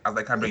I was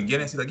like, "Can I bring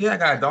Guinness?" He's like, "Yeah, I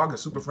got a dog.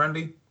 It's super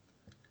friendly."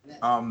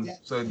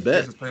 So Guinness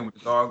Bet. was playing with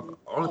the dog.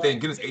 Only thing,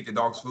 Guinness ate the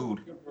dog's food.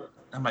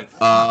 I'm like,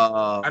 "Fuck!"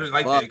 I didn't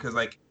like that Fuck. because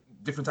like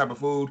different type of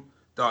food.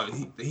 Dog,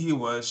 he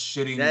was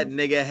That shitting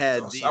nigga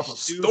had the up a storm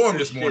super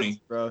this shits, morning.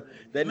 bro.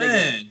 That nigga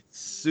had Man,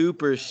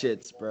 super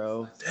shits,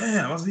 bro.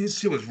 damn, his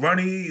shit was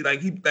runny. Like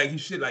he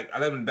shit like I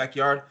live in the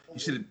backyard. He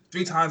shit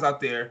 3 times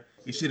out there.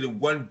 He shit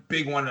one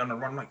big one on the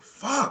run. I'm like,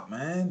 fuck,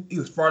 man. He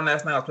was farting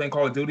last night. I was playing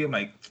Call of Duty. I'm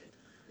like,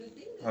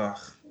 ugh.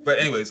 But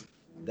anyways,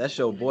 That's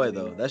your boy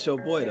though. That's your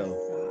boy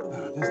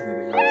though. this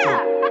nigga,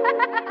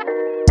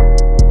 yo.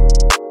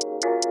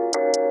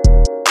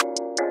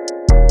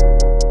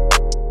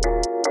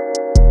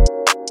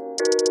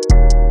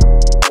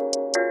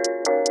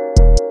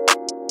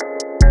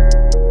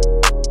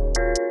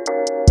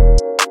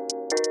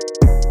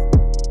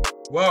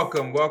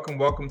 So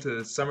welcome to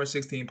the Summer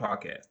 16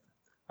 podcast,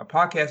 a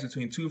podcast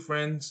between two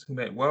friends who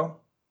met,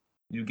 well,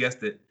 you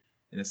guessed it,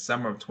 in the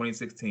summer of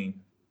 2016.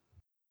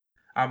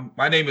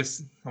 My name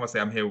is, I'm gonna say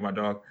I'm here with my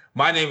dog.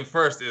 My name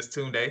first is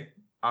Tunde,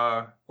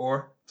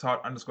 or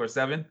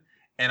Taught_7,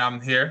 and I'm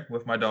here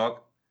with my dog,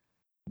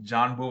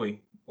 John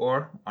Bowie,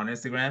 or on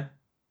Instagram,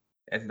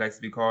 as he likes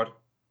to be called,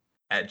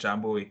 at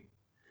John Bowie.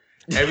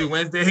 Every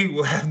Wednesday,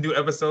 we'll have new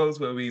episodes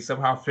where we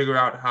somehow figure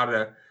out how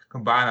to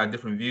combine our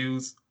different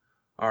views,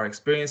 our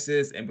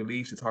experiences, and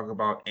beliefs to talk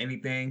about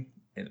anything,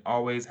 and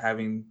always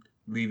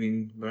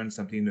learn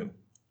something new.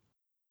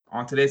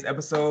 On today's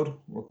episode,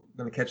 we're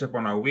going to catch up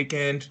on our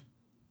weekend.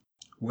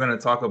 We're going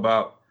to talk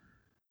about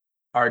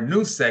our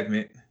new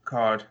segment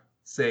called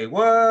Say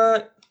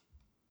What?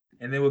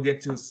 And then we'll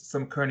get to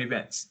some current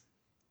events.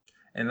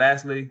 And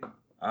lastly,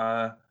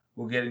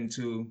 we'll get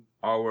into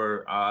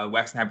our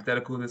Wax and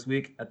Hypothetical this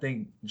week. I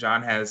think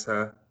John has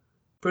a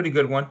pretty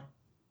good one.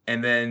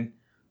 And then,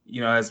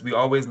 as we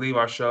always leave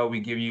our show, we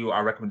give you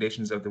our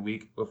recommendations of the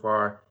week with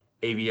our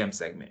AVM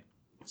segment.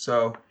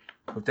 So,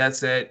 with that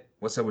said,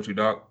 what's up with you,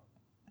 dog?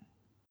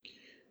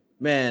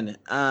 Man,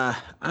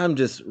 I'm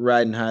just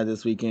riding high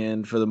this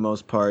weekend for the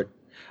most part.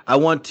 I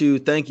want to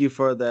thank you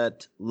for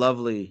that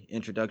lovely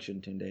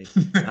introduction, Tunde.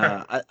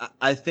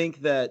 I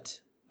think that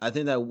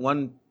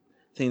one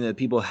thing that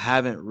people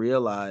haven't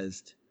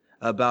realized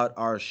about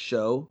our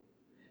show,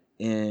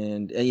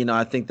 and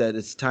I think that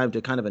it's time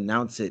to kind of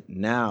announce it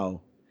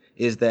now,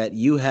 is that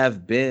you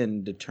have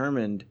been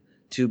determined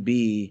to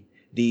be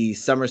the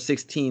Summer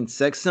 16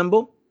 sex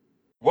symbol,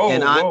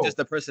 and Whoa, I'm whoa, just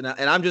a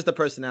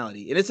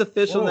personality, and it's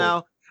official whoa.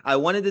 now. I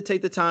wanted to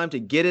take the time to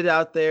get it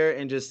out there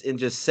and just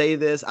say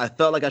this. I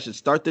felt like I should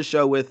start the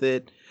show with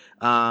it.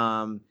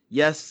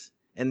 Yes,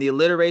 and the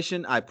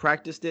alliteration, I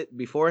practiced it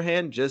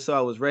beforehand just so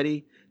I was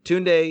ready.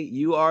 Tunde,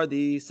 you are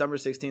the Summer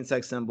 16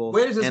 sex symbol, and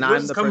Where's I'm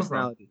this the coming from?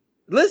 personality.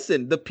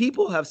 Listen, the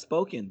people have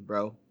spoken,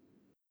 bro.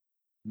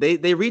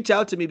 They reach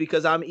out to me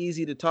because I'm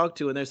easy to talk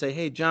to, and they say,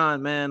 "Hey,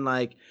 John, man,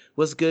 like,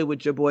 what's good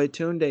with your boy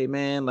Tunde,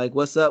 man? Like,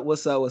 what's up,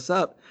 what's up, what's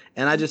up?"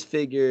 And I just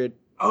figured,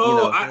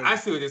 Oh, I hey,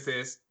 see what this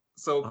is.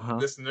 So, uh-huh.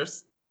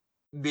 listeners,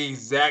 the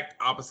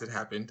exact opposite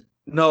happened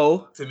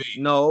No, to me.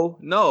 no,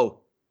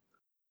 no.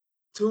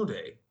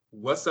 Tunde,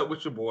 what's up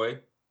with your boy,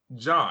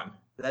 John?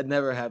 That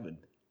never happened.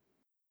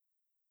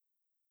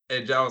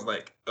 And John was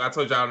like, I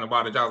told John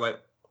about it. John was like,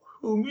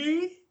 who,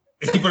 me?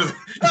 He put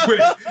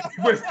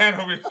his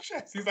hand over his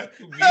chest. He's like,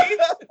 who, me?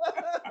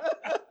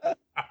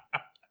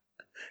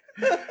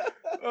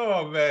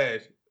 Oh, man.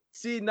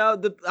 See, now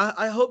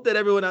I hope that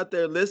everyone out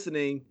there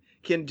listening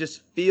can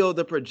just feel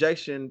the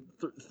projection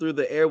through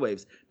the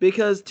airwaves,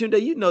 because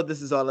Tunde,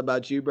 this is all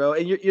about you, bro,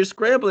 and you're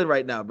scrambling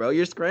right now, bro.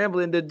 You're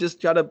scrambling to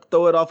just try to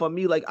throw it off on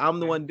me like I'm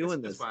the Okay, one doing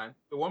it's this. fine.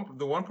 The one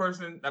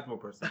person, not the one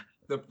person,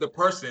 the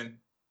person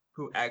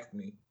who asked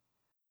me,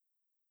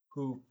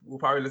 who will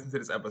probably listen to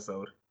this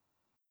episode,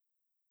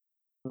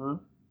 Hmm.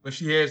 when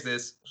she hears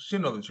this, she'll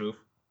know the truth.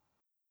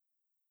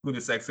 Who the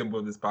sex symbol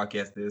of this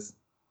podcast is.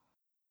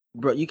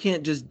 Bro, you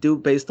can't just do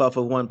based off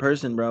of one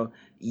person, bro.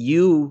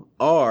 You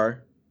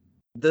are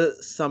the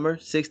Summer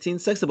 16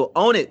 sex symbol.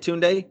 Own it,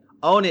 Tunde.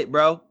 Own it,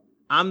 bro.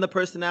 I'm the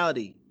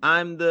personality.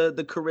 I'm the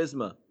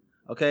charisma.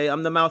 Okay,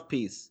 I'm the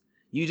mouthpiece.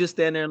 You just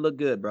stand there and look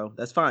good, bro.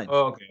 That's fine.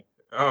 Oh, okay.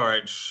 All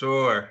right.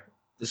 Sure.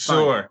 It's fine.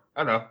 Sure.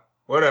 I know.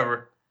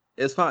 Whatever.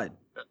 It's fine.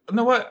 You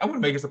know what? I'm gonna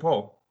make this a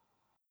poll.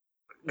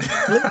 Please,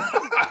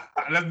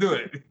 Let's do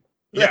it.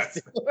 let's Yes.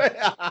 do it.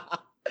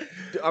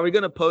 Are we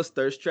gonna post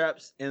thirst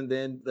traps and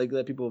then like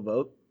let people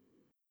vote?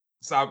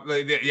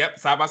 Yep.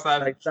 Side by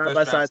side, Like side thirst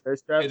by side traps,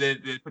 thirst and traps?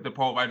 then they put the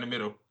poll right in the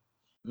middle.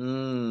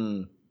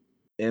 Mm.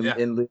 And Yeah.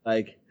 and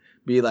like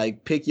be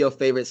like pick your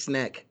favorite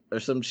snack or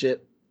some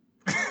shit.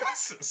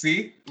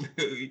 See,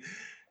 I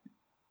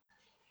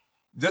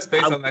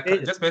did.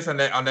 just based on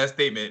that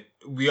statement,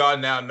 we all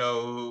now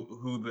know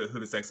who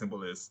the sex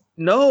symbol is.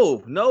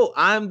 No,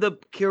 I'm the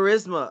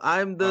charisma.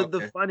 I'm the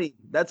Okay. funny.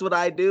 That's what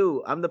I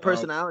do. I'm the Oh,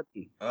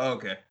 personality,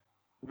 okay.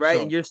 right?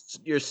 Sure. And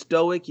you're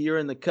stoic. You're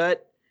in the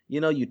cut.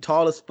 You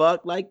tall as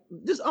fuck. Like,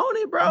 just own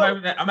it, bro.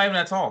 I'm not even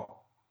that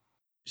tall.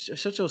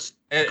 Shut your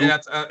And on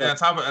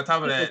top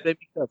of that,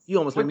 you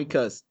almost made me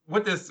cuss.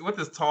 What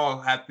does tall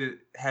have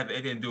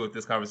anything to do with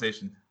this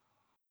conversation?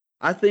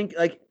 I think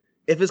like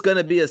if it's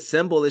gonna be a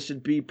symbol, it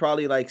should be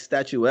probably like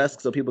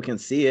statuesque so people can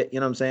see it. You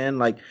know what I'm saying?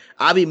 Like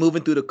I be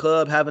moving through the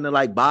club having to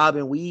like bob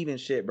and weave and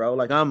shit, bro.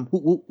 Like I'm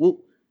whoop whoop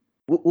whoop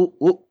whoop whoop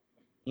whoop.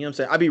 You know what I'm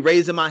saying? I be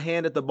raising my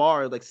hand at the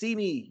bar, like see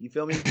me. You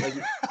feel me? Like,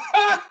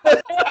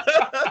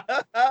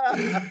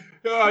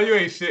 oh, you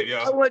ain't shit, yo.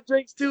 I want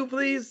drinks too,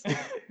 please,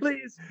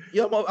 please.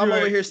 Yo, I'm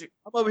over here.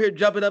 I'm over here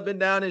jumping up and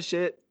down and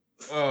shit.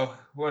 Oh,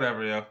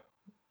 whatever, yo.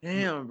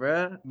 Damn,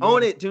 bro.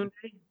 Own it, Tunde.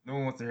 No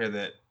one wants to hear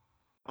that.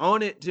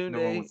 Own it, Tunde.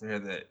 No one wants to hear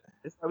that.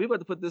 We about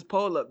to put this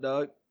poll up,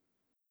 dog.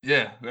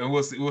 Yeah, and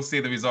we'll see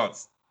the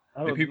results.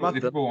 The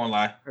people won't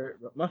lie.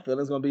 My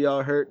feelings gonna be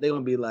all hurt. They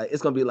gonna be like,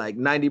 it's gonna be like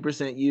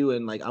 90% you,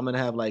 and like I'm gonna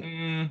have like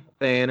a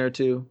fan or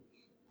two.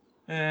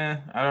 I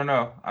don't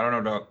know,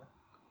 dog.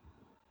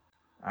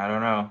 I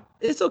don't know.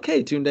 It's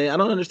okay, Tunde. I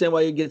don't understand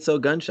why you get so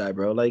gun shy,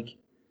 bro. Like,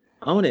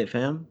 own it,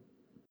 fam.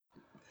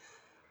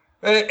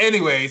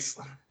 Anyways,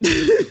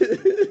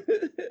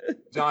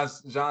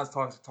 John's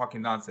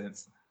talking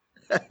nonsense.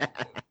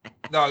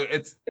 No,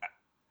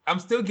 I'm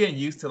still getting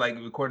used to like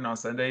recording on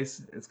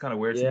Sundays. It's kind of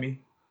weird to me,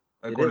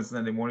 recording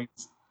Sunday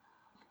mornings.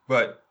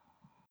 But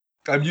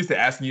I'm used to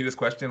asking you this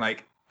question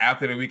like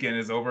after the weekend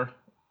is over.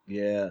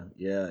 Yeah.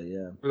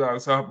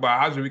 So, but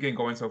how's your weekend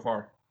going so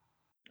far?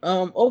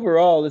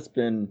 Overall, it's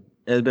been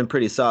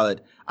pretty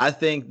solid. I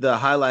think the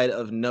highlight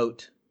of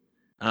note,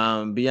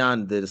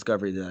 beyond the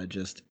discovery that I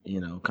just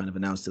kind of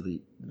announced to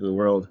the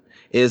world,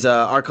 is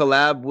our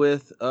collab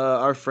with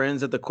our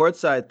friends at the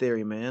Courtside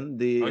Theory, man.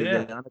 The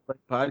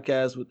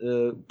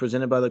podcast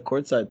presented by the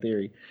Courtside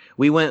Theory.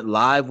 We went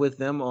live with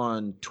them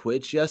on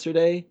Twitch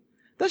yesterday.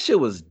 That shit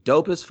was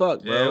dope as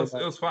fuck, bro.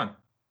 Yeah, it was fun.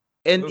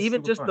 And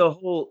even just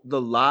fun.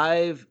 the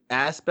live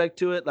aspect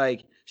to it,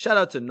 like shout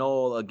out to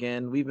Noel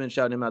again. We've been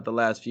shouting him out the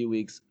last few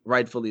weeks,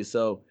 rightfully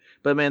so.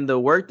 But man, the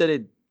work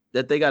that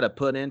they got to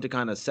put in to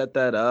kind of set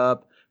that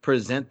up,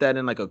 present that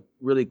in like a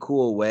really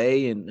cool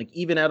way, and like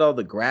even add all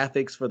the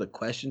graphics for the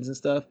questions and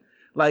stuff.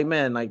 Like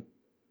man, like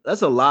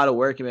that's a lot of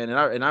work, man.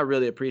 And I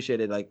really appreciate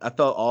it. Like I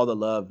felt all the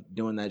love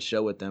doing that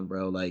show with them,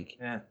 bro. Like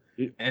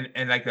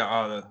and like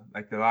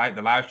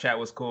the live chat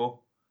was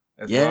cool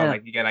as well.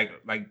 Like you get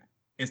like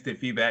instant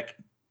feedback.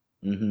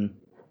 Mm-hmm.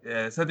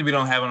 Yeah, it's something we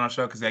don't have on our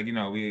show because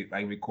we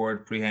like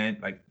record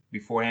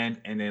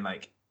beforehand and then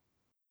like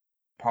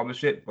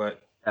publish it.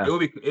 But it would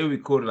be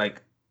cool to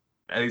like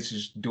at least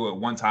just do it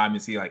one time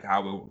and see like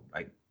how it will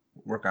like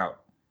work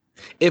out.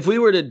 If we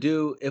were to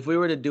do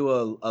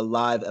a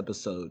live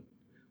episode,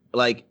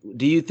 like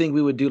do you think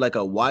we would do like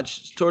a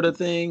watch sort of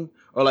thing,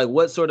 or like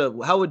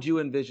how would you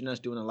envision us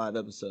doing a live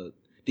episode?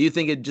 Do you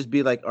think it'd just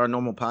be like our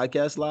normal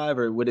podcast live,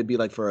 or would it be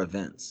like for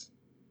events?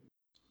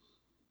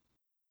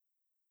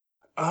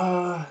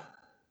 I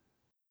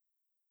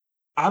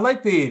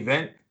like the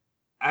event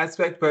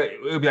aspect, but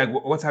it would be like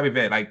what type of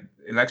event? Like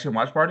election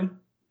watch party,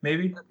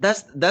 maybe?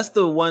 That's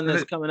the one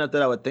that's coming up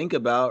that I would think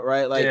about,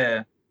 right? Like,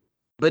 yeah.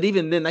 But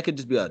even then, that could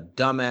just be a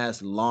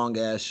dumbass, long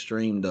ass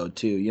stream, though,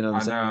 too. You know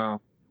what I'm saying?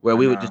 Where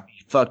we would just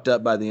be fucked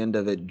up by the end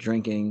of it,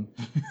 drinking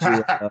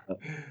to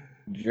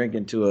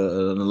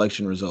an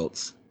election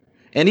results.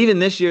 And even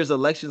this year's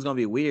election is gonna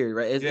be weird,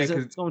 right?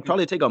 It's gonna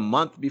probably take a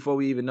month before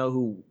we even know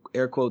who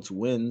air quotes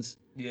wins.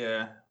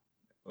 Yeah,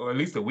 or at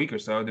least a week or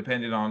so,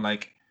 depending on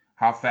like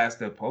how fast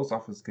the post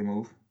office can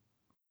move.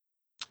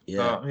 Yeah,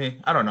 so, I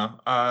mean, I don't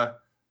know.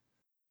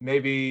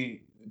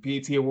 Maybe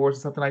BET Awards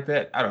or something like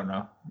that. I don't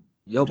know.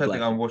 I'm trying to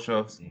think on what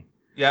shows.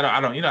 Yeah,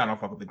 I don't. I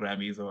don't fuck with the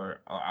Grammys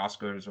or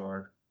Oscars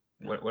or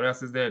what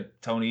else is there?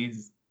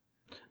 Tonys.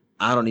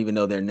 I don't even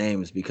know their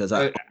names because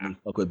I only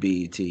fuck with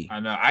BET. I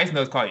know. I just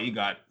know it's called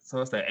EGOT.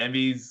 So it's the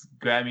Emmys,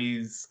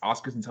 Grammys,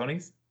 Oscars, and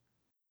Tonys.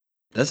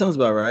 That sounds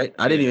about right.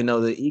 I didn't even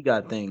know the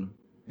EGOT thing.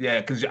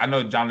 Yeah, because I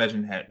know John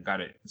Legend got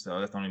it, so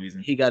that's the only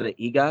reason. He got an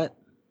EGOT?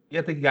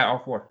 Yeah, I think he got all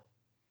 4.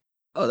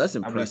 Oh, that's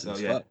impressive.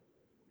 So, yeah.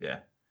 Yeah.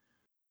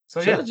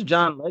 So shout out to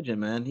John Legend,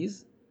 man.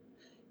 He's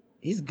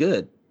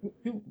good.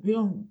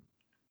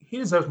 He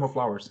deserves more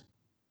flowers.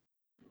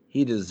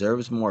 He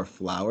deserves more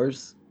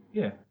flowers?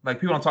 Yeah, like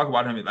people don't talk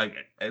about him like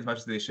as much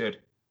as they should.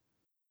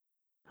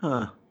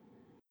 Huh.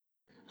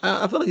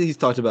 I feel like he's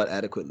talked about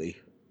adequately.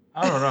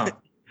 I don't know.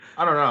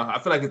 I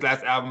feel like his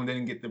last album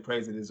didn't get the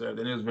praise it deserved,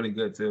 and it was really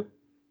good too.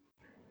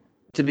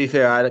 To be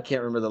fair, I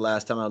can't remember the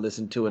last time I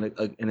listened to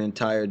an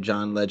entire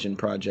John Legend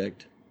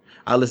project.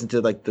 I listened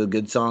to like the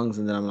good songs,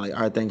 and then I'm like,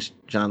 all right, thanks,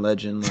 John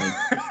Legend.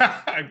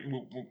 Like,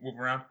 move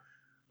around.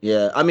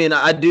 Yeah, I mean,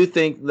 I do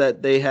think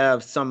that they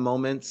have some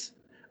moments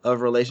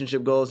of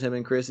relationship goals. Him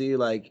and Chrissy,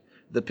 like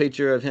the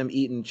picture of him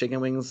eating chicken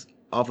wings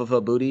off of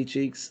her booty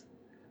cheeks,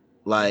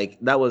 like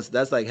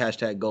that's like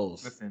hashtag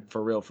goals. Listen,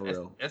 for real.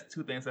 That's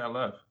 2 things that I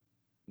love.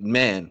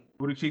 Man,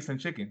 booty cheeks and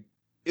chicken.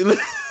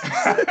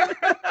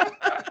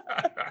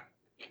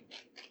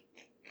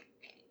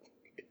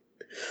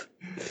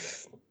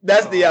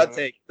 That's the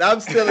outtake. I'm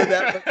still in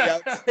that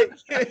outtake.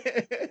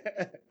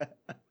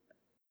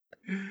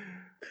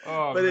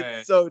 Oh But man.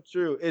 it's so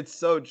true. It's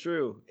so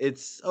true.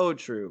 It's so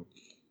true.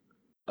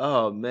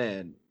 Oh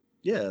man.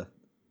 Yeah.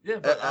 Yeah,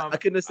 but I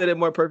couldn't have said it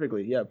more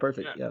perfectly. Yeah,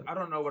 perfect. yeah, Yeah. I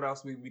don't know what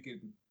else we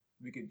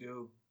could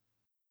do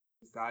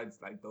besides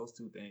like those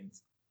two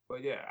things.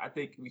 But yeah, I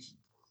think we should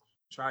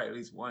try it at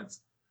least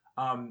once.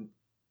 Um,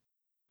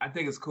 I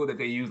think it's cool that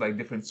they use like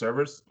different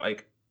servers,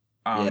 like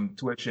Yeah.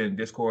 Twitch and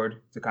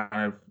Discord to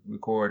kind of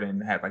record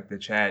and have like the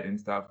chat and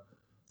stuff.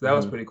 So that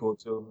was Mhm. pretty cool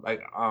too.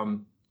 Like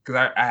because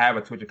I have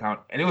a Twitch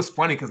account and it was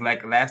funny because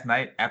like last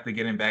night after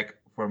getting back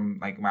from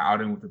like my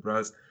outing with the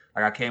bros,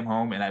 like I came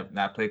home and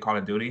I played Call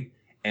of Duty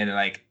and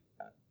like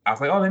I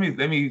was like, oh let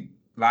me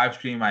live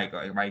stream my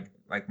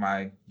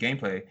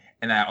gameplay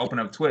and I opened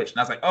up Twitch and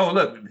I was like, oh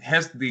look,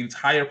 here's the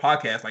entire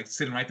podcast like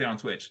sitting right there on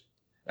Twitch.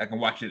 I can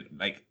watch it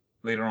like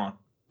later on.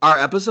 Our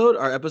episode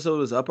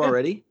was up Yeah.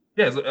 already.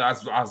 Yeah,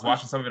 I was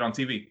watching some of it on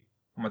TV.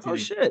 On my TV. Oh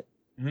shit.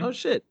 Mhm. Oh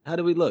shit. How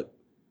did we look?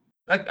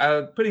 Like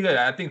pretty good.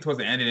 I think towards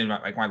the end,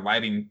 like my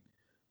lighting,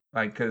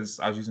 like because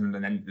I was using the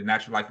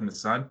natural light from the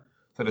sun,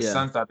 so the Yeah.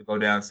 sun started to go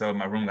down, so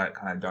my room got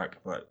kind of dark.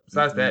 But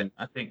besides that,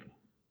 I think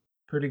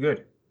pretty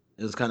good.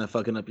 It was kind of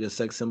fucking up your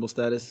sex symbol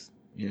status.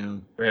 You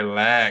know.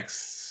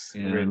 Relax.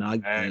 Yeah, no, I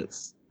get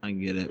it. I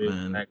get it,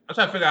 man. I'm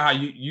trying to figure out how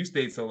you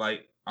stayed so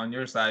like on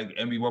your side,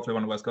 and we both live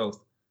on the West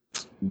Coast.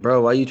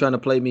 Bro, why are you trying to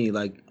play me?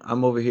 Like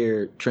I'm over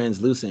here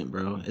translucent,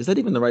 bro. Is that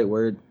even the right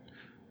word?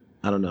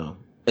 I don't know.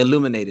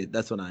 Illuminated.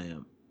 That's what I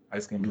am.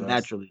 Ice cream bros.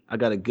 Naturally, I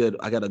got a good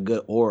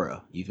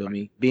aura. You feel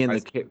me? Being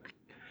the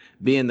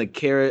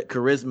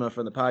charisma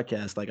for the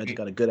podcast, like I just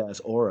got a good ass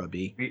aura,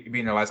 b.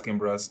 Being the light skin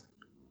bros.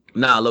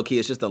 Nah, low key,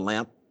 it's just a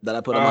lamp that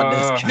I put on my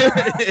desk.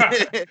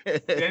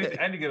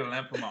 I need to get a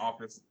lamp for my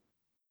office.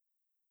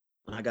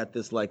 I got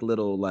this like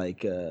little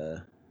like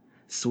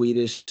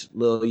Swedish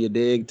little you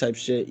dig type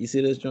shit. You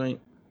see this joint?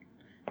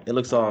 It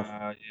looks off.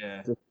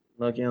 Yeah. Just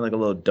looking like a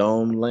little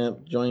dome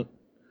lamp joint.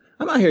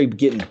 I'm out here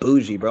getting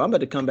bougie, bro. I'm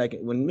about to come back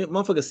when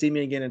motherfuckers see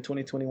me again in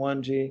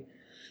 2021. G,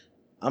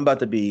 I'm about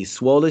to be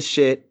swole as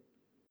shit,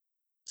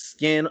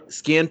 skin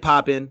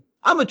popping.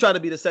 I'm gonna try to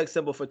be the sex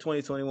symbol for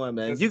 2021,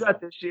 man. You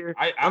got this year.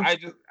 I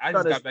just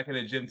got back in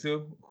the gym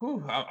too.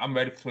 Whew, I'm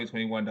ready for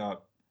 2021,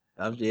 dog.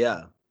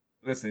 Yeah.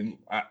 Listen,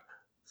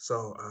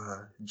 so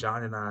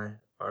John and I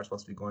are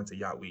supposed to be going to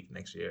Yacht Week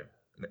next year.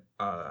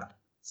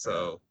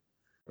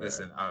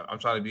 Listen, I'm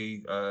trying to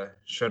be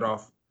shirt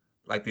off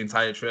like the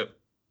entire trip.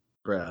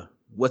 Bruh,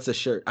 what's a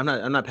shirt? I'm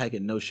not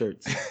packing no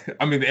shirts.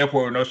 I'm in the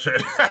airport with no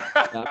shirt.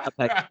 I'm not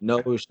packing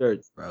no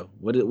shirts, bro.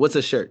 What's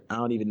a shirt? I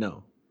don't even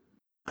know.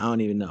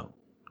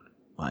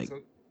 Like,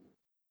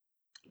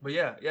 but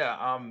yeah.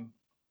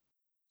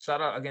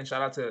 Shout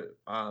out to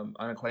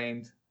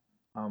Unacclaimed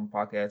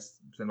podcast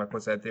presented by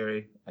Portside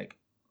Theory. Like,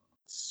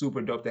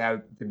 super dope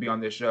to be on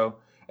this show,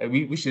 and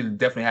we should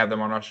definitely have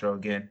them on our show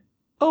again.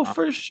 Oh,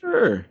 for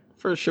sure.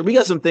 We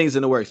got some things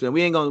in the works, man.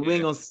 We ain't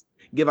gonna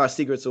give our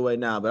secrets away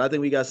now, but I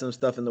think we got some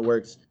stuff in the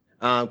works.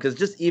 Because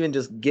just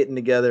getting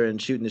together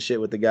and shooting the shit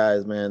with the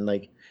guys, man,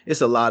 like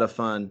it's a lot of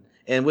fun.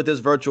 And with this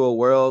virtual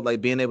world,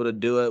 like being able to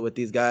do it with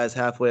these guys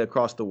halfway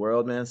across the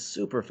world, man,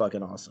 super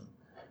fucking awesome.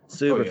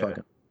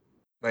 Fucking.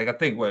 Like I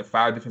think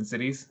 5 different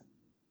cities.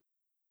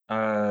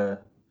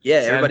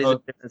 Everybody's in a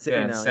different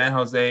city now. San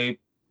Jose,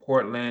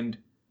 Portland,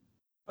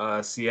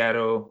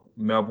 Seattle,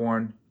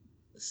 Melbourne,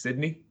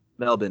 Sydney.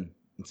 Melbourne.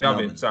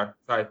 Sorry.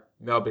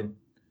 Melbourne.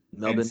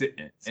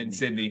 And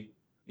Sydney.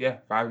 Yeah,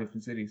 5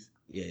 different cities.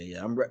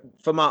 Yeah.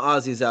 For my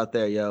Aussies out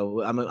there,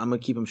 yo. I'm gonna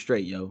keep them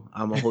straight, yo.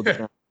 I'm gonna hold it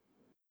down.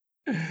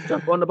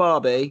 Jump on the ball,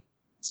 babe.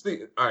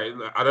 All right.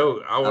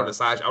 I want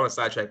to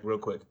sidetrack real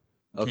quick.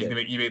 Okay.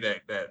 You made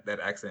that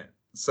accent.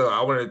 So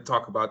I want to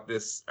talk about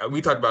this.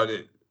 We talked about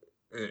it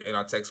in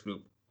our text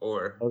group.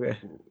 Okay.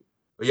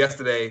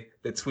 Yesterday,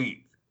 the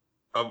tweet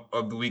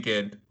of the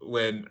weekend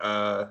when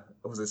what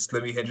was it?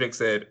 Slimmy Hendrix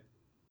said.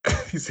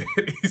 he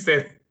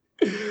said.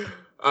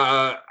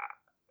 I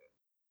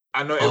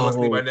know everyone's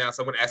sleeping right now.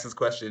 Someone asked this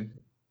question: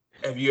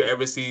 have you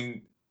ever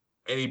seen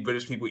any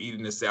British people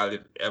eating a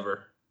salad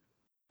ever?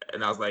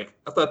 And I started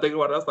thinking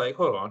about it. I was like,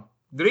 hold on.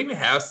 Do they even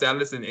have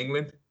salads in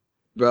England?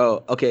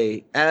 Bro,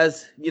 okay.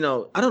 As you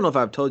know, I don't know if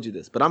I've told you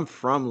this, but I'm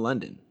from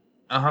London.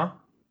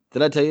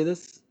 Did I tell you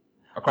this?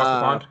 Across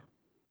the pond?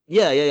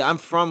 Yeah. I'm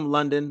from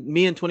London.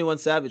 Me and 21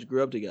 Savage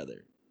grew up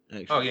together.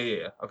 Actually. Oh,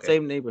 yeah. Okay.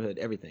 Same neighborhood,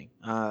 everything.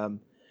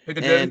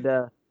 Piccadilly?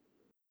 And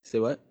say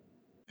what?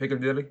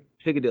 Piccadilly?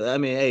 I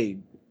mean, hey,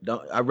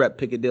 I rep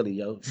Piccadilly,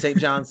 yo. St.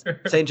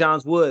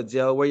 John's Woods,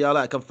 yo. Where y'all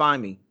at? Come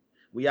find me.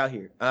 We out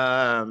here.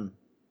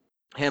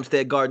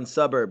 Hampstead Garden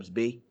suburbs,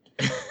 B.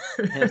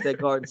 Hampstead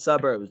Garden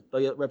suburbs.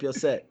 Rep your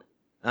set.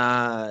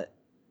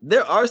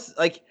 There are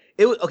like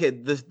it was okay.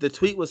 The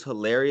tweet was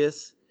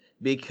hilarious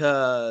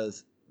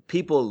because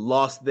people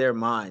lost their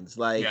minds.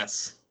 Like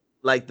yes.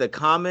 Like the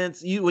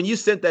comments. When you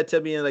sent that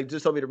to me and like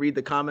just told me to read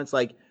the comments,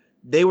 like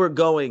they were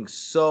going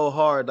so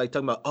hard, like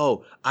talking about,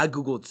 oh, I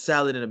Googled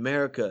salad in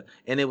America,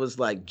 and it was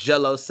like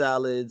Jell-O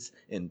salads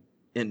and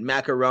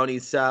macaroni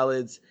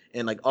salads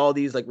and like all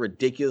these like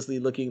ridiculously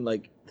looking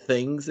like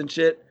things and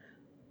shit.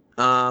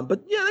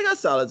 But yeah, they got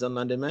salads in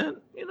London, man.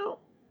 You know,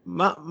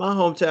 my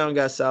hometown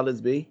got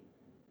salads, B.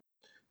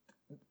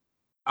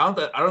 I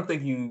don't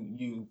think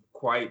you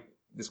quite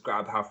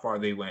described how far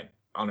they went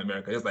on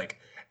America. It's like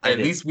I at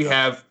did. least we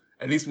have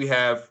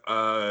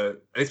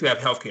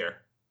healthcare.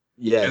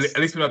 Yes. At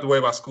least we don't have to worry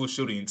about school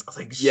shootings. I was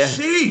like, Yes.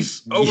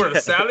 sheesh, over Yeah.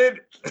 the salad.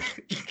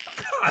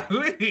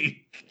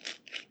 Golly.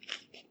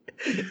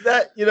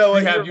 That, you know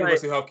what, We have you're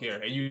universal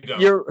healthcare, and you don't.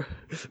 You're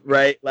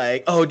right.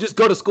 Like, oh, just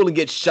go to school and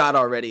get shot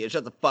already and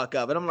shut the fuck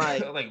up. And I'm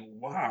like,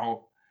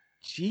 wow.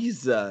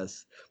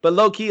 Jesus. But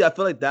low key, I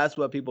feel like that's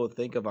what people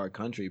think of our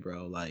country,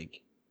 bro. Like,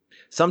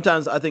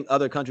 sometimes I think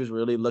other countries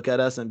really look at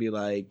us and be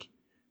like,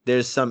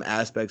 there's some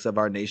aspects of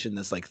our nation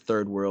that's like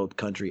third world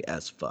country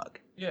as fuck.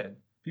 Yeah.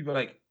 People are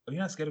like, oh,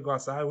 you're not scared to go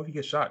outside? What if you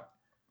get shot?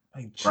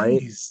 Like,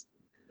 Right? jeez.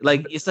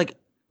 Like, it's like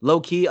low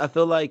key, I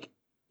feel like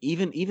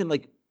even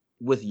like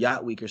with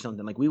Yacht Week or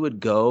something, like we would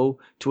go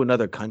to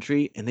another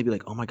country and they'd be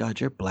like, oh my God,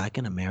 you're black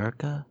in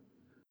America?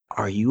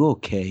 Are you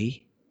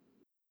okay?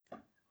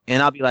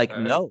 And I'll be like,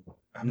 no.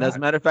 And as a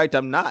matter of fact,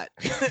 I'm not.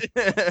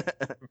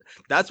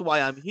 That's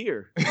why I'm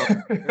here.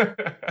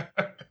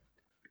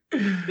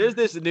 There's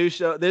this new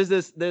show.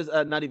 There's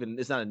not even,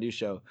 it's not a new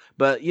show,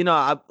 but you know,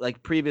 I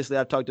like previously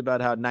I've talked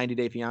about how 90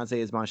 Day Fiance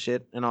is my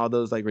shit and all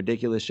those like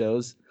ridiculous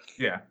shows.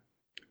 Yeah.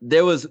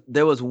 There was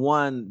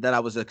one that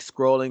I was like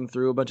scrolling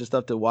through a bunch of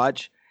stuff to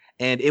watch,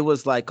 and it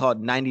was like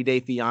called 90 Day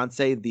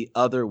Fiance The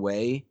Other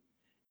Way.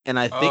 And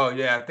I think, oh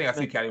yeah, I think I've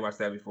seen Caddy watch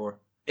that before.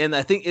 And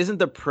I think, isn't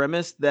the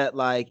premise that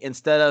like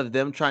instead of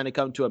them trying to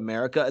come to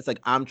America, it's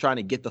like I'm trying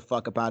to get the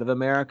fuck up out of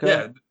America?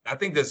 Yeah, I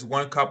think there's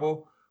one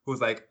couple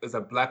who's like, is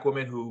a black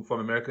woman who from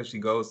America, she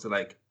goes to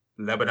like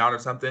Lebanon or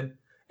something,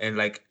 and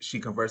like she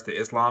converts to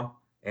Islam,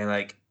 and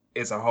like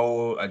it's a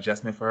whole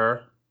adjustment for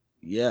her.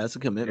 Yeah, it's a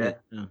commitment.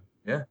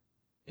 Yeah.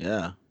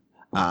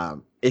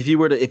 If you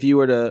were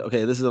to,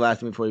 okay, this is the last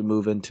thing before we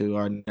move into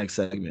our next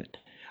segment.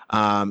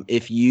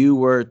 If you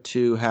were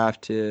to have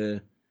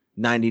to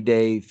 90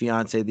 Day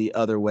Fiance the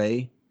other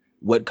way,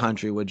 what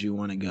country would you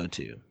want to go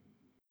to?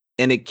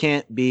 And it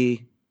can't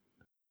be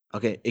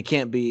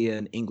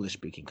an English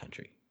speaking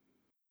country.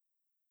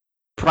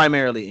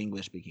 Primarily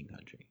English speaking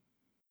country.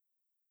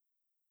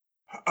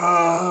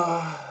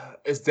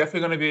 It's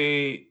definitely going to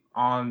be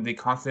on the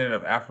continent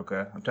of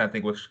Africa. I'm trying to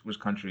think which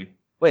country.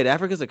 Wait,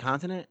 Africa's a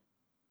continent?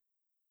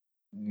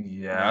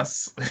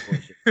 Yes.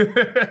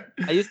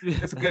 I used to be,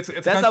 it's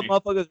that's how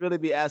motherfuckers really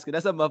be asking.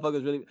 That's how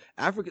motherfuckers really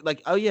Africa.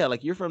 Like, oh yeah,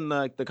 like you're from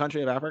the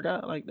country of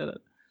Africa. Like that.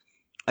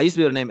 I used to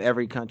be able to name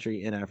every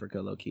country in Africa,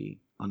 low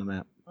key, on the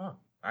map. Oh,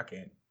 I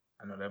can't.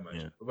 I know that much.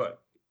 Yeah.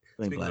 But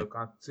speaking of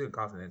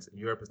continents,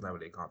 Europe is not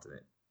really a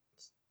continent.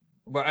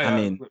 But I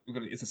mean,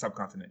 it's a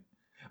subcontinent.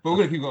 But we're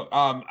gonna keep going.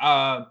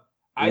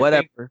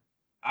 Whatever.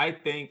 I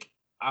think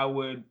I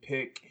would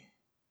pick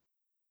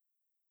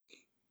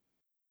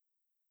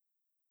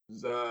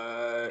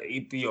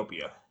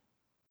Ethiopia.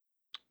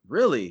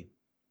 Really?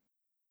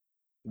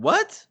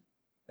 What?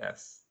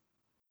 Yes.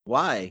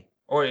 Why?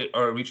 Or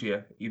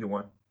Eritrea, either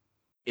one.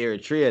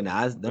 Eritrea,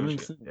 nah, that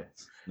makes sense. Yeah.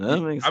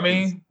 That makes sense. I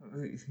mean,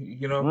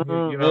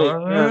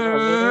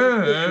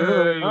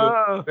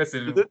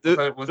 listen,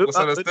 what's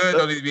understood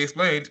don't need to be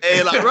explained.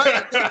 Hey, like,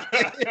 right.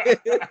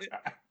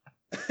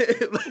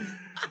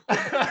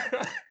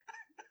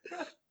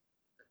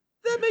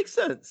 That makes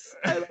sense.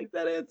 I like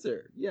that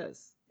answer.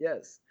 Yes.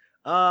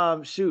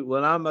 Shoot,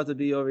 when I'm about to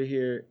be over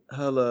here,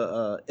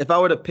 hella. If I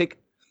were to pick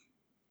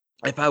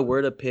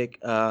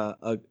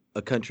a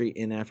country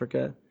in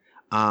Africa,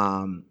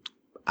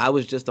 I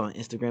was just on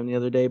Instagram the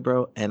other day,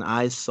 bro, and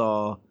I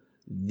saw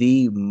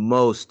the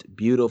most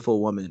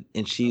beautiful woman,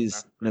 and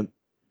she's no,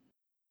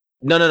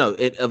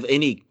 of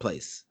any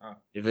place,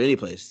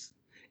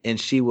 and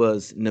she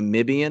was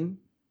Namibian,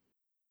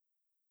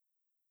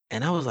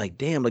 and I was like,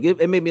 damn, like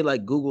it made me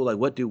like Google like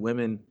what do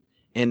women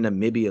in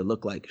Namibia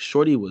look like.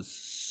 Shorty was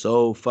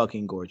so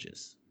fucking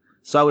gorgeous.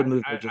 So I would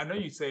move. I know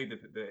you saved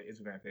the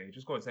Instagram page.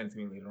 Just go and send it to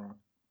me later on.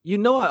 You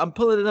know, I'm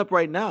pulling it up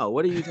right now.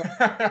 What are you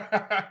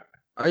talking?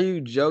 Are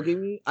you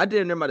joking me? I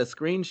didn't remember to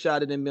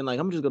screenshot it and been like,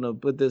 I'm just gonna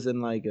put this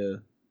in like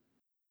a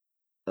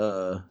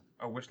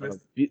wish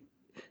list.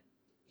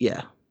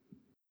 Yeah.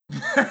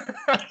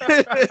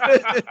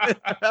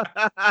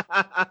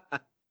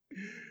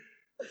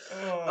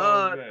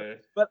 Man.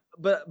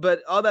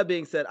 But all that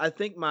being said, I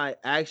think my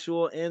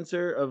actual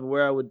answer of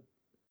where I would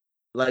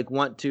like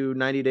want to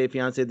 90 Day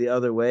Fiance the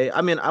other way.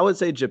 I mean, I would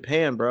say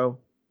Japan, bro.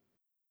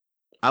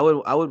 I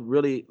would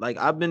really like.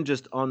 I've been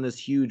just on this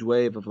huge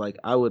wave of like,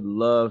 I would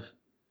love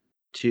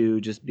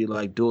to just be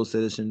like dual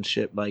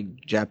citizenship, like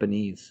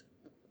Japanese,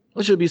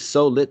 which would be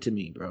so lit to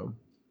me, bro.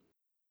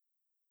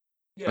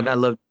 Yeah, and I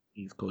love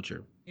Japanese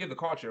culture. Yeah, the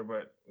culture,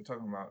 but we're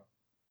talking about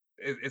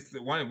it's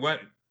the one.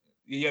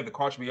 Yeah, the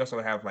culture. We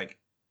also have like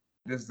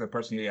this is the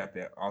person you have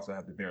to also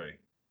have to marry.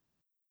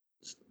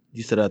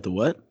 You said I have to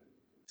what?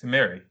 To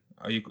marry.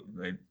 Are you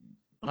like?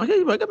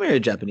 Okay, I got marry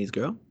a Japanese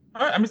girl.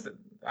 All right, I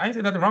ain't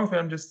saying nothing wrong with it.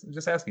 I'm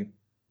just asking.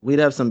 We'd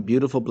have some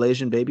beautiful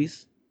Blasian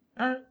babies.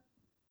 All right.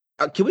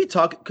 Can we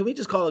talk? Can we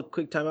just call a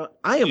quick timeout?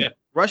 I am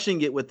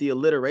rushing it with the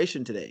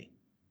alliteration today.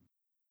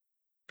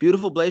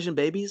 Beautiful Blasian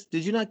Babies.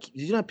 Did you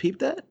not peep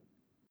that?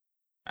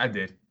 I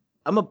did.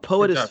 I'm a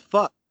poet Good as job.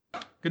 fuck.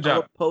 Good I'm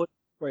a job. poet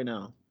right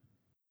now.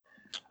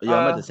 Yo,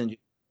 I'm about to send you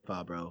a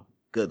file, bro.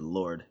 Good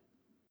lord.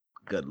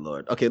 Good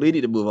lord. Okay, we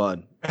need to move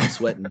on. I'm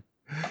sweating.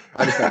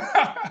 I just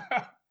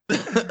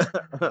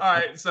All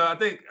right, so I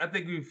think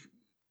we've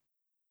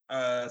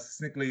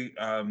succinctly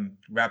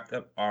wrapped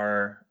up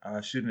our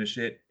shooting the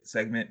shit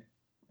segment.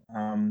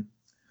 So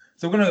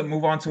we're gonna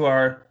move on to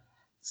our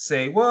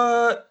say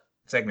what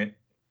segment.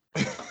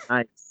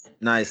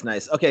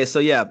 Nice. Okay, so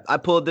yeah, I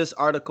pulled this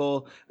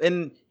article,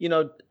 and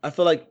I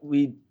feel like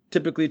we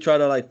typically try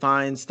to like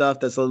find stuff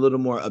that's a little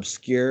more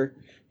obscure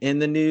in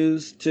the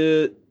news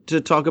to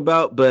talk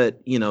about,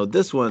 but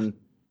this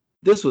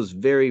was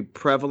very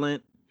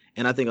prevalent,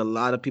 and I think a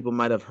lot of people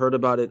might have heard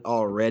about it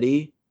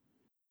already.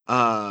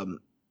 But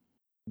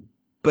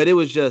it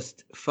was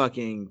just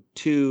fucking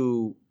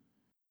too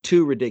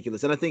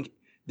ridiculous, and I think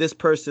this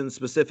person's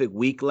specific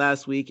week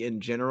last week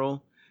in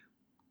general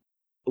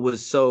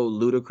was so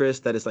ludicrous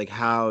that it's like,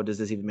 how does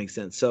this even make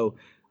sense? So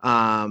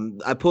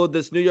I pulled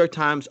this New York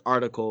Times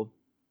article,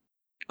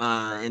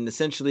 and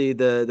essentially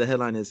the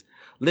headline is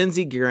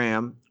Lindsey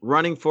Graham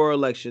running for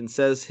election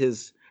says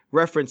his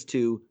reference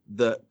to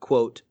the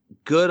quote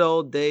good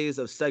old days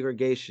of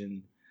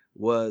segregation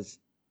was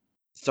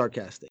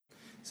sarcastic.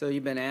 So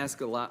you've been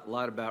asked a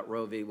lot about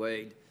Roe v.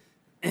 Wade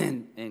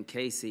and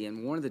Casey,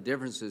 and one of the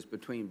differences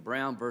between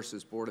Brown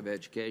versus Board of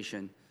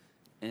Education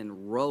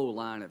and Roe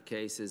line of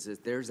cases is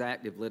there's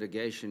active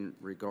litigation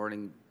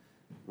regarding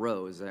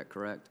Roe. Is that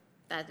correct?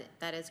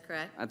 That is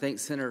correct. I think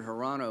Senator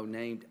Hirano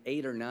named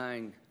 8 or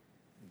 9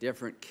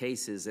 different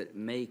cases that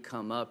may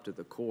come up to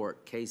the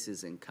court,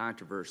 cases in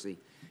controversy.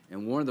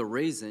 And one of the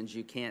reasons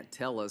you can't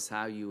tell us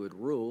how you would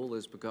rule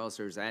is because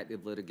there's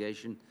active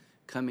litigation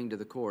coming to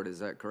the court. Is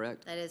that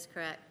correct? That is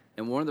correct.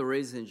 And one of the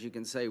reasons you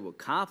can say with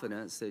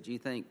confidence that you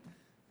think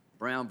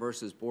Brown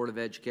versus Board of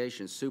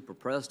Education is super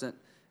precedent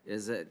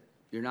is that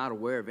you're not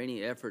aware of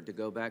any effort to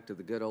go back to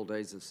the good old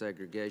days of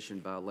segregation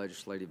by a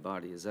legislative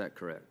body. Is that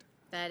correct?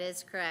 That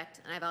is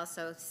correct. And I've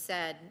also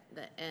said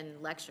that in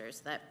lectures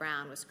that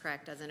Brown was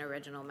correct as an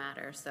original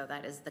matter. So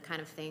that is the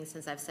kind of thing,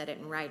 since I've said it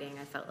in writing,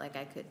 I felt like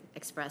I could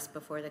express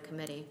before the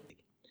committee.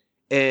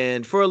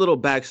 And for a little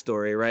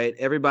backstory, right?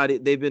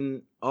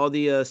 All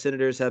the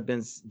senators have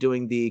been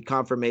doing the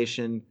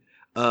confirmation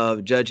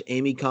of Judge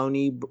Amy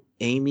Coney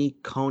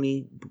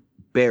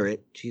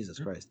Barrett. Jesus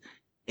Christ.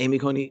 Amy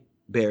Coney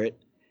Barrett.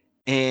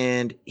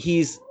 And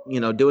he's,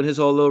 doing his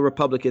whole little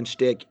Republican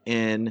shtick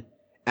and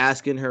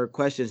asking her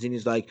questions. And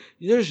he's like,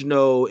 there's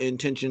no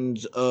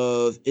intentions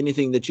of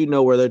anything that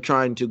where they're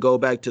trying to go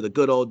back to the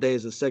good old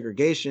days of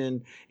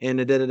segregation and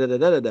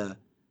da-da-da-da-da-da-da.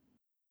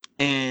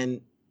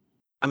 And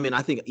I mean,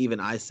 I think even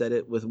I said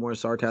it with more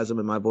sarcasm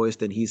in my voice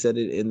than he said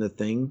it in the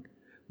thing.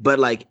 But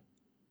like,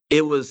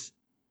 it's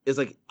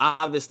like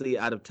obviously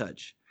out of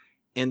touch.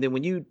 And then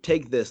when you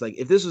take this, like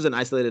if this was an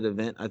isolated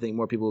event, I think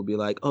more people would be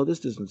like, oh,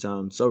 this doesn't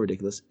sound so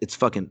ridiculous. It's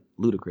fucking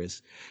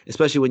ludicrous,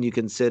 especially when you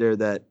consider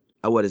that,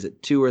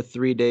 2 or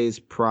 3 days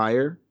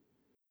prior,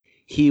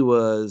 he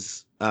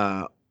was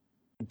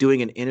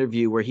doing an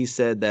interview where he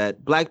said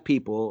that Black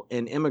people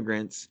and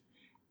immigrants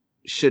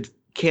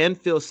can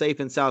feel safe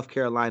in South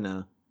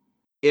Carolina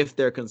if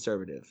they're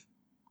conservative.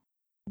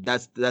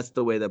 That's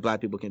the way that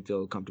Black people can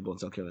feel comfortable in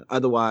South Carolina.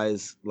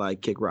 Otherwise,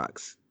 like, kick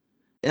rocks.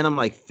 And I'm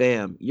like,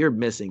 fam, you're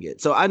missing it.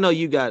 So I know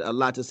you got a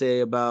lot to say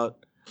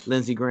about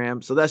Lindsey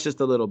Graham. So that's just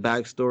a little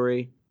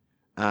backstory.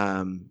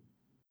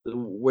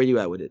 Where you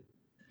at with it,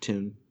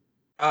 Tune?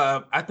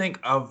 I think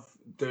of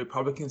the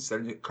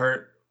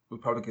current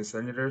Republican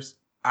senators,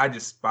 I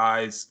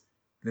despise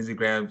Lindsey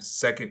Graham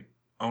second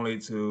only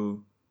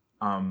to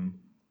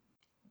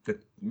the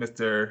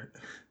Mr.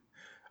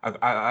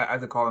 I have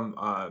to call him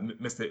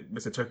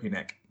Mr. Turkey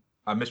Neck,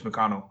 Mitch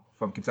McConnell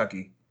from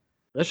Kentucky.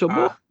 That's your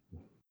boy.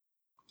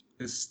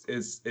 It's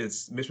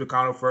Mitch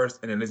McConnell first,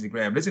 and then Lindsey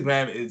Graham. Lindsey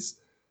Graham is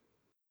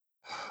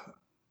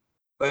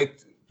like,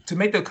 to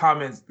make the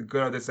comments, the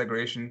good of the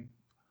segregation.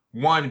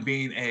 One,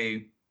 being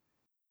a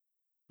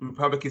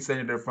Republican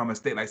senator from a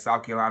state like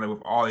South Carolina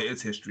with all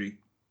its history,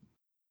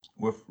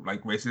 with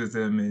like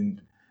racism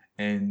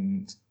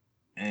and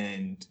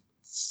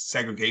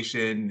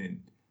segregation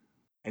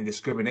and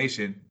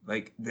discrimination,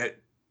 like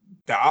that,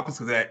 the optics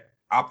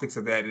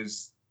of that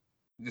is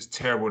just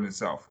terrible in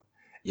itself.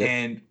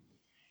 Yep.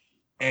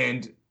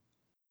 And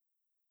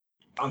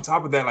on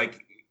top of that,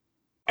 like,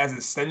 as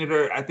a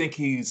senator, I think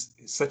he's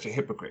such a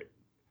hypocrite.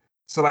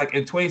 So like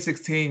in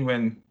 2016,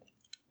 when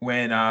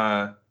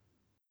the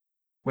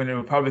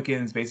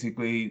Republicans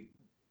basically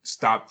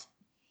stopped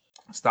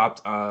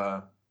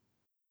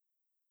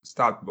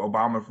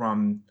Obama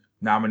from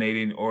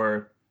nominating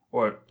or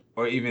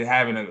even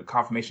having a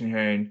confirmation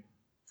hearing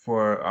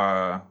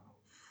for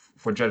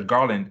Judge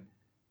Garland,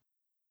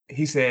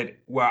 he said,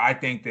 well, I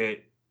think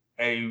that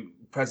a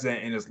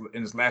president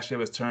in his last year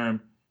of his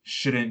term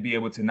shouldn't be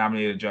able to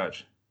nominate a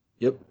judge.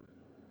 Yep.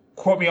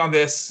 Quote me on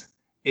this.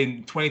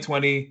 In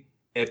 2020,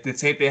 if the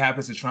same thing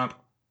happens to Trump,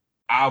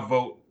 I'll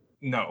vote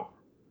no.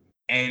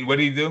 And what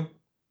did he do?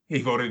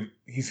 he voted.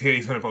 He's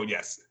going to vote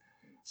yes.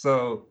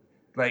 So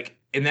like,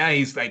 and now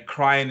he's like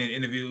crying in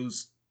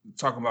interviews,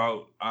 talking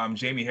about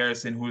Jamie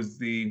Harrison, who is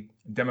the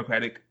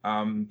Democratic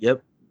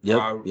Yep.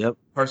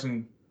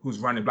 person who's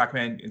running, black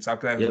man in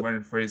South Carolina who's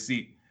running for his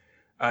seat.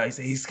 He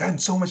said he's gotten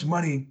so much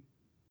money.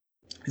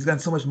 He's gotten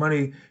so much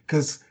money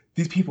because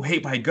these people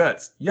hate my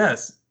guts.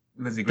 Yes,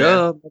 Lindsey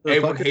Graham.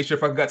 Everyone hates your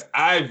fucking guts.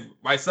 I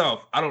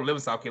don't live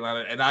in South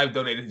Carolina, and I've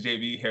donated to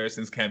Jamie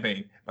Harrison's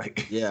campaign. I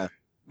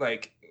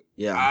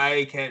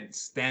can't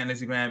stand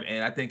Lindsey Graham,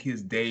 and I think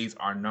his days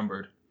are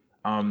numbered.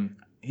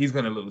 He's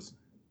gonna lose.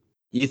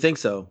 You think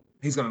so?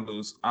 He's gonna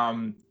lose.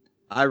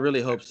 I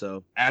really hope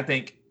so. I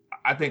think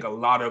a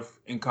lot of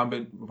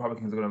incumbent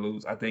Republicans are gonna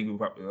lose. I think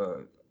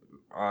Republicans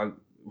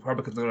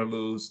are gonna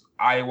lose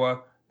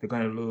Iowa. They're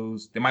gonna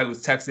lose. They might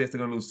lose Texas. They're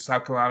gonna lose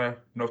South Carolina,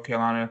 North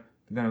Carolina.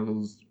 They're gonna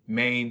lose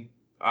Maine.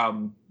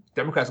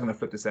 Democrats are gonna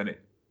flip the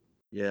Senate.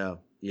 Yeah.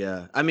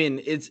 I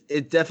mean,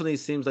 it definitely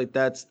seems like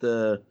that's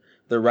the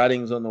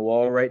writings on the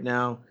wall right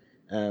now.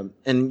 And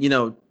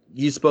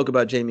you spoke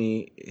about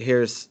Jamie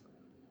Harrison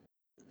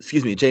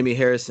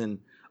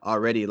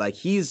already. Like,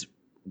 he's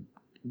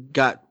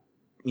got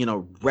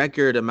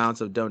record amounts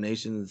of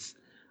donations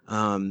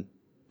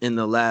in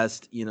the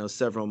last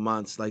several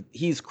months. Like,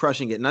 he's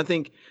crushing it. And I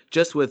think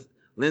just with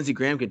Lindsey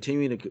Graham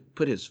continuing to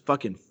put his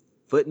fucking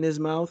foot in his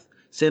mouth,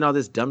 saying all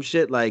this dumb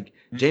shit, like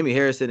Jamie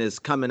Harrison is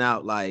coming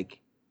out like,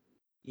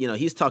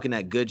 he's talking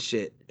that good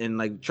shit and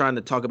like trying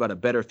to talk about a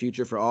better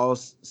future for all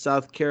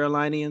South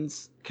Carolina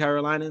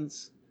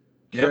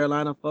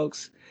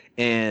folks.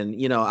 And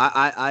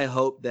I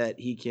hope that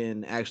he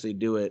can actually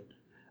do it.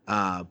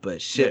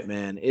 But shit,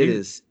 man,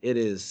 I'm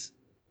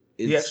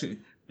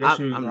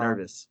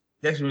nervous.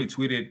 He actually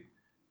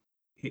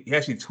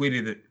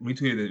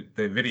retweeted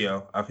the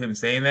video of him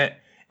saying that,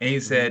 and he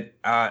said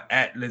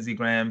at Lindsey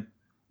Graham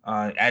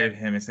added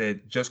him and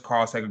said, "Just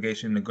call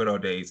segregation the good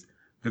old days.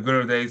 The good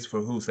old days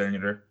for who,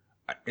 Senator?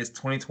 It's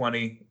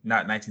 2020,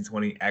 not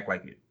 1920. Act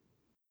like it."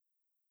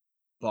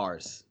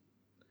 Bars.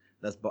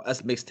 That's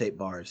mixtape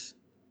bars.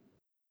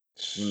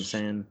 You know what I'm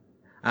saying?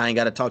 I ain't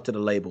got to talk to the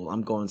label.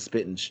 I'm going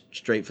spitting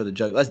straight for the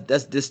jug.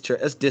 That's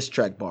diss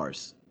track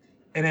bars.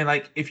 And then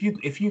like if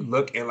you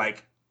look at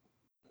like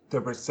the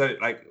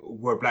percent, like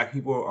where black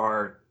people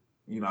are,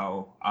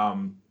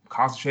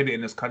 concentrated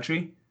in this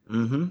country,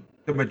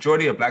 the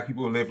majority of black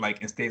people live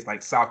like in states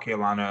like South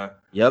Carolina,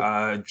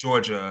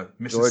 Georgia,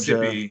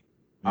 Mississippi,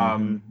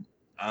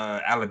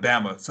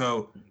 Alabama.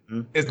 So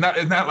it's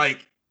not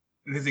like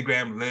Lindsey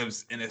Graham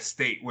lives in a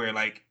state where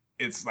like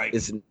it's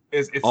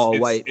all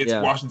white. It's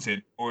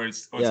Washington or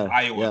it's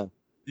Iowa. Yeah.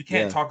 You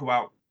can't talk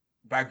about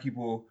black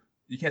people.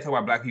 You can't talk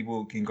about black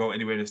people can go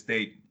anywhere in the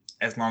state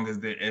as long as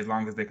they're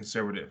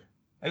conservative.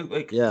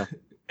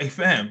 Hey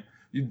fam,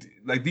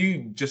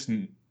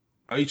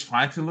 are you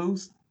trying to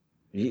lose?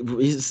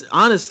 He's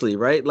honestly,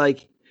 right?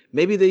 Like,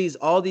 maybe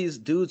all these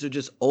dudes are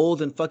just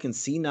old and fucking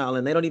senile,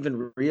 and they don't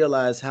even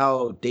realize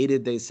how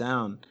dated they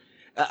sound.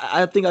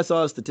 I think I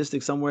saw a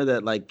statistic somewhere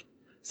that like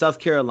South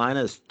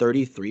Carolina is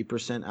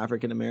 33%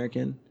 African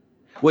American,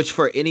 which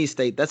for any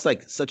state, that's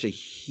like such a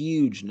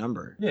huge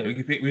number. Yeah, we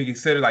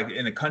consider like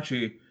in the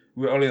country,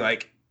 we're only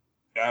like,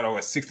 I don't know,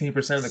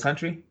 16% of the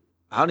country.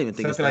 I don't even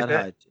think it's that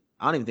high.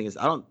 I don't even think it's.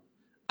 I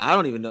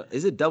don't even know.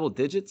 Is it double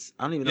digits?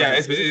 I don't even know. Yeah,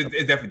 it's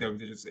definitely double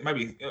digits. It might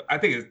be. I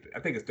think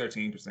it's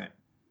 13%.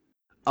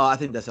 Oh, I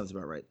think that sounds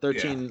about right.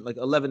 13, like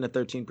 11 to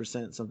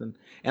 13%, something.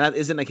 And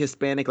isn't like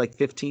Hispanic like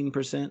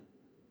 15%?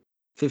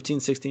 15,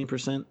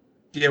 16%?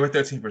 Yeah, we're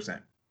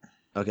 13%.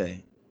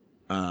 Okay.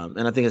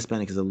 And I think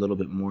Hispanic is a little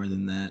bit more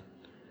than that.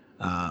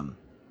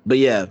 But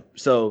yeah,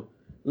 so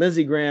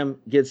Lindsey Graham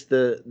gets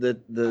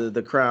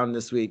the crown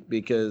this week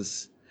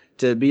because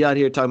to be out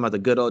here talking about the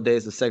good old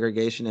days of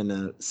segregation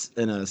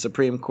in a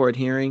Supreme Court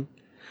hearing,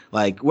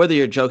 like whether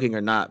you're joking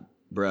or not,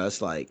 bruh,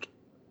 it's like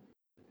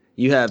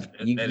you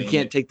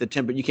can't take the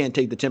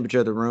temperature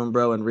of the room,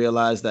 bro, and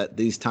realize that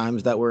these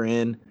times that we're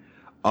in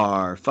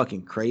are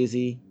fucking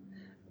crazy.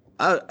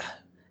 I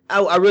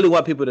really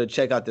want people to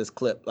check out this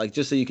clip, like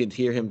just so you can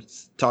hear him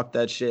talk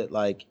that shit.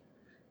 Like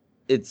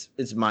it's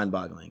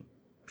mind-boggling,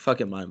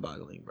 fucking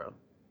mind-boggling, bro.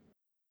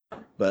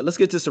 But let's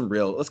get to some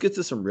real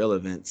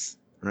events,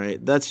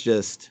 right? That's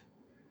just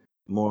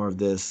more of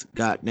this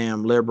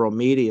goddamn liberal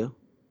media.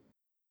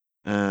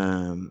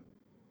 And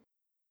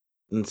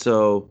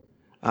so,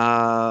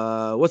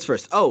 what's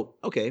first? Oh,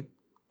 okay.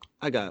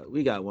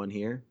 We got one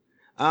here.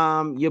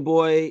 Your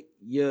boy,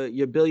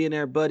 your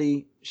billionaire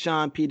buddy,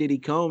 Sean P. Diddy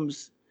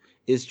Combs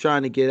is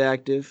trying to get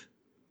active.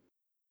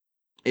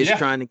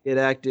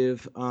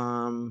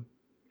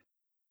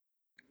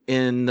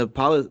 In the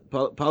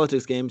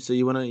politics game. So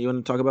you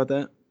wanna talk about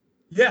that?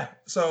 Yeah.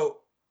 So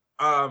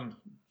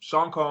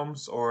Sean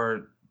Combs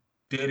or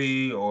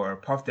Diddy or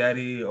Puff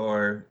Daddy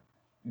or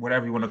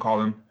whatever you want to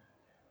call him,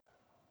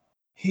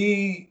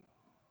 he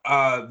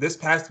this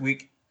past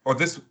week, or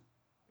this,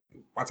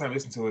 by the time I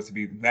listened to it to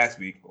be last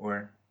week,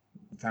 or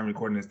the time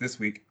recording this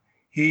week,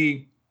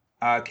 he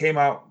came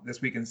out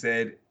this week and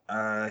said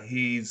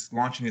he's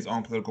launching his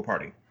own political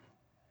party.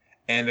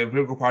 and the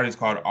political party is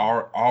called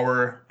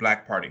Our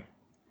Black Party.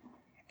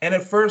 And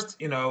at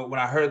first, when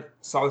I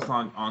saw this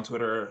on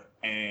Twitter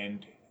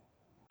and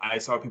I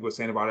saw people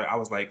saying about it, I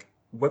was like,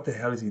 "What the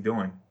hell is he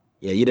doing?"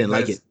 Yeah, you didn't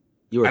like it.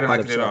 You were I didn't quite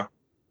like it at upset. all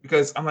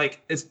because I'm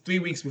like, it's 3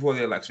 weeks before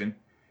the election,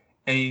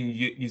 and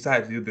you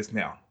decided to do this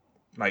now.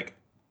 Like,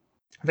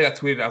 I think I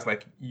tweeted, I was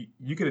like,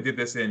 you could have did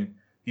this in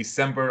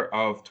December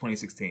of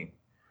 2016.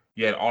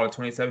 You had all of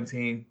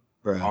 2017,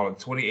 Bruh. all of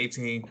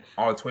 2018,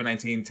 all of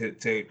 2019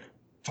 to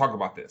talk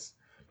about this,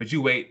 but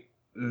you wait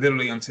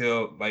literally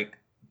until like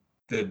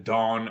the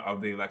dawn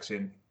of the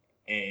election,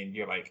 and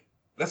you're like,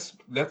 let's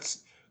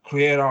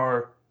create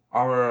our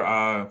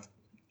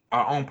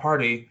own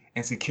party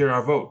and secure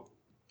our vote.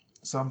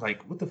 So I'm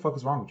like, what the fuck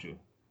is wrong with you?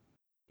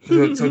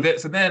 So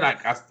then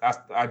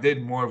I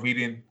did more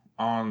reading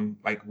on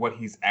like what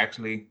he's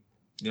actually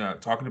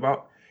talking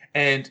about,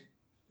 and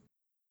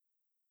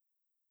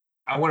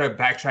I want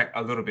to backtrack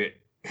a little bit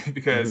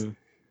because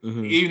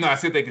even though I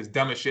still think it's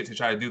dumb as shit to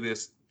try to do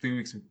this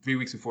 3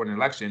 weeks before an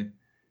election,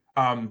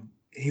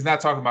 he's not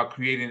talking about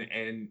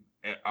creating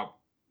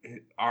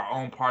our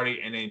own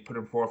party and then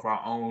putting forth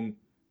our own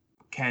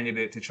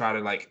candidate to try to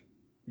like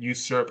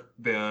usurp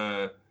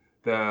the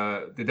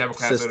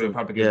Democrats System. or the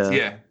Republicans.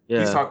 Yeah.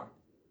 He's talking.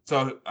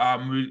 So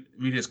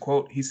read his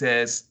quote. He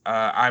says,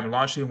 "I'm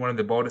launching one of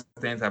the boldest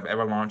things I've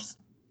ever launched.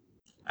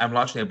 I'm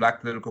launching a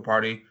Black political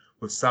party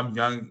with some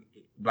young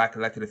Black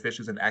elected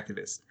officials and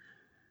activists.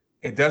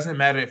 It doesn't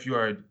matter if you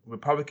are a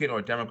Republican or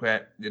a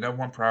Democrat. The number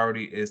one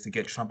priority is to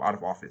get Trump out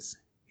of office.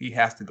 He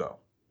has to go.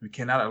 We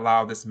cannot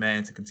allow this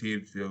man to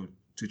continue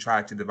to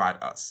try to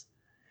divide us."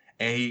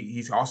 And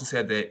he's also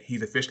said that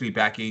he's officially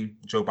backing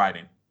Joe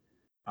Biden.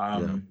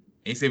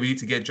 He said we need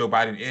to get Joe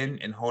Biden in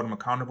and hold him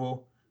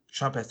accountable.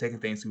 Trump has taken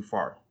things too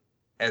far.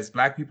 As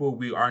Black people,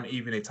 we aren't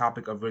even a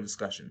topic of real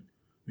discussion.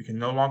 We can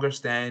no longer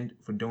stand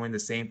for doing the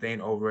same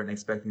thing over and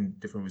expecting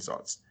different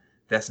results.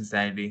 That's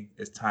insanity.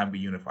 It's time we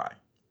unify.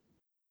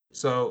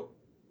 So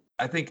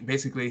I think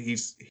basically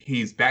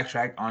he's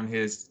backtracked on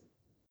his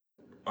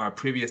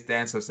previous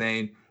stance of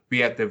saying we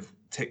have to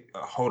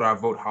hold our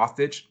vote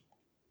hostage.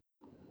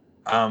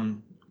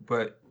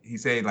 But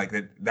he's saying like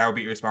that would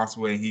be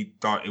irresponsible, and he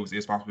thought it was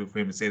irresponsible for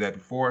him to say that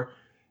before.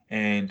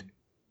 And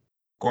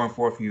going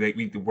forth, we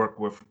need to work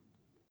with.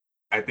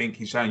 I think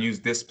he's trying to use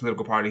this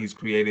political party he's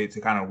created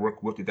to kind of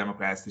work with the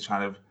Democrats to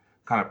try to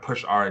kind of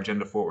push our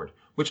agenda forward.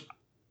 Which,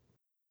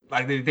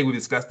 like I think we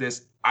discussed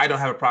this, I don't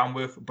have a problem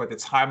with, but the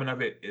timing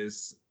of it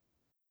is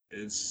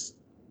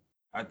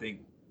I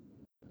think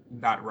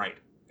not right.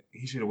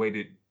 He should have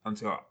waited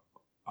until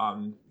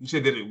he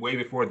should have did it way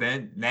before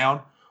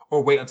now,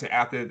 or wait until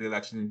after the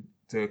election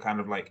to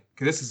kind of like,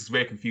 because this is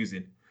very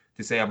confusing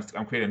to say I'm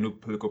creating a new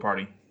political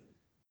party.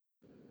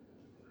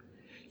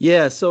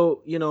 Yeah,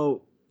 so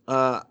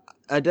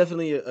I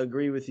definitely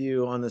agree with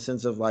you on the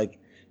sense of like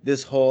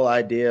this whole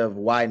idea of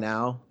why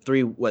now,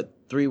 3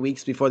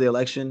 weeks before the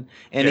election,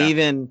 and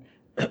even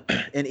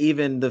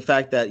the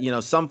fact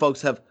that some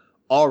folks have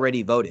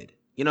already voted.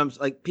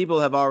 Like people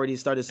have already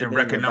started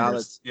submitting their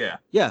ballots.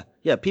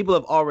 Yeah, people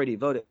have already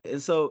voted,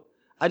 and so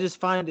I just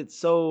find it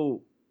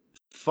so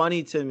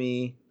funny to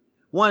me.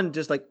 One,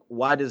 just like,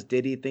 why does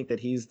Diddy think that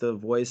he's the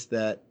voice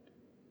that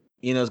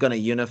is going to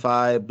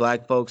unify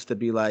Black folks to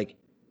be like,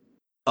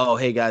 oh,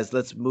 hey guys,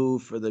 let's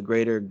move for the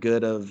greater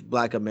good of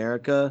Black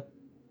America,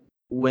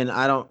 when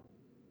I don't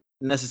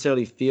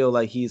necessarily feel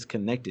like he's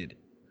connected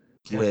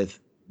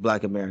with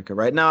Black America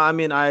right now. I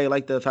mean, I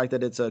like the fact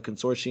that it's a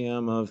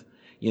consortium of,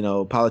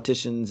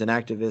 politicians and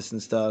activists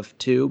and stuff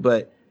too,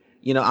 but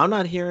I'm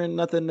not hearing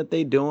nothing that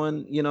they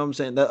doing, what I'm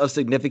saying, of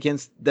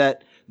significance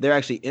that they're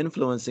actually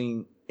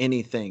influencing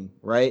anything,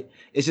 right?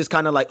 It's just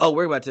kind of like, oh,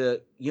 we're about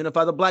to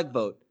unify the Black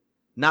vote.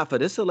 Not for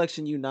this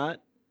election, you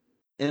not.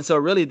 And so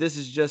really this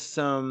is just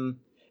some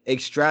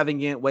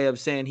extravagant way of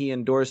saying he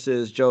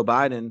endorses Joe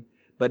Biden,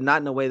 but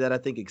not in a way that I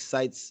think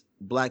excites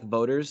Black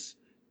voters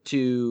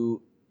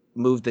to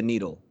move the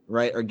needle,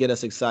 right? Or get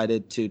us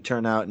excited to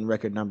turn out in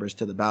record numbers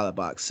to the ballot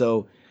box.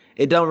 So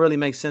it don't really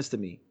make sense to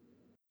me.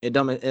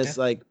 It's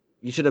like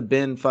you should have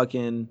been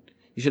fucking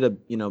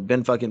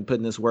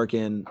putting this work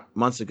in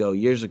months ago,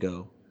 years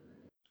ago,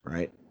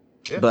 right?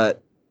 Yeah.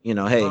 But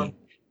hey,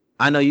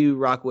 I know you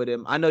rock with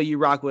him. I know you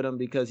rock with him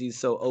because he's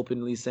so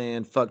openly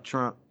saying fuck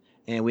Trump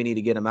and we need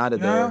to get him out of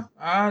there.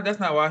 That's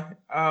not why.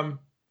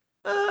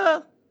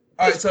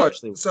 All right,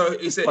 so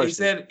he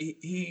said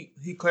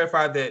he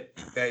clarified that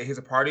his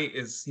party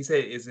is, he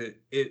said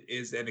it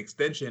is an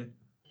extension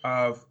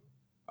of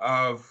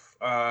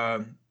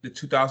the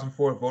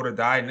 2004 Vote or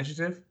Die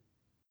initiative.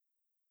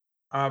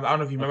 I don't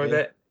know if you remember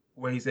that,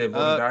 where he said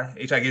vote or die.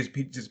 He tried to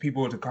get just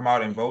people to come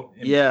out and vote.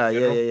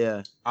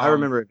 Yeah. I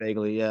remember it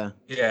vaguely. Yeah.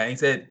 Yeah, and he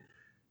said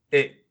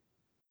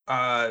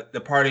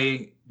the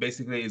party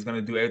basically is going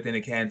to do everything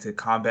it can to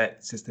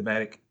combat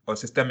systemic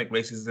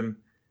racism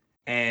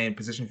and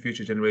position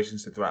future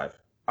generations to thrive.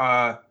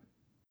 Like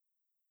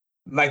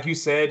you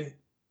said,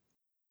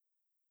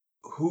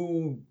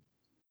 who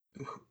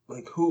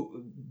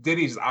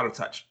Diddy's out of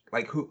touch.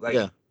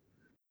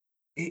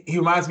 He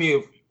reminds me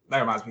of that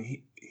reminds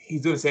me,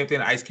 he's doing the same thing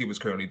that Ice Cube is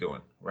currently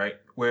doing, right?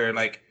 Where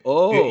like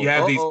you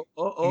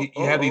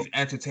have these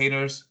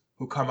entertainers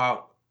who come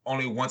out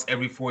only once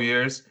every 4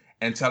 years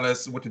and tell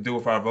us what to do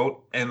with our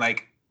vote. And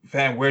like,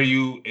 fam, where are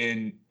you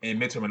in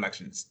midterm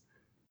elections?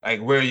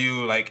 Like, where are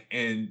you like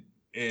in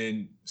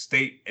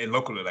state and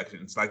local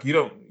elections? Like, you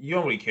don't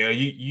really care.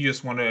 You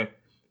just want to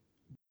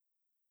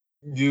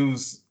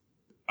use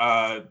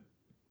the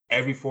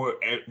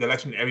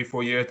election every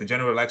 4 years, the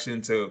general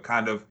election, to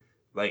kind of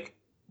like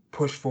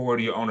push forward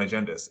your own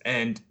agendas.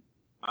 And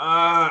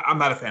I'm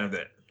not a fan of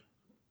that.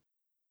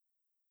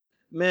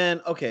 Man,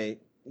 okay.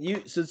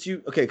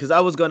 Because I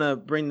was gonna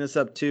bring this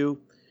up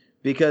too,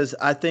 because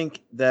I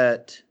think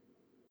that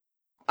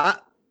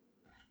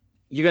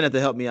you're gonna have to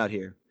help me out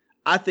here.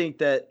 I think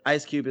that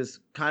Ice Cube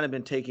has kind of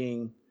been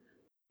taking,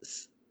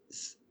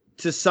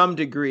 to some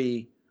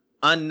degree,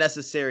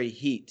 unnecessary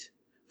heat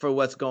for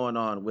what's going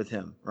on with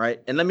him,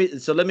 right? And let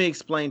me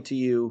explain to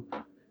you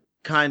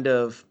kind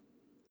of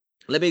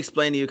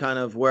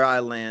where I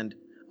land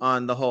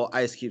on the whole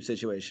Ice Cube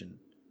situation.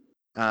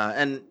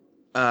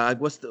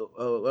 What's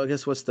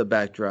the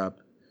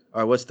backdrop,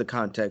 or what's the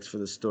context for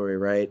the story,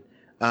 right?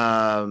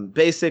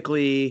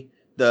 Basically,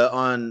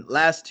 on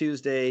last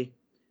Tuesday,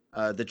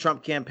 the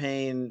Trump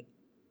campaign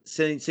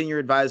senior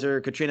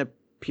advisor Katrina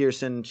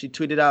Pearson, she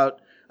tweeted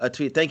out a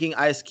tweet thanking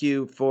Ice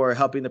Cube for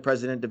helping the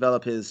president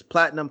develop his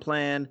Platinum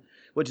Plan,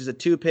 which is a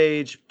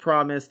 2-page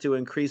promise to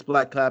increase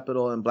Black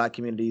capital and Black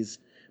communities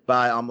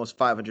by almost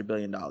 $500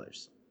 billion,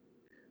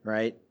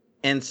 right?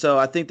 And so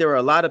I think there were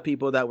a lot of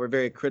people that were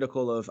very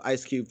critical of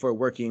Ice Cube for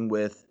working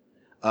with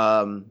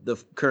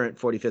the current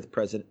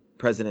 45th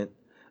president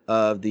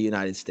of the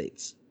United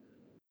States.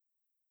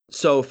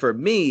 So for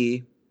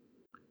me,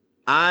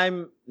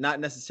 I'm not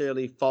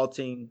necessarily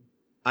faulting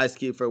Ice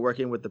Cube for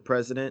working with the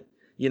president.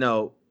 You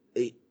know,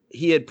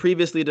 he had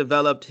previously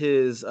developed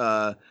his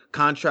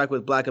contract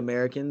with Black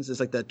Americans. It's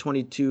like that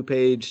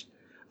 22-page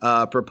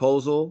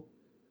proposal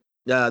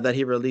that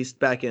he released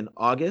back in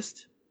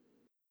August.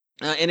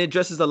 And it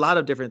addresses a lot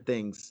of different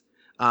things.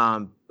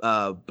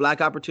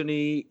 Black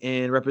opportunity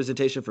and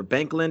representation for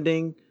bank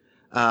lending,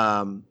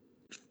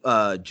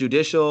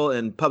 judicial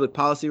and public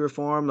policy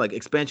reform, like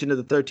expansion of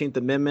the 13th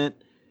Amendment.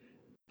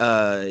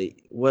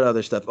 What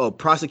other stuff? Oh,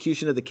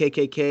 prosecution of the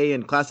KKK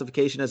and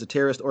classification as a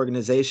terrorist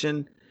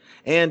organization,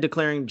 and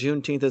declaring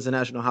Juneteenth as a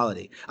national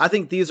holiday. I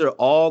think these are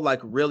all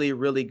like really,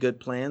 really good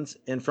plans.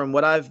 And from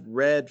what I've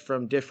read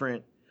from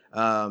different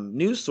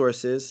news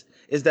sources,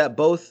 is that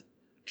both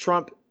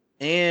Trump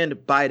and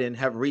Biden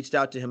have reached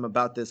out to him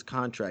about this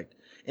contract.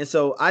 And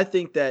so I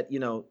think that,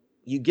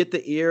 you get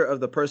the ear of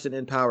the person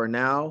in power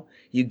now,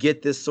 you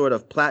get this sort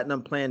of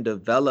Platinum Plan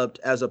developed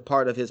as a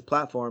part of his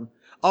platform,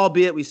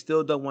 albeit we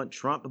still don't want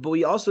Trump, but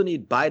we also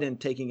need Biden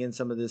taking in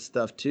some of this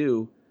stuff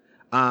too.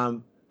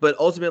 But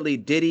ultimately,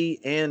 Diddy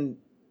and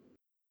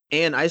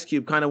Ice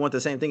Cube kind of want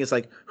the same thing. It's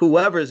like,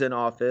 whoever's in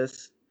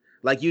office,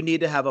 like, you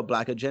need to have a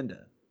Black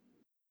agenda.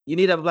 You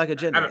need to have a Black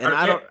agenda.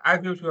 I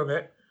agree with you on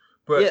that.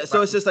 But yeah,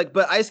 so it's just like,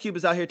 but Ice Cube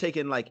is out here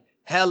taking like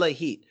hella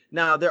heat.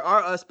 Now, there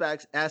are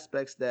aspects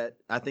that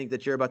I think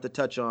that you're about to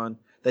touch on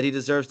that he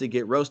deserves to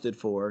get roasted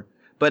for.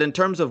 But in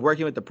terms of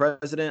working with the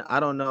president, I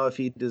don't know if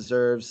he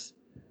deserves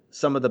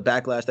some of the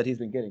backlash that he's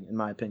been getting, in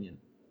my opinion.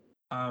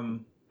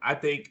 I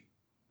think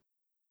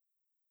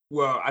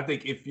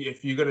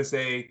if you're gonna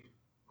say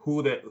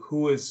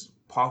who is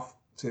Puff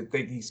to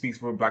think he speaks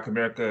for Black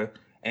America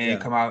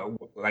and come out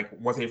like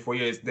once every 4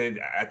 years, then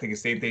I think the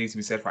same thing needs to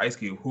be said for Ice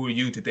Cube. Who are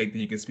you to think that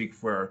you can speak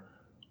for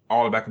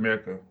all of Black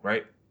America,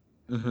 right?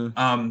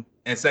 Mm-hmm.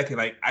 And second,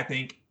 like, I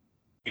think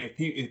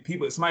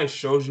if somebody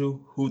shows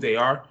you who they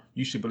are,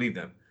 you should believe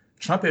them.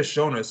 Trump has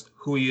shown us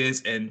who he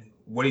is and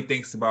what he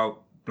thinks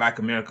about Black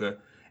America,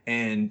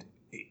 and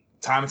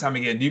time and time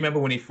again. Do you remember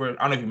when he first?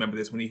 I don't know if you remember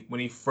this. When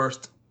he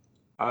first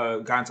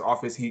got into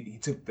office, he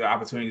took the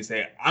opportunity to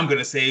say, "I'm going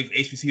to save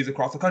HBCUs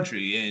across the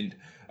country, and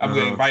I'm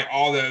going to invite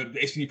all the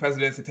HBCU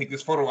presidents to take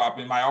this photo op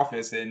in my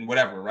office and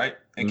whatever." Right?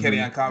 And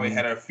Kellyanne Conway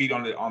had her feet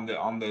on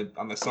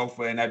the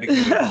sofa, and that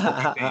became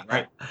a thing,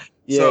 right?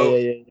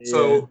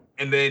 So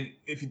and then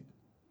if you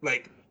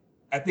like,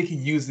 I think he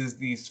uses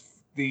these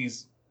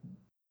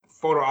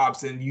photo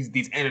ops and use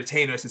these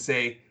entertainers to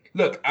say,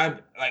 "Look, I'm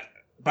like,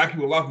 Black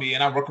people love me,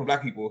 and I work with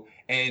Black people."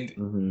 And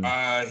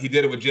he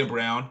did it with Jim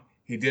Brown.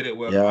 He did it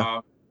with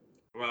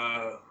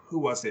who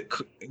was it?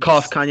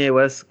 Cough, Kanye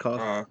West.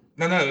 Cough.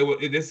 No.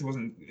 This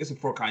wasn't. This was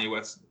before Kanye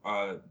West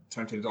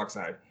turned to the dark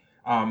side.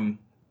 Well,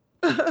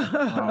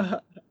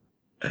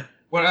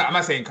 I'm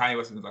not saying Kanye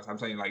West is the dark side. I'm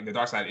saying like the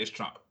dark side is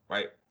Trump,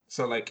 right?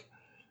 So like,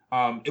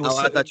 it was.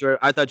 I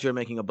thought you were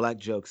making a black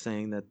joke,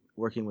 saying that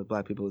working with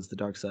Black people is the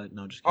dark side.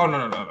 No, just kidding.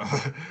 Oh no.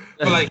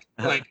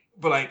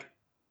 but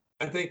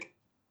I think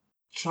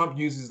Trump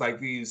uses like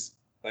these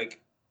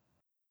like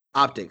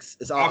optics.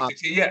 It's all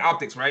optics. Yeah,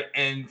 optics, right?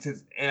 And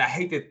I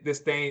hate that this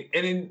thing.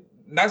 And then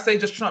not say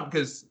just Trump,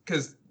 because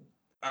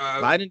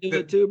Biden do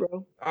it too,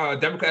 bro.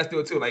 Democrats do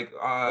it too. Like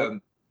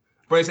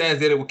Bernie Sanders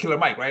did it with Killer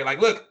Mike, right?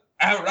 Like, look,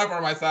 I have a rapper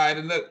on my side,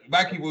 and look,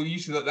 Black people, you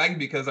should like me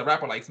because a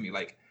rapper likes me.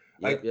 Like,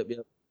 Like Yep.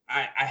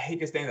 I hate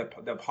this thing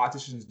that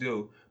politicians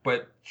do,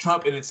 but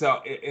Trump in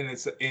itself,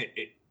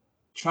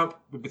 Trump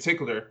in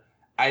particular,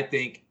 I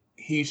think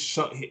he's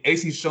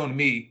shown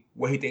me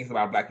what he thinks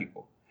about black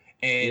people,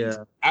 and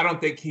Yeah. I don't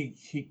think he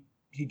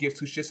gives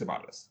two shits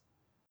about us.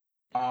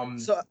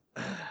 So,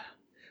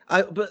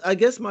 I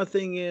guess my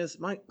thing is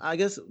I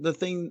guess the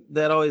thing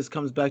that always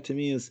comes back to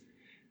me is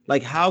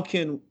like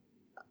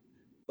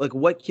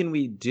what can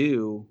we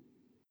do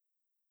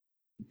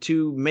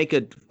to make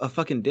a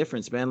fucking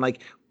difference, man?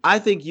 Like I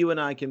think you and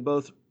I can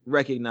both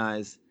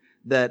recognize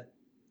that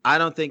I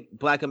don't think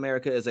Black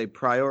America is a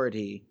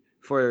priority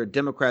for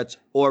Democrats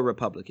or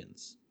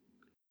Republicans.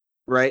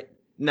 Right?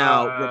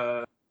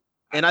 Now,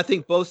 and I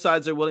think both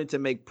sides are willing to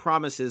make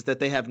promises that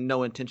they have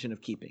no intention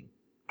of keeping.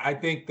 I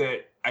think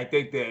that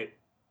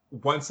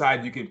one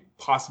side you could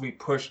possibly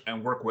push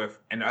and work with,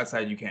 and the other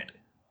side you can't.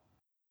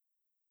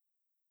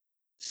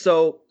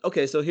 So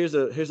okay, so here's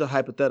a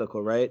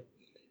hypothetical, right?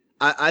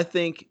 I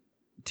think,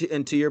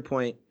 and to your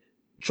point,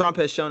 Trump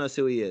has shown us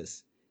who he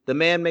is. The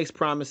man makes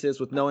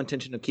promises with no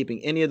intention of keeping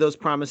any of those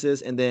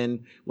promises, and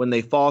then when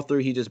they fall through,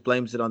 he just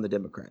blames it on the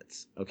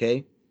Democrats.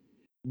 Okay,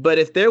 but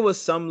if there was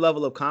some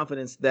level of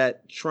confidence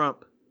that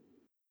Trump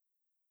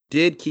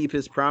did keep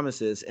his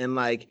promises, and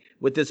like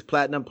with this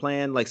platinum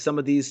plan, like some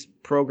of these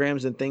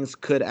programs and things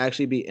could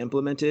actually be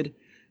implemented,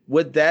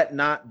 would that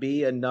not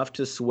be enough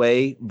to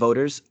sway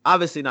voters?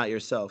 Obviously not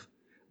yourself,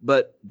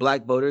 but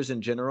black voters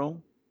in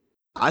general.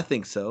 I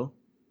think so.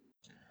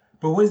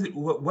 But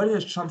what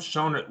has Trump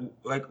shown?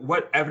 Like,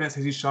 what evidence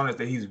has he shown us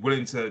that he's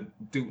willing to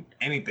do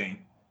anything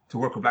to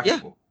work with black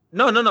people?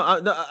 No.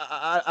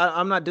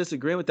 I'm not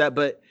disagreeing with that,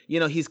 but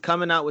he's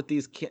coming out with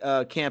these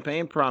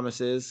campaign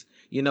promises,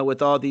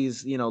 with all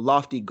these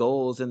lofty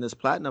goals in this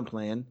platinum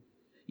plan.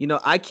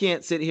 I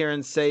can't sit here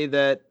and say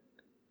that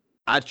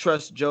I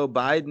trust Joe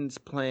Biden's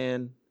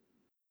plan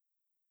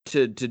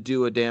to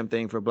do a damn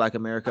thing for Black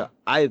America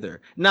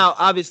either. Now,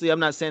 obviously, I'm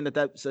not saying that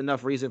that's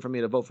enough reason for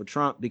me to vote for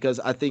Trump, because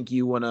I think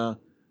you want to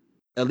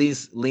at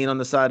least lean on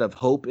the side of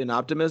hope and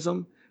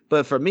optimism.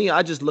 But for me,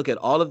 I just look at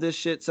all of this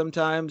shit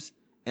sometimes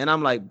and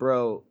I'm like,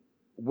 bro,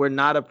 we're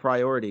not a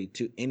priority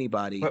to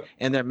anybody,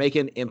 and they're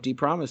making empty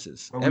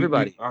promises.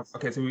 Everybody.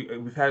 Okay, so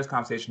we've had this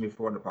conversation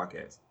before on the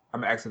podcast.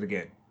 I'm gonna ask it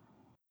again.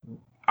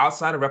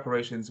 Outside of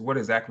reparations, what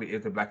exactly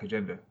is the Black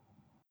agenda?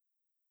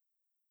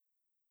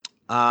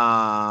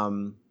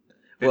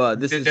 Well,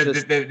 this is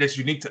just that's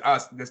unique to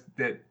us.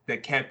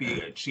 That can't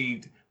be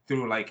achieved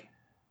through like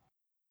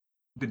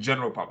the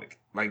general public,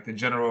 like the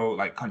general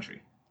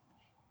country.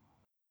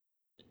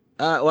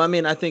 Well, I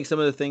mean, I think some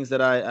of the things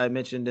that I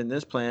mentioned in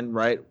this plan,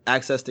 right?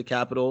 Access to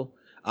capital.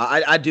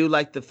 I do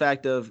like the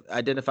fact of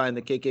identifying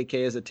the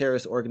KKK as a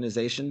terrorist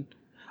organization.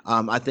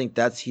 I think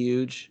that's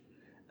huge.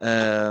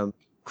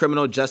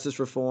 Criminal justice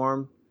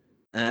reform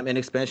and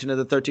expansion of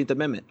the 13th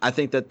Amendment. I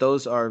think that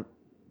those are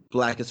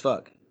Black as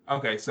fuck.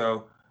 Okay,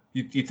 so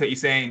you're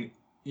saying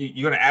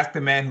you're going to ask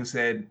the man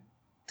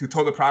who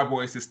told the Proud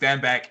Boys to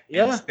stand back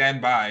and stand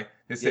by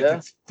to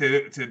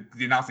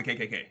denounce the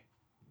KKK.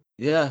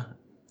 Yeah.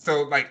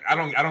 So I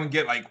don't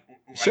get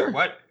sure.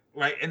 What,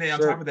 right? And then on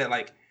top of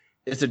that,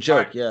 it's a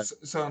joke. Right, yeah.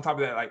 So on top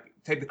of that,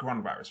 take the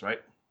coronavirus,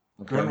 right?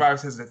 Okay.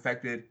 Coronavirus has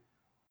affected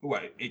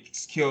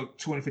it's killed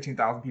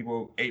 215,000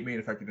 people, 8 million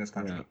affected in this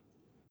country.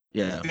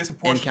 Yeah.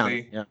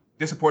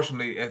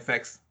 Disproportionately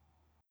affects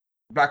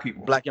Black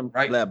people. Black and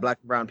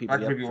brown people.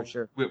 Black people. For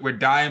sure. We're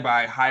dying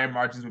by higher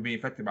margins. We're being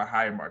affected by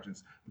higher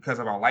margins because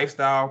of our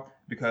lifestyle,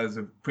 because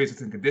of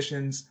pre-existing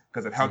conditions,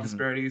 because of health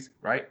disparities,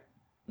 right?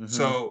 Mm-hmm.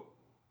 So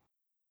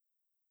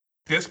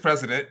this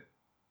president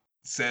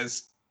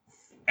says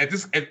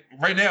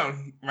right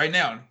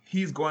now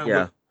he's going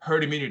with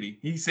herd immunity.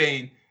 He's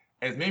saying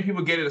as many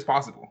people get it as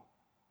possible.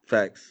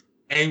 Facts.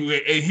 And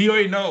he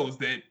already knows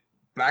that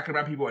Black and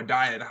brown people are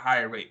dying at a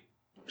higher rate.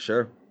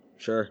 Sure.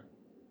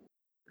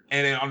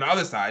 And then on the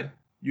other side,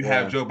 you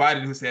have Joe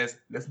Biden who says,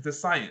 listen to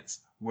science,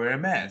 wear a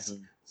mask,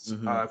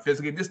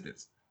 physically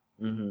distance.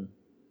 Mm-hmm.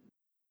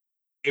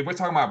 If we're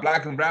talking about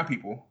Black and brown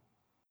people,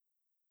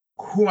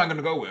 who am I going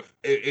to go with?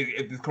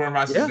 If the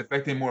coronavirus is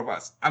affecting more of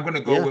us, I'm going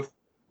to go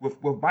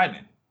with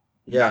Biden,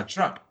 not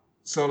Trump.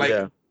 So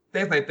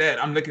things like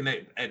that, I'm looking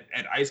at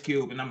Ice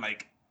Cube and I'm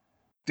like,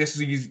 this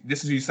is you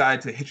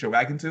decide to hitch your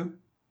wagon to?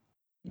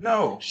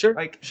 No, sure.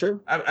 I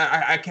can't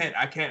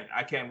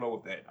roll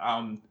with that.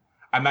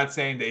 I'm not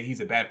saying that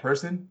he's a bad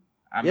person.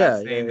 I'm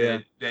not saying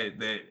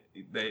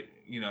that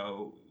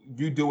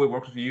you do what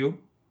works for you.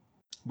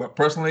 But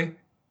personally,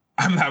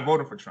 I'm not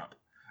voting for Trump.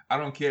 I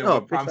don't care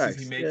what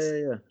promises he makes.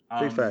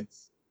 Big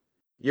facts.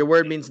 Your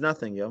word means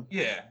nothing, yo.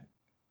 Yeah,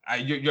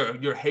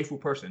 you're a hateful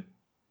person.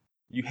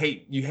 You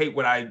hate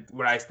what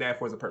I stand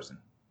for as a person.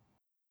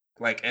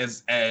 Like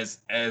as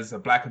a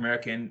Black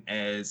American,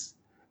 as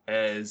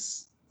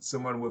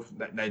someone with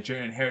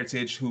Nigerian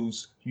heritage,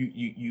 who's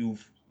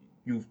you've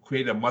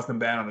created a Muslim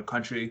ban on the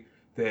country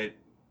that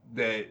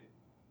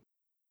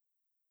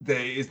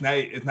is not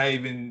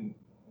even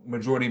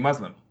majority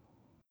Muslim,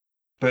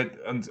 but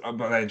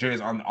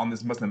Nigeria's on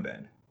this Muslim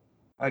ban.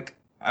 I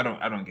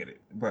don't get it.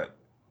 But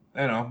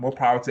more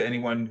power to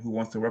anyone who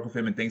wants to work with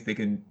him and thinks they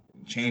can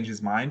change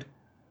his mind.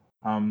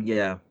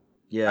 Yeah.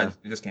 It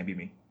just can't be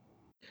me.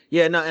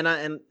 Yeah, no,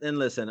 and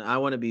listen, I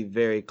want to be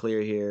very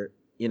clear here.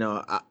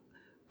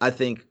 I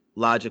think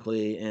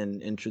logically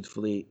and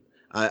truthfully,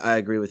 I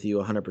agree with you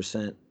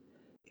 100%.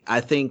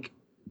 I think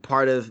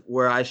part of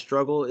where I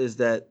struggle is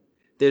that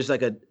there's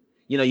like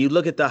you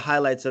look at the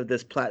highlights of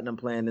this platinum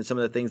plan and some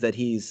of the things that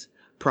he's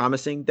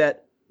promising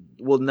that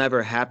will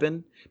never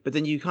happen, but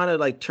then you kind of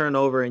like turn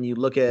over and you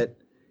look at,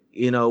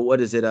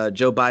 what is it,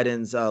 Joe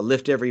Biden's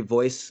Lift Every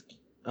Voice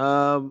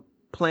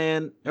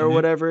plan or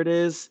whatever it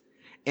is.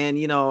 And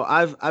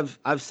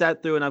I've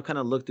sat through and I've kind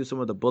of looked through some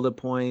of the bullet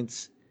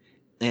points,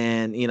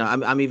 and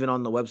I'm even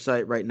on the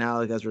website right now,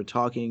 like as we're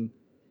talking,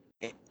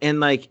 and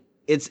like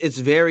it's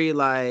very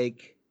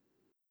like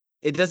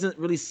it doesn't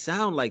really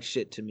sound like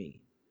shit to me.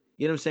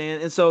 You know what I'm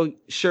saying? And so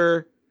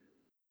sure,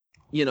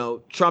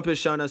 Trump has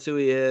shown us who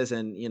he is,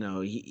 and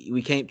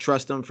we can't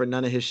trust him for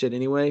none of his shit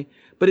anyway.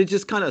 But it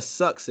just kind of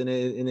sucks, and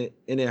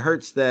it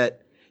hurts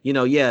that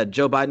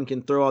Joe Biden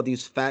can throw all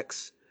these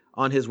facts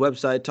on his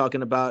website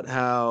talking about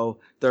how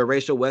the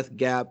racial wealth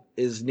gap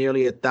is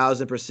nearly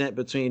 1,000%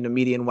 between the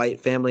median white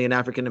family and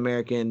African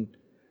American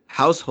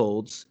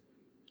households.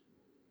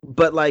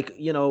 But like,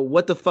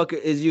 what the fuck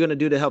is you gonna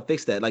do to help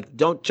fix that? Like,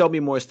 don't show me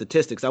more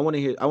statistics. I want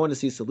to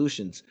see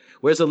solutions.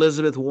 Where's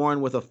Elizabeth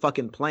Warren with a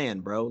fucking plan,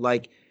 bro?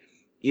 Like,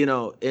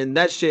 and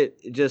that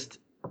shit just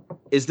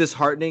is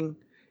disheartening.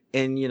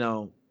 And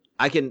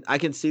I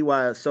can see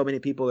why so many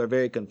people are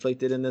very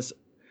conflicted in this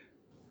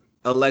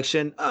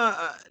election.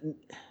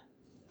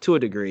 To a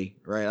degree,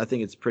 right? I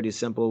think it's pretty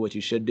simple what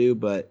you should do,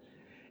 but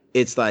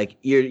it's like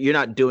you're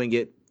not doing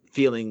it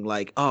feeling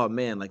like, oh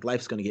man, like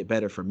life's gonna get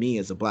better for me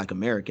as a Black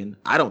American.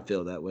 I don't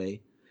feel that way,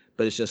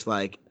 but it's just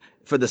like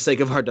for the sake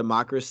of our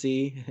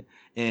democracy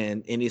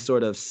and any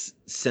sort of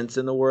sense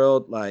in the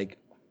world, like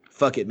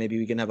fuck it, maybe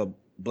we can have a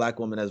Black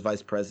woman as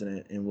vice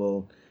president and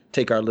we'll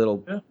take our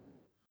little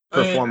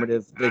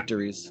performative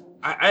victories.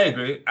 I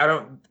agree.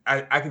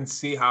 I can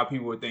see how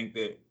people would think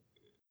that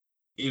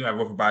I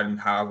vote for Biden,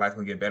 how life's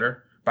gonna get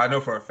better. But I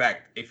know for a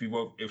fact, if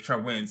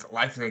Trump wins,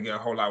 life is gonna get a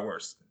whole lot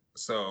worse.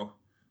 So,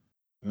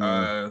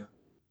 yeah,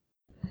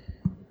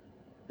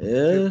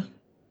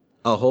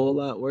 a whole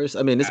lot worse.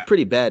 I mean, it's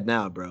pretty bad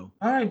now, bro.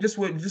 All right, just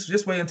wait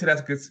until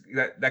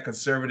that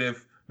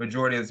conservative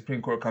majority of the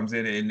Supreme Court comes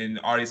in, and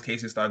then all these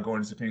cases start going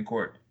to the Supreme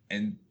Court,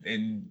 and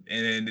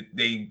then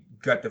they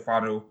got the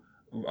final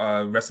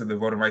rest of the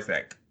Voting Rights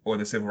Act or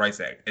the Civil Rights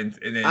Act, and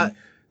then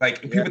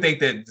people think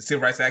that the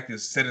Civil Rights Act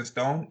is set in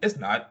stone. It's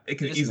not. It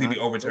can easily be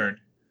overturned.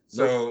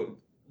 So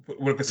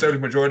with a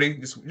conservative majority,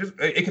 just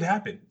it can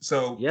happen.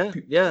 So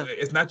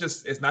it's not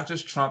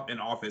just Trump in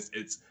office.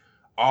 It's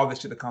all the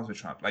shit that comes with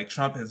Trump. Like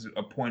Trump has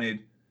appointed,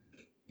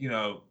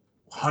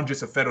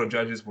 hundreds of federal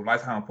judges with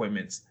lifetime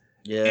appointments.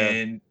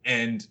 Yeah.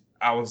 And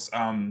I was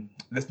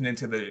listening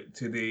to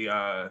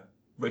the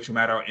Rachel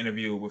Maddow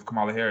interview with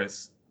Kamala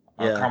Harris.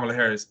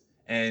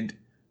 And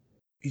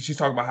she's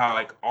talking about how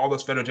like all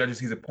those federal judges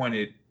he's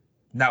appointed,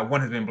 not one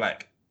has been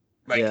Black.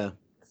 Like,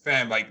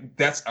 fam, like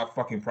that's a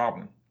fucking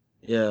problem.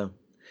 Yeah,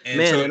 and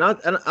man,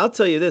 and I'll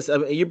tell you this. I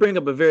mean, you bring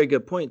up a very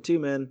good point too,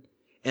 man.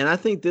 And I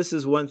think this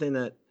is one thing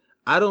that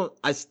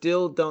I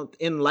still don't,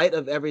 in light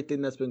of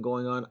everything that's been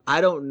going on,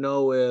 I don't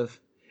know if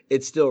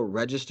it still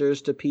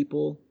registers to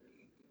people.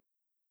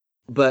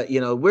 But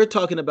we're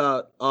talking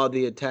about all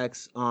the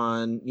attacks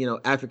on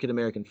African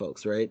American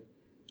folks, right?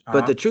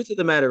 But the truth of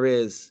the matter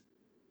is,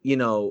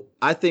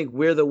 I think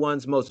we're the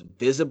ones most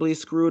visibly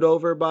screwed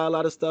over by a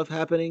lot of stuff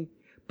happening.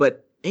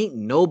 But ain't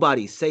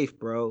nobody safe,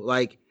 bro.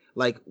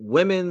 Like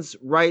women's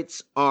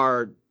rights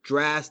are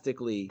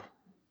drastically,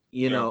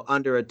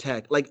 under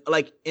attack, like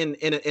in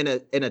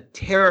a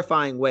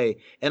terrifying way.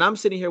 And I'm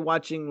sitting here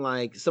watching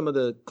like some of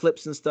the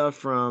clips and stuff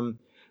from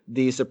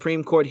the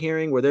Supreme Court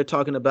hearing where they're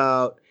talking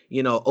about,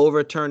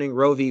 overturning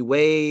Roe v.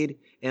 Wade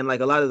and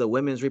like a lot of the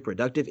women's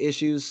reproductive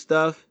issues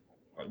stuff.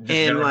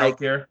 And like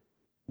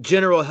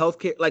general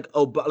healthcare,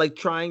 like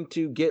trying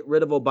to get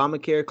rid of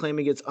Obamacare,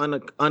 claiming it's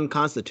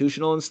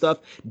unconstitutional and stuff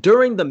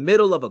during the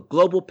middle of a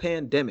global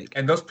pandemic.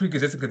 And those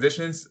pre-existing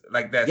conditions,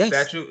 like that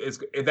statute,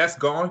 if that's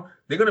gone,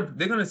 they're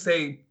gonna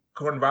say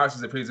coronavirus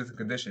is a pre-existing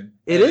condition.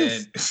 It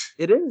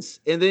is,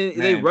 and then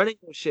they running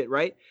with shit,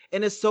 right?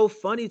 And it's so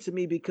funny to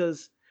me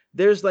because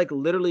there's like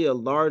literally a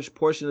large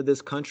portion of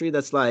this country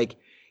that's like,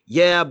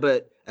 yeah,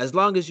 but as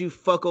long as you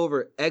fuck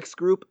over X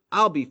group,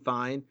 I'll be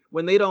fine.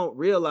 When they don't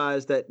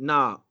realize that,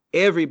 nah.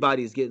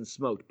 Everybody's getting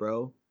smoked,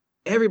 bro.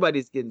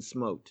 Everybody's getting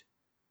smoked,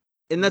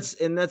 and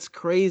that's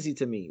crazy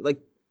to me. Like,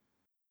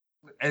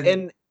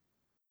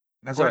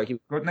 sorry,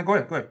 go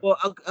ahead. Well,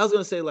 I was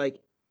gonna say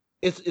like,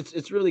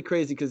 it's really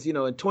crazy because in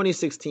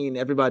 2016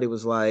 everybody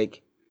was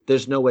like,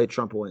 "There's no way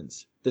Trump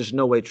wins. There's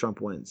no way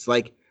Trump wins."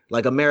 Like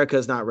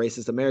America's not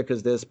racist.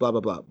 America's this, blah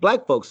blah blah.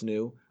 Black folks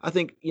knew. I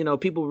think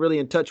people really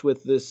in touch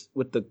with this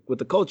with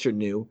the culture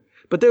knew,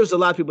 but there was a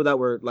lot of people that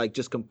were like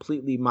just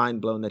completely mind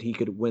blown that he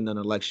could win an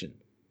election.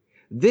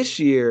 This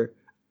year,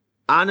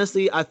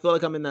 honestly, I feel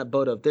like I'm in that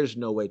boat of there's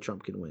no way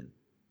Trump can win.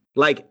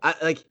 Like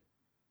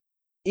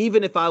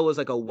even if I was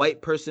like a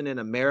white person in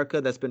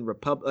America that's been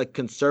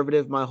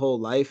conservative my whole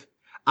life,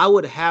 I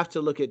would have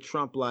to look at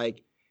Trump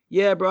like,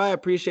 yeah, bro, I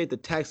appreciate the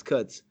tax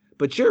cuts,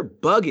 but you're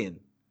bugging.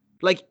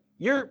 Like,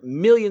 you're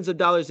millions of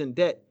dollars in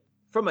debt.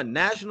 From a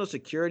national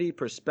security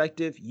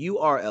perspective, you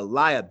are a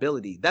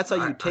liability. That's how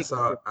you take.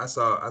 I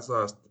saw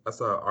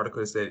an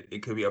article that said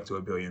it could be up to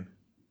 $1 billion.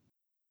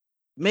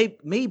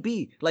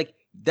 Maybe like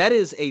that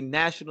is a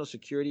national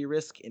security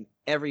risk in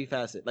every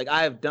facet. Like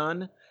I have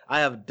done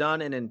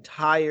an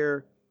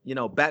entire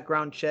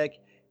background check,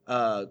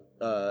 uh,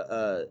 uh,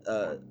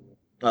 uh,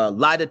 uh,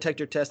 lie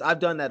detector test. I've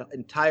done that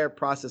entire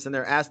process, and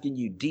they're asking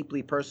you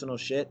deeply personal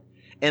shit,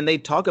 and they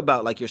talk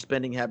about like your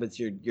spending habits,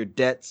 your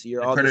debts,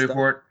 your all credit this stuff.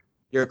 report.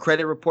 Your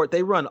credit report.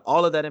 They run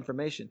all of that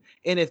information,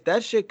 and if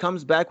that shit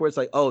comes back where it's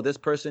like, oh, this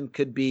person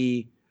could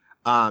be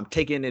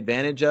taken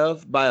advantage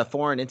of by a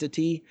foreign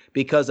entity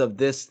because of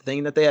this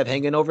thing that they have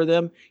hanging over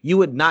them, you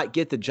would not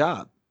get the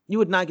job. You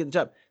would not get the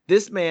job.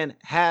 This man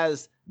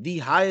has the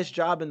highest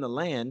job in the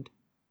land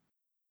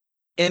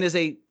and is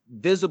a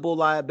visible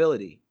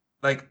liability.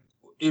 Like,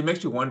 it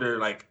makes you wonder,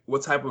 like,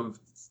 what type of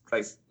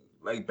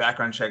like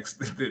background checks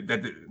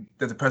that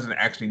the president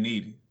actually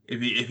need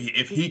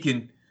if he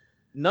can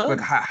like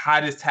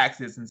hide his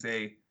taxes and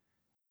say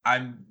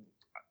I'm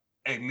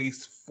at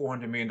least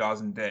 $400 million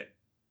in debt.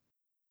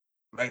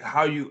 Like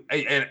how you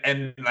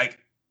and like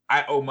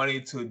I owe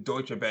money to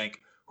Deutsche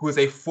Bank, who is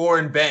a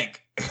foreign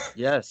bank.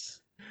 Yes.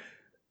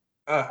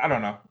 I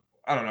don't know.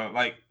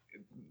 Like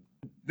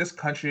this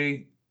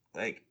country,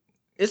 like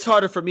it's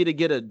harder for me to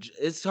get a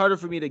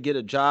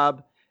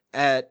job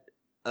at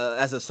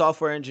as a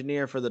software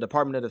engineer for the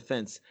Department of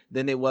Defense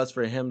than it was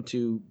for him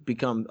to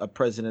become a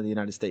president of the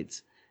United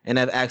States and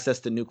have access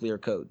to nuclear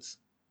codes.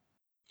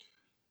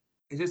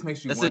 It just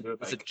makes you wonder.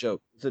 It's a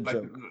joke. It's a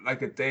joke.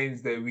 Like the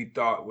things that we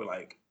thought were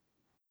like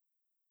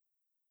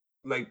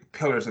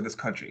pillars of this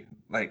country.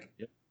 Like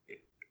yep.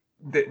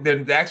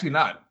 they're actually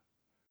not.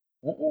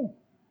 Uh-uh.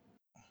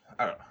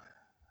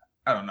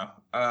 I don't know.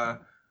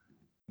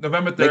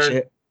 November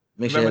 3rd.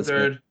 November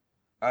 3rd.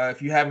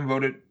 If you haven't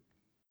voted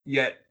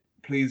yet,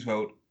 please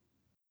vote.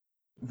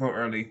 Vote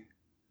early.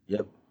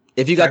 Yep.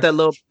 If you got your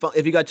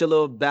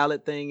little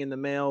ballot thing in the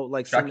mail,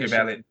 like track your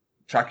ballot.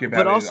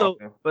 But also,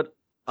 but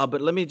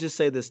let me just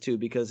say this too,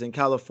 because in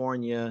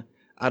California,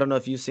 I don't know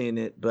if you've seen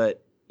it,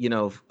 but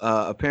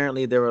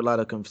apparently there were a lot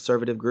of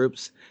conservative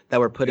groups that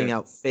were putting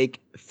out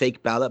fake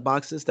ballot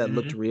boxes that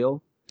looked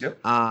real. Yep.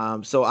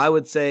 So I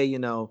would say,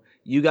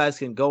 you guys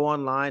can go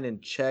online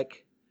and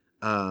check.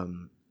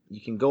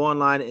 You can go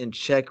online and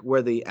check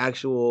where the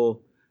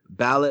actual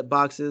ballot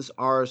boxes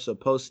are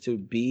supposed to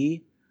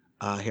be.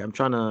 Here, I'm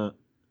trying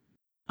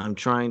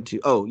to.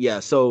 Oh yeah.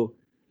 So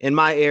in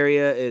my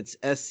area, it's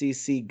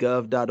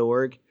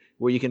sccgov.org,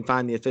 where you can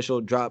find the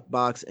official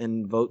Dropbox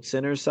and Vote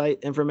Center site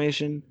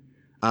information.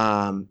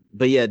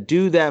 But yeah,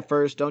 do that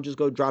first. Don't just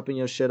go dropping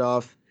your shit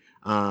off.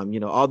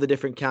 All the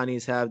different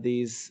counties have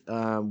these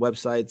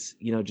websites.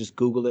 Just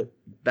Google it,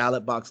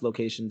 ballot box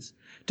locations,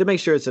 to make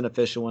sure it's an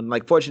official one.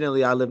 Like,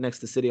 fortunately, I live next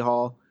to City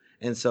Hall,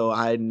 and so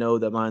I know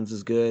that mine's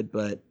is good.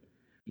 But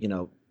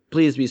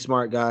please be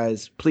smart,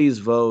 guys. Please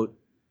vote.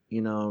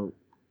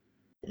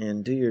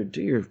 And do your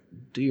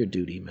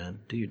duty, man.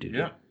 Do your duty.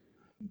 Yeah.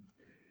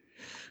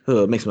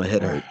 Oh, it makes my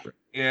head hurt.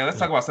 Yeah, let's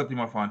talk about something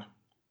more fun.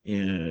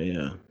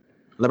 Yeah.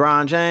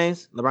 LeBron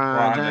James. All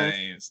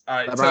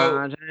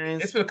right,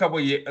 James. It's been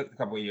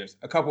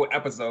a couple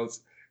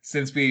episodes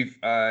since we've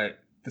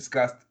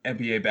discussed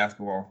NBA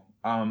basketball.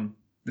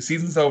 The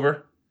season's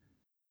over.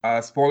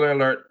 Spoiler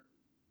alert: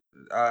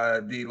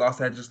 the Los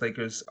Angeles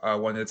Lakers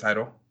won the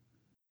title.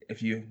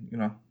 If you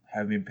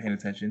haven't been paying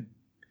attention,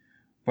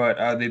 but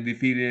they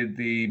defeated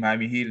the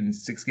Miami Heat in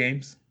 6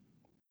 games.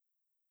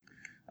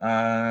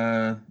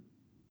 I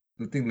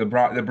think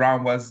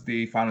LeBron was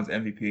the Finals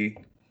MVP,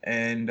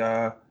 and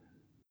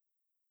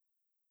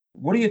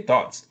what are your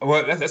thoughts?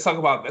 Well, let's talk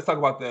about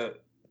the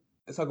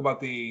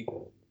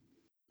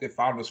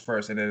Finals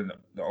first, and then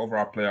the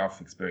overall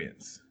playoff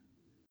experience.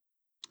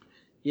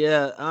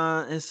 Yeah,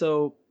 and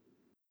so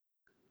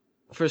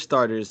for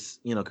starters,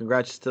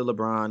 congrats to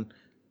LeBron,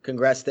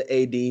 congrats to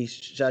AD,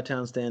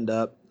 Chi-Town stand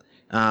up.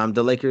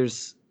 The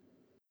Lakers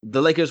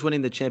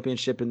winning the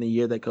championship in the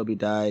year that Kobe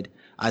died,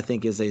 I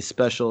think, is a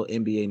special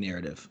NBA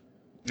narrative.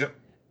 Yep.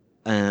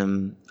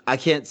 I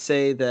can't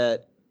say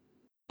that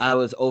I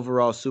was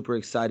overall super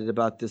excited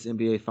about this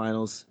NBA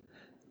Finals,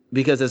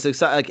 because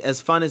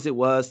as fun as it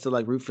was to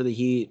root for the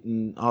Heat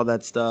and all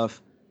that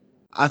stuff,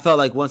 I felt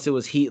like once it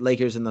was Heat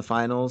Lakers in the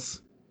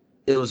finals,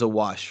 it was a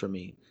wash for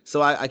me.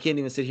 So I can't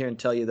even sit here and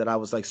tell you that I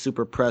was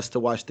super pressed to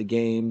watch the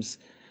games,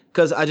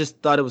 because I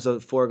just thought it was a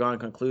foregone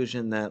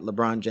conclusion that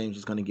LeBron James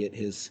was going to get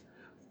his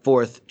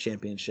 4th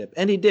championship,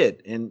 and he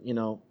did, and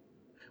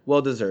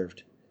well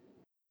deserved.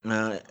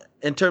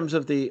 In terms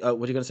of the what are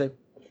you going to say?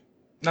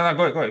 No,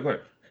 go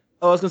ahead.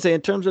 Oh, I was going to say, in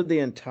terms of the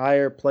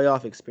entire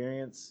playoff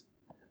experience,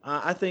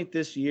 I think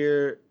this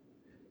year,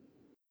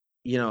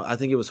 I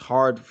think it was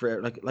hard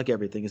for like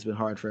everything. It's been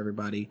hard for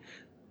everybody.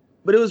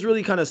 But it was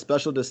really kind of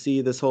special to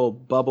see this whole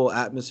bubble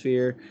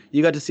atmosphere.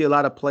 You got to see a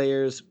lot of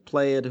players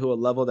play it to a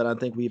level that I don't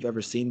think we've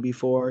ever seen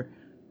before.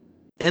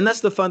 And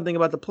that's the fun thing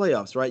about the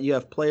playoffs, right? You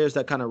have players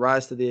that kind of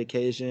rise to the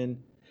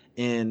occasion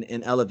and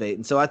elevate.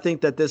 And so I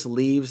think that this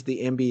leaves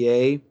the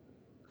NBA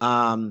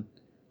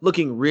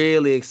looking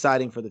really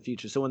exciting for the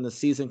future. So when the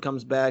season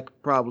comes back,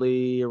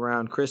 probably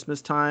around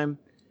Christmas time,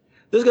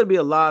 there's going to be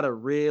a lot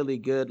of really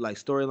good like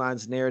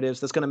storylines, narratives.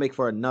 That's going to make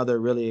for another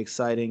really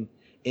exciting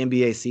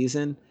NBA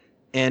season.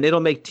 And it'll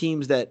make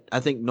teams that I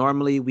think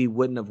normally we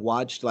wouldn't have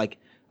watched. Like,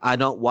 I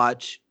don't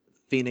watch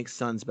Phoenix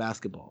Suns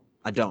basketball.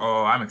 I don't.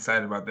 Oh, I'm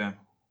excited about them.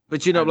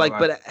 But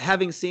but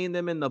having seen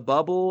them in the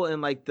bubble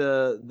and like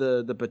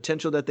the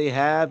potential that they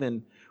have,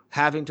 and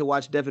having to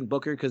watch Devin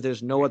Booker because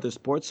there's no other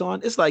sports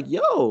on, it's like,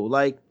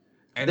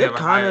 and they're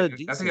kind of. I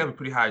think they have a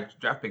pretty high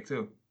draft pick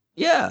too.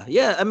 Yeah.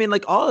 I mean,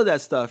 like all of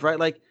that stuff, right?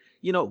 Like,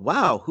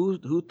 wow,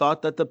 who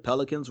thought that the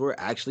Pelicans were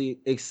actually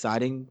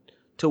exciting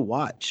to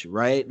watch,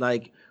 right?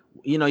 Like,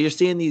 you're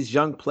seeing these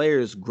young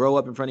players grow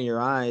up in front of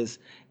your eyes,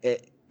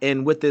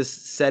 and with this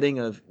setting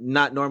of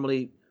not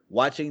normally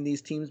watching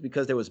these teams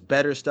because there was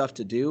better stuff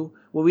to do.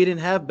 Well, we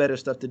didn't have better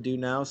stuff to do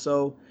now.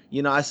 So,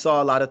 I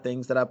saw a lot of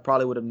things that I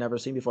probably would have never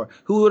seen before.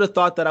 Who would have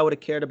thought that I would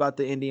have cared about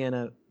the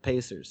Indiana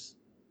Pacers?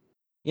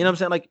 You know what I'm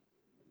saying? Like,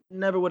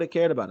 never would have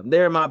cared about them.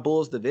 They're in my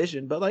Bulls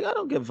division, but like, I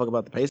don't give a fuck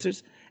about the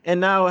Pacers. And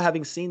now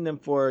having seen them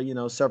for,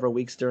 several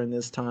weeks during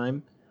this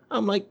time,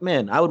 I'm like,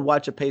 man, I would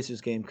watch a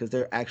Pacers game because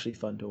they're actually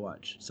fun to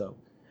watch. So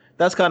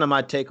that's kind of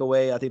my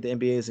takeaway. I think the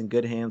NBA is in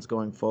good hands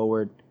going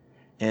forward.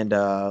 And,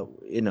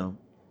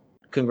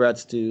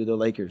 congrats to the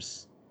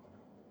Lakers.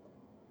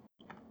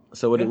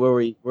 So where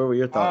were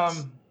your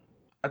thoughts?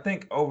 I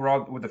think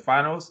overall with the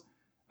finals,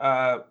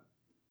 I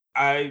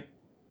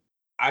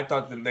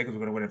thought the Lakers were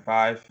going to win in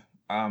 5.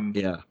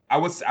 I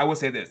would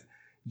say this: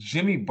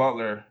 Jimmy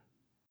Butler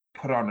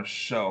put on a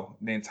show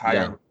the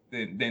entire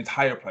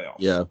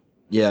playoffs.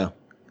 Yeah.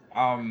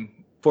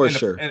 For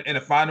sure. In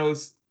the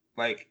finals,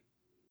 like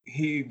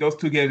those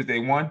 2 games that they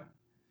won,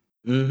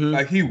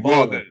 like he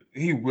willed that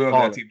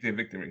team to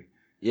victory.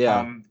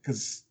 Yeah.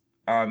 Because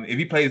if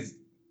he plays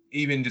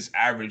even just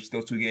average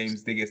those 2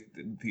 games,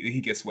 he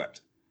gets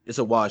swept. It's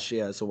a wash.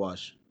 Yeah, it's a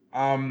wash.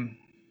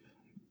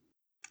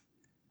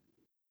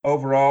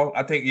 Overall,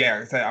 I think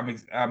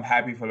I'm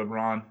happy for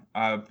LeBron.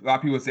 A lot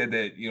of people said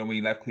that when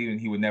he left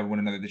Cleveland, he would never win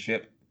another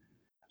chip.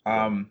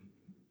 And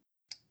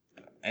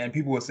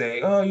people will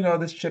say, oh,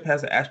 this chip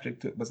has an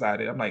asterisk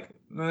beside it. I'm like,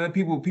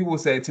 people will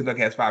say Tim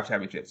Duncan has 5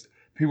 championships.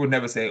 People would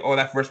never say, oh,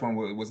 that first one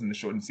was in the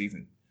shortened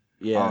season.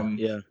 Yeah.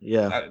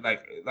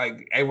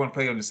 Like everyone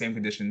played on the same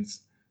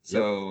conditions,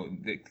 so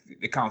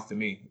it counts to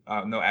me.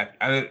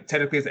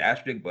 Technically it's an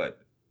asterisk, but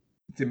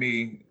to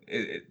me,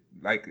 it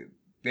like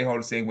they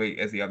hold the same weight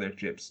as the other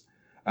chips.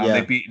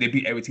 They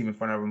beat every team in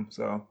front of them.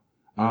 So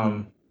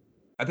I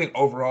think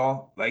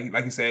overall, like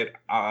you said,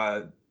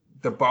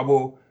 the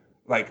bubble,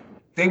 like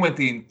they went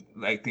the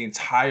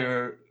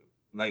entire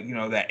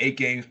that 8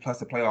 games plus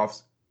the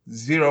playoffs,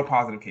 0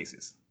 positive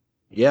cases.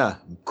 Yeah,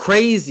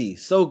 crazy.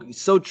 So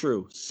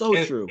true.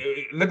 True.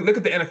 Look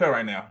at the NFL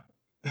right now,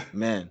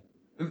 man.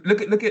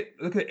 Look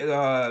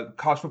at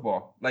college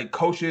football. Like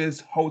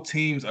coaches, whole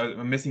teams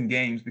are missing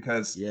games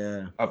because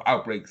of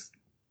outbreaks.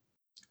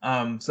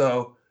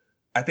 So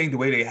I think the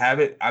way they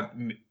have it, I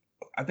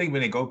think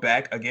when they go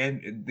back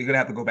again, they're gonna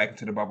have to go back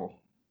into the bubble.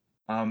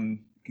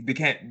 They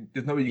can't.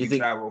 There's no way you can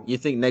travel. You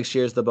think next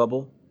year's the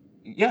bubble?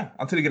 Yeah,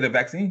 until they get a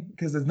vaccine,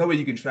 because there's no way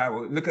you can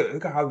travel. Look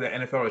at how the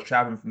NFL is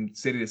traveling from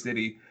city to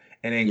city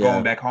and then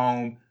going back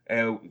home.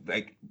 And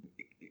like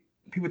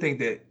people think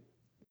that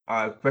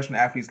professional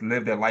athletes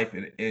live their life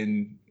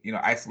in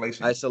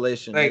isolation.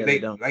 Isolation. Like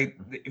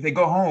if they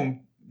go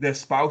home, their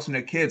spouse and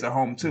their kids are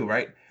home too,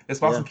 right? Their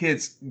spouse and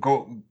kids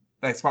go.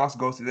 Like spouse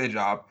goes to their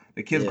job.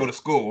 The kids go to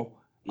school.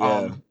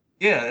 And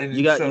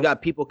you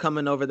got people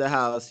coming over the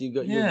house.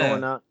 You're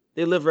going out.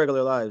 They live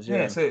regular lives.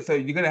 Yeah. So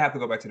you're gonna have to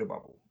go back to the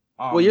bubble.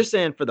 Well, you're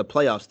saying for the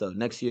playoffs though,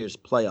 next year's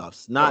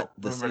playoffs, not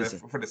the season.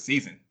 For the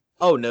season.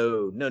 Oh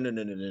no.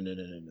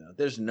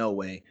 There's no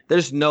way.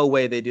 There's no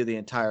way they do the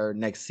entire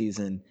next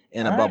season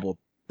in a bubble.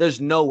 There's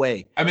no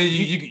way. I mean,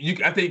 you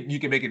I think you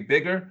can make it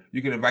bigger.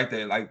 You can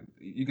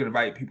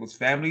invite people's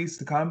families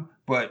to come,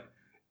 but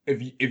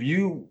if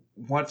you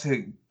want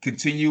to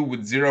continue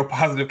with 0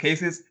 positive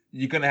cases,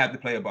 you're gonna have to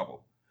play a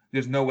bubble.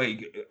 There's no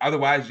way.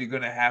 Otherwise, you're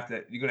gonna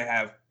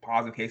have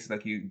positive cases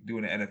like you do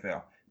in the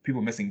NFL.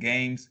 People missing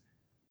games.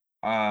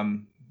 So,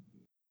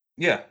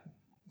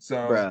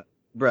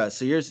 bruh.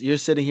 So you're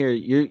sitting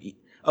here.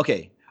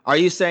 Okay. Are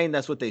you saying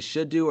that's what they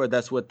should do, or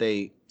that's what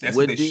they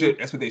would do?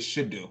 That's what they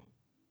should do.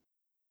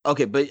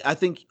 Okay, but I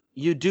think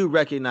you do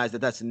recognize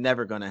that that's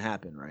never going to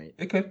happen, right?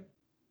 It could.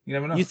 You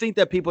never know. You think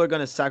that people are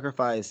going to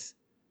sacrifice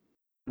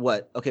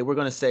what? Okay, we're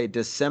going to say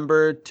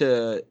December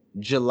to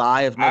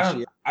July of next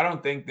year. I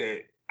don't think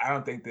that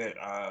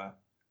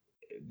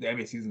the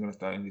NBA season is going to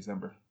start in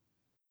December.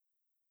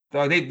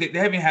 So they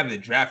haven't had the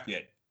draft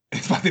yet.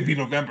 It's about to be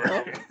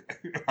November.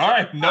 All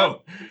right,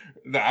 no,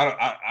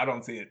 I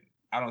don't see it.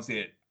 I don't see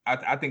it.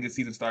 I think the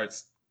season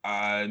starts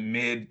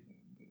mid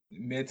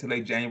to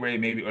late January,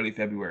 maybe early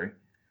February,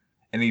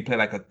 and then you play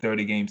like a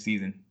 30-game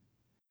season,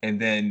 and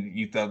then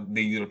you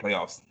do the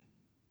playoffs.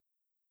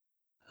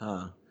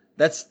 Huh.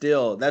 That's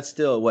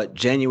still what,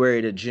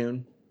 January to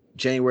June,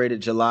 January to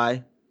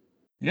July.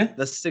 Yeah,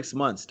 That's 6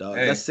 months, dog.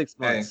 Hey, That's 6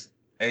 months.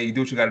 Hey, you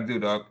do what you got to do,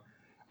 dog.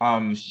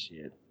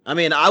 Shit. I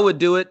mean, I would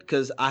do it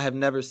because I have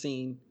never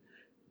seen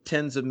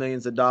tens of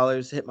millions of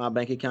dollars hit my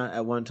bank account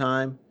at one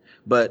time.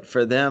 But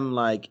for them,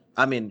 like,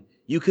 I mean,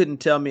 you couldn't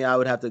tell me I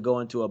would have to go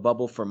into a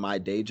bubble for my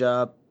day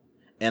job,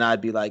 and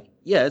I'd be like,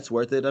 yeah, it's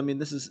worth it. I mean,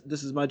 this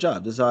is my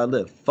job. This is how I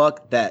live.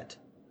 Fuck that.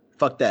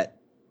 Fuck that.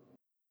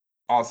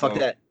 Also, Fuck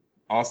that.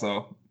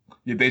 Also,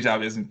 your day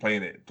job isn't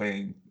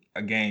playing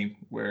a game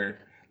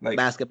where like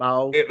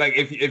basketball.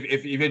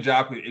 If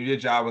your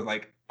job was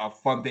like a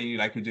fun thing you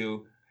like to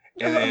do,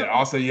 and then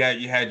also you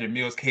had your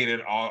meals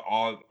catered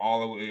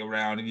all the way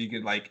around, and you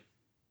could like,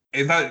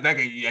 it's not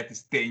like you have to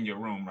stay in your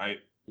room, right?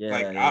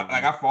 Yeah.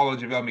 I followed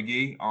JaVale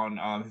McGee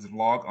on his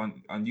vlog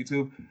on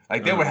YouTube.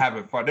 Like they were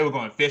having fun. They were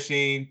going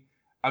fishing.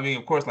 I mean,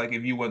 of course, like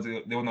if you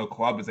there were no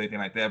clubs or anything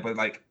like that. But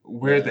like,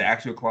 where's the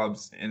actual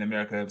clubs in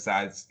America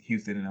besides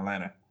Houston and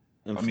Atlanta?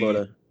 In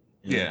Florida.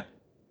 Yeah.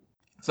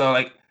 So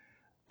like,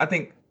 I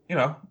think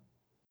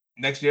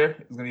next year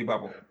is gonna be a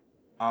bubble.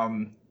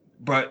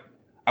 But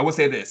I will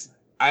say this: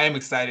 I am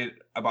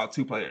excited about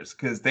two players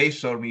because they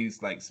showed me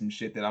like some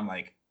shit that I'm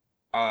like,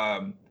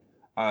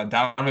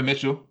 Donovan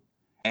Mitchell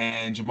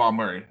and Jamal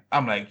Murray.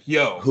 I'm like,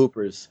 yo,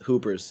 Hoopers,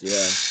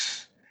 yeah.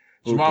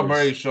 Jamal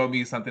Murray showed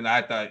me something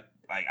that I thought,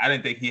 like, I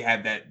didn't think he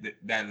had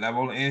that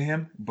level in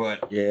him,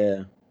 but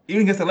yeah,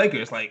 even against the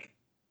Lakers, like,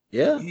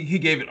 yeah, he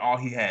gave it all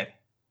he had.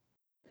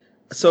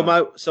 So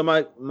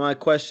my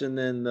question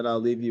then that I'll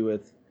leave you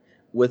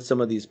with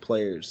some of these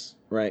players,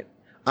 right?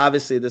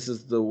 Obviously, this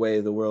is the way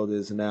the world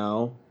is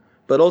now,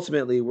 but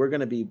ultimately we're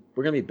gonna be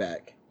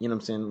back. You know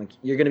what I'm saying? Like,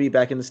 you're gonna be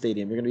back in the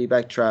stadium, you're gonna be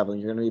back traveling,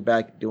 you're gonna be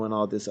back doing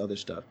all this other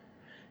stuff.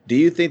 Do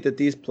you think that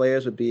these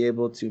players would be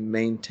able to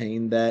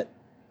maintain that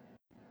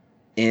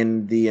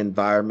in the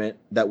environment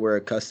that we're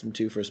accustomed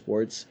to for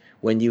sports,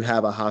 when you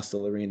have a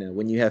hostile arena,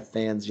 when you have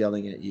fans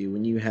yelling at you,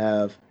 when you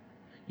have,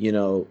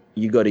 you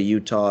go to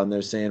Utah and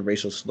they're saying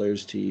racial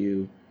slurs to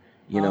you,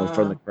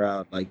 from the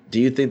crowd? Like,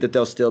 do you think that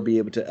they'll still be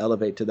able to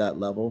elevate to that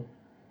level?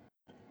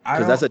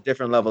 Because that's a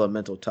different level of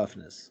mental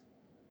toughness.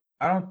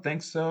 I don't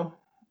think so.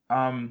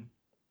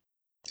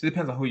 It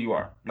depends on who you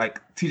are.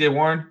 Like TJ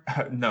Warren,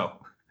 no.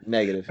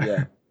 Negative,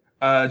 yeah.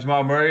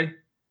 Jamal Murray,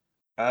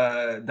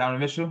 Donovan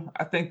Mitchell,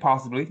 I think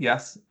possibly,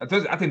 yes. I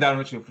think Donovan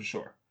Mitchell for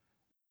sure.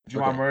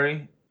 Jamal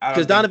Murray,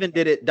 because Donovan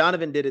did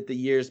it the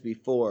years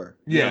before.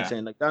 You know what I'm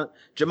saying? Like,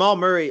 Jamal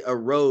Murray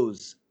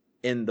arose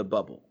in the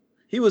bubble.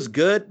 He was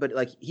good, but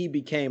like, he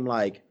became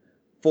like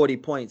 40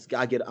 points.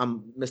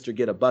 I'm Mr.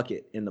 Get a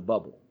Bucket in the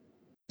bubble.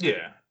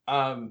 Yeah.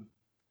 I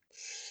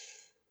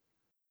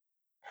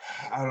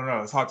don't know.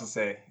 It's hard to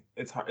say.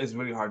 It's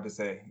really hard to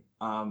say.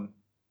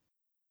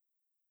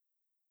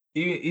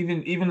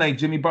 Even like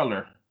Jimmy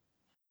Butler.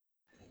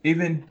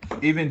 Even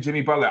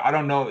Jimmy Butler. I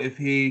don't know if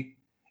he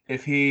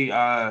Jimmy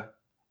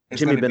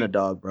been a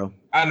dog, bro.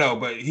 I know,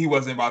 but he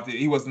wasn't out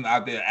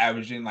there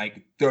averaging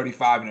like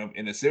 35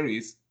 in a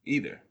series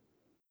either.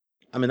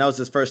 I mean, that was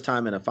his first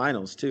time in a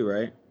finals too,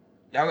 right?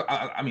 Yeah,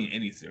 I mean,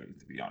 any series,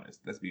 to be honest.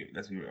 Let's be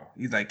real.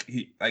 He's like,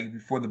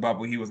 before the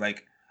bubble, he was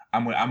like,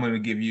 I'm gonna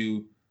give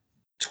you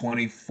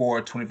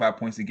 24, 25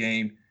 points a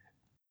game,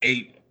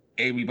 8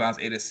 rebounds,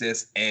 8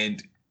 assists,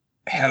 and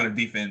hell of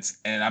defense,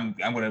 and I'm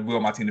gonna will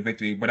my team to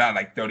victory, but not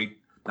like 30,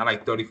 not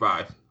like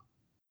 35.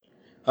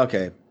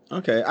 Okay.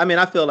 I mean,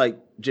 I feel like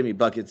Jimmy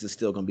Buckets is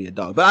still gonna be a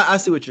dog, but I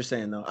see what you're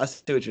saying though.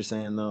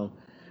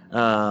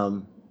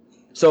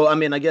 So I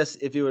mean, I guess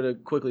if you were to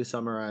quickly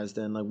summarize,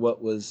 then, like,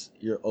 what was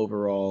your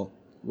overall?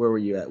 Where were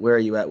you at? Where are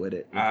you at with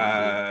it?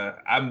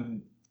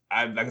 I'm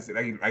like I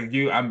said, like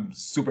you, I'm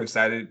super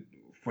excited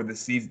for the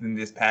season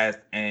this past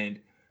and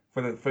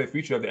for the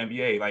future of the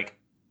NBA. Like,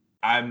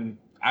 I'm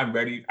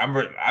ready. I'm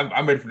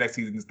ready for next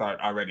season to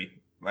start already.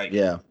 Like,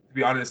 yeah. To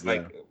be honest,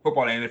 like,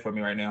 football ain't it for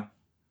me right now.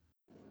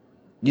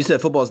 You said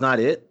football's not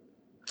it?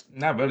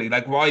 Not really.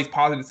 Like, with all these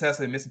positive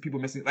tests and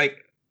missing,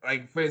 like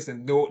for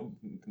instance,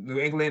 New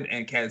England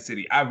and Kansas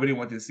City. I really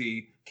want to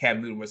see Cam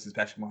Newton versus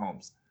Patrick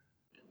Mahomes.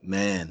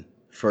 Man,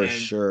 for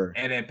sure.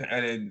 And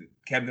then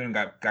Cam Newton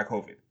got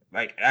COVID.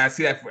 Like, I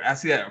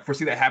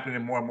foresee that happening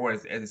more and more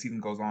as the season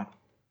goes on.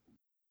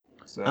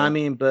 So I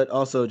mean, but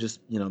also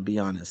just, be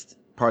honest.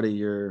 Part of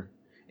your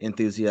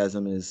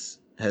enthusiasm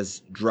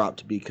has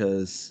dropped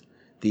because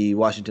the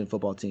Washington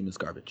football team is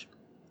garbage.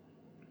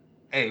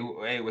 Hey,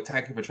 we're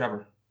tagging for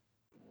Trevor.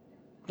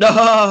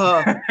 Y'all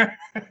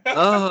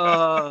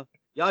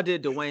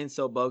did Dwayne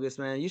so bogus,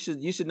 man. You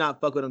should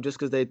not fuck with him just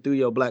because they threw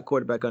your black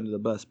quarterback under the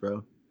bus,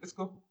 bro. It's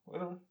cool.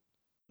 Whatever.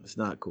 It's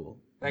not cool.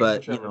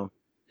 But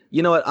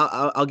you know what?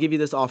 I'll give you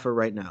this offer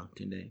right now,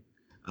 Tunde.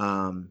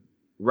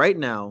 Right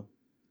now,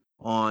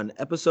 on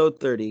episode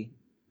 30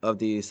 of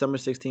the Summer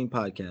 16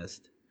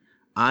 podcast,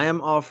 I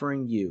am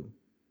offering you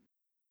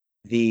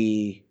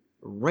the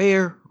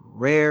rare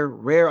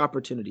rare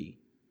opportunity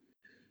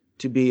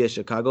to be a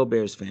Chicago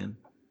Bears fan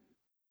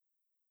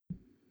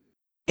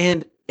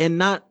and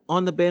not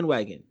on the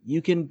bandwagon.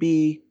 You can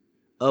be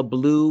a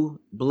blue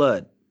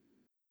blood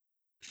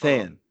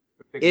fan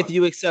if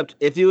you accept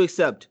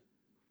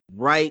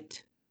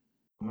right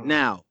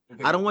now.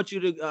 I don't want you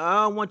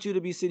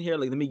to be sitting here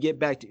like, let me get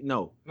back to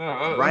no.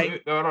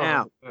 Right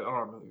now. Hold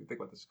on. Think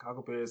about the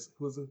Chicago Bears.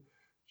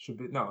 Should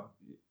be no.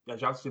 Yeah,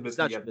 Josh Trubisky.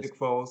 Not You have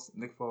Trubisky.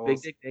 Nick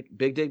Foles.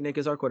 Big Dick Nick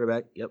is our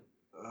quarterback. Yep.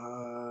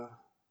 Uh,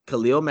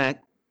 Khalil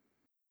Mack.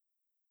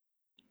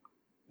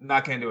 No,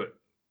 I can't do it.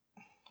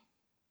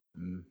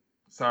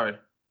 Sorry.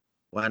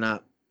 Why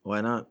not?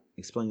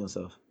 Explain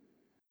yourself.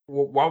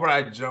 Well, why would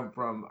I jump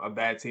from a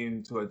bad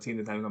team to a team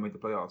that's not even gonna make the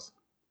playoffs?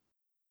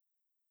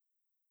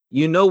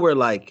 You know we're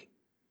like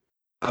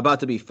about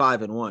to be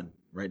 5-1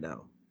 right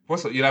now.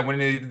 What's you're not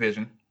winning the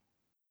division?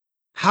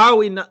 How are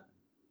we not?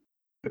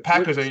 The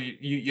Packers are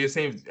you're the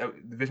same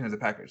division as the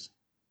Packers,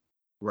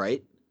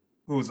 right?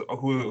 Who's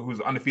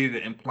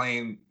undefeated and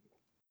playing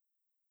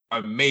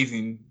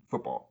amazing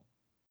football.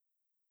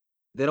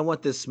 They don't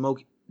want this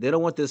smoke. They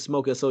don't want this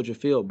smoke at Soldier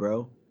Field,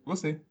 bro. We'll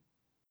see.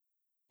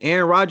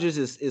 Aaron Rodgers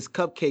is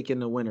cupcake in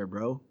the winter,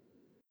 bro.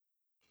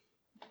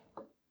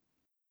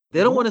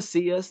 They don't want to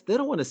see us. They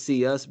don't want to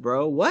see us,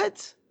 bro.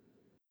 What?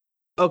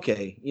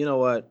 Okay, you know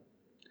what?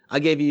 I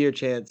gave you your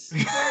chance.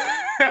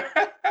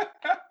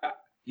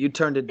 You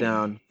turned it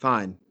down.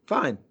 Fine.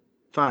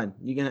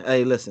 You can.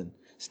 Hey, listen.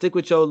 Stick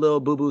with your little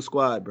boo-boo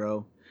squad,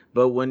 bro.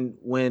 But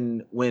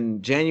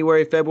when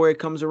January, February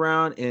comes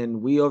around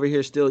and we over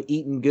here still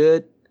eating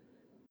good,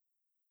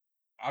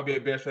 I'll be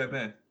a Bears fan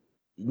then.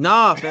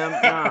 Nah,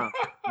 fam.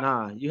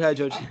 Nah. You had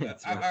your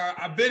chance.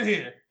 I've been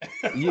here.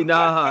 You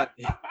know.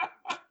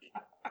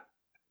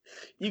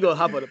 You gonna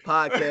hop on the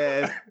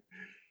podcast.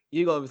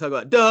 You gonna talk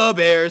about the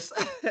Bears.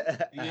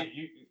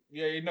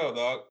 You know,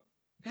 dog.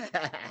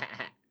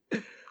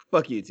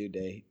 Fuck you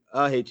today.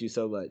 I hate you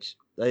so much.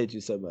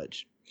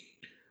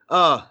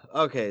 Oh,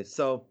 okay.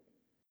 So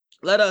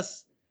let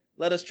us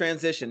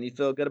transition. You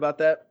feel good about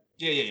that?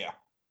 Yeah.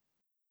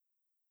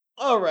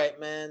 All right,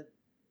 man.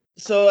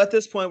 So at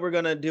this point, we're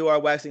gonna do our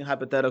waxing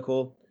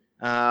hypothetical,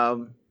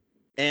 and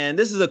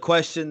this is a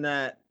question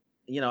that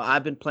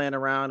I've been playing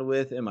around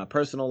with in my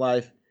personal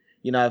life.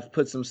 I've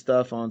put some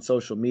stuff on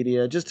social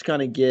media just to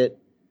kind of get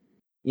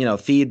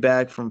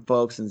feedback from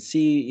folks and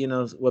see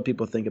what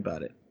people think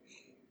about it.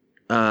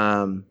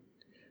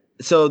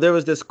 So there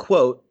was this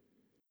quote.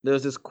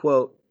 Let's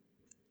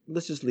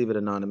just leave it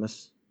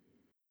anonymous.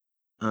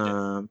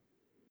 Let's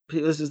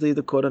just leave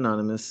the quote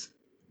anonymous.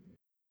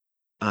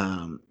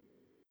 And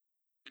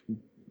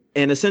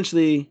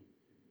essentially,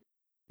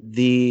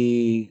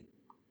 the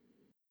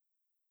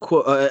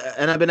quote,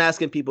 and I've been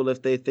asking people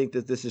if they think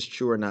that this is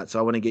true or not. So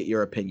I want to get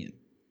your opinion.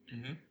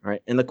 Mm-hmm. All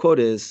right. And the quote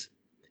is,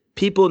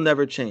 "People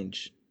never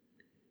change.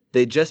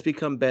 They just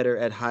become better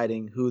at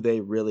hiding who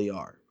they really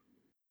are."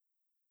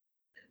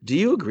 Do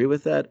you agree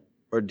with that,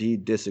 or do you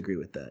disagree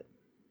with that?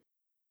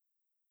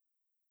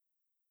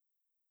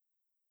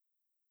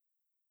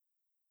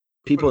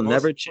 People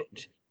never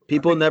change.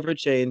 People never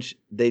change.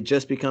 They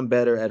just become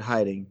better at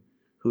hiding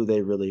who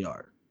they really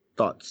are.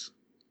 Thoughts?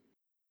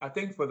 I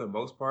think for the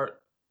most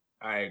part,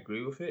 I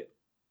agree with it,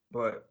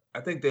 but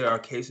I think there are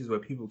cases where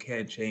people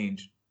can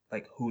change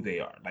like who they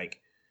are. Like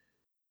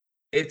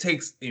it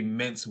takes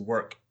immense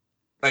work.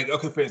 Like,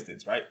 okay, for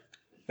instance, right?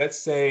 Let's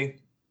say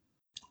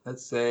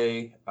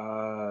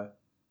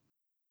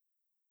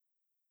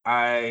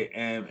I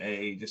am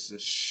just a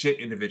shit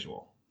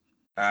individual.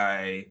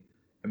 I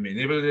am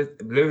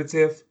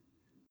manipulative.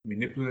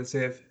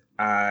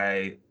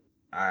 I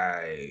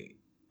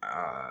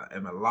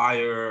am a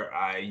liar.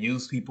 I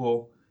use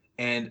people,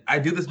 and I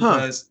do this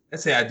because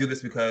let's say I do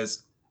this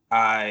because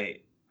I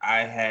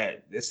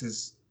had this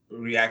is a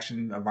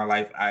reaction of my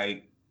life.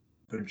 I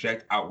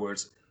project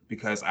outwards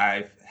because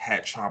I've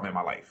had trauma in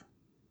my life.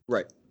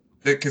 Right.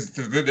 Because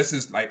this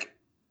is like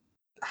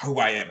who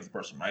I am as a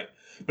person, right?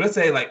 But let's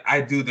say like I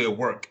do the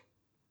work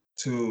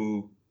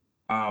to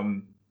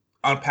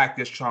unpack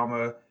this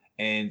trauma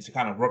and to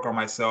kind of work on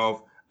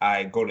myself.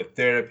 I go to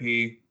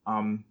therapy.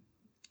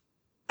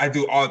 I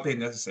do all the things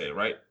necessary,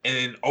 right? And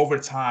then over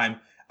time,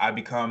 I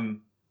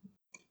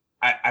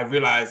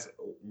realize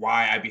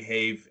why I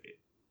behave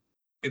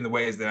in the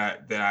ways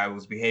that I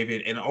was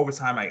behaving, and over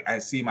time, I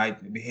see my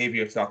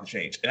behavior start to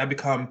change, and I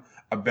become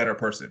a better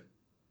person,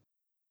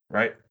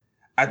 right?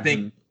 I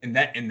think in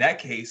that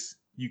case,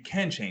 you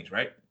can change,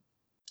 right?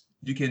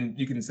 You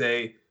can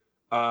say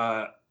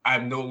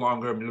I'm no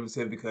longer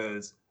manipulative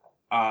because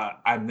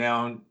I'm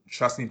now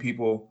trusting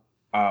people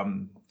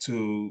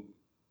to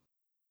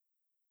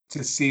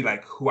see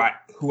like who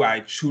I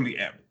truly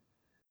am.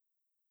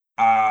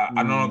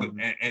 I no longer,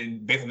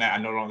 and based on that,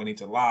 I no longer need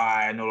to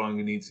lie. I no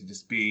longer need to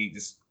just be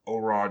this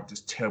overall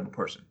just terrible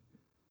person.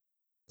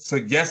 So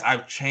yes,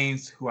 I've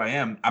changed who I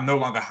am. I'm no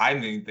longer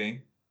hiding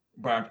anything,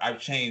 but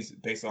I've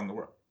changed based on the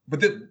work.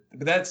 But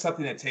that's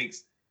something that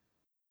takes,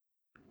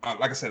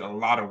 like I said, a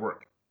lot of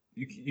work.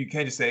 You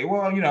can't just say,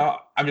 well,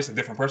 I'm just a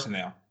different person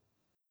now.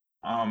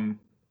 Um,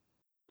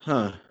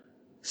 Huh.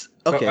 so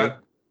Okay.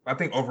 I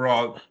think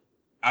overall,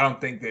 I don't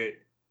think that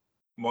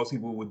most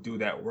people would do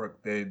that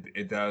work that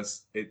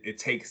it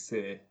takes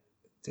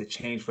to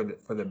change for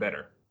the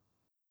better.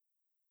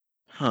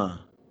 Huh.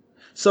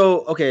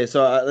 So okay.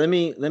 So let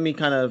me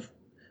kind of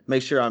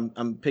make sure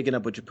I'm picking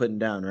up what you're putting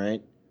down,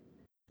 right?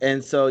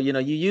 And so you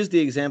use the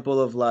example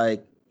of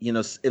like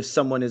if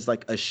someone is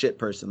like a shit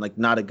person, like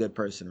not a good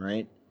person,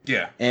 right?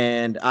 Yeah.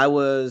 And I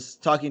was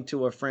talking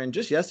to a friend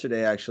just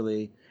yesterday,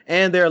 actually,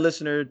 and they're a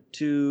listener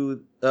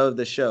to of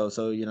the show.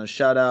 So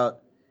shout out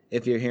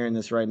if you're hearing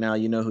this right now.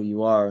 You know who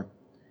you are.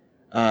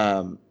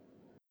 Um,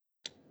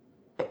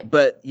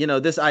 but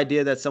this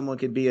idea that someone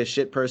could be a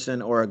shit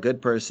person or a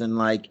good person,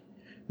 like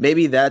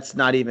maybe that's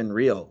not even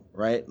real,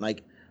 right?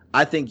 Like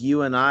I think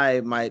you and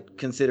I might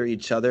consider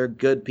each other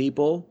good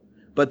people,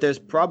 but there's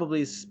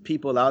probably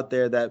people out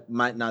there that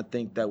might not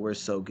think that we're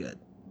so good.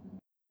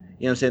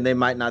 You know what I'm saying? They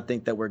might not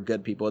think that we're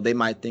good people. They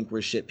might think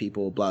we're shit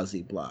people, blah,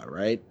 blah, blah,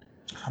 right?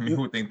 I mean,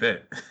 who would think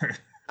that?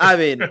 I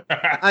mean,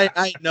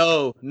 I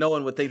know no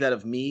one would think that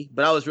of me,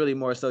 but I was really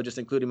more so just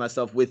including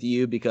myself with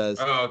you because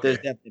Oh, there's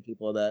okay. definitely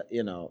people that,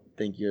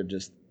 think you're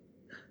just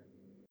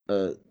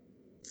a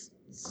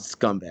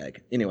scumbag.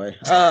 Anyway,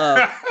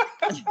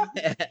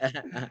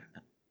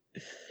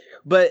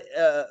 but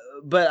uh,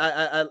 but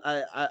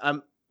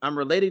I'm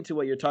relating to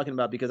what you're talking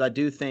about because I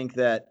do think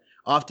that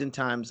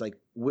oftentimes like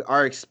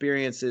our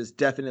experiences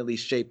definitely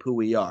shape who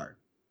we are.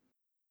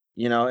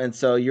 And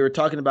so you're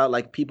talking about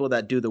like people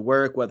that do the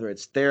work, whether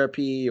it's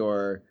therapy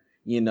or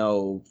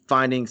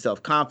finding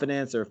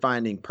self-confidence or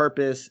finding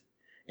purpose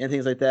and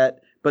things like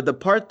that. But the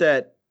part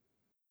that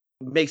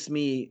makes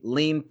me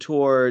lean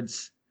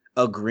towards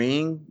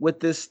agreeing with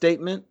this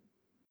statement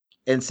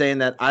and saying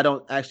that I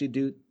don't actually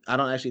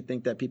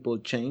think that people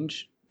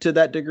change to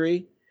that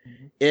degree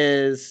Mhm.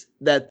 is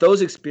that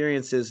those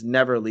experiences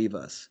never leave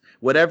us.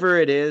 Whatever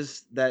it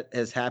is that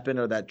has happened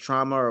or that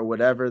trauma or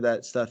whatever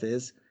that stuff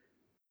is,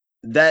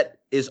 that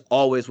is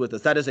always with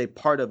us. That is a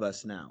part of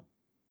us now.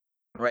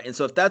 Right. And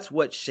so if that's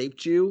what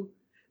shaped you,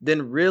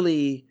 then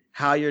really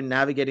how you're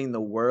navigating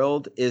the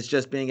world is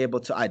just being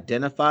able to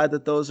identify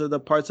that those are the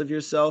parts of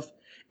yourself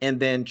and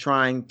then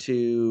trying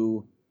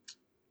to,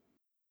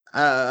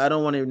 I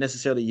don't want to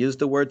necessarily use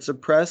the word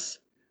suppress,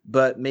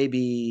 but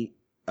maybe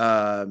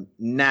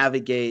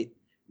navigate,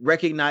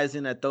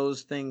 recognizing that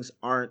those things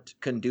aren't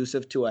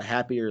conducive to a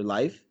happier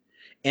life.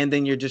 And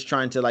then you're just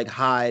trying to like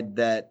hide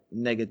that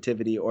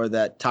negativity or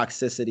that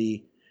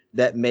toxicity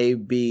that may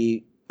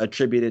be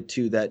attributed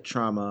to that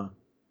trauma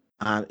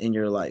in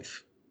your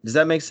life. Does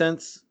that make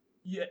sense?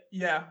 Yeah,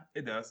 yeah,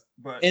 it does.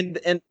 But And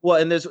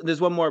well, and there's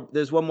one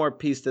more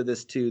piece to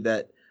this too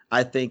that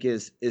I think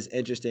is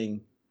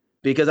interesting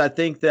because I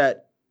think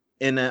that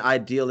in an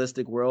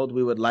idealistic world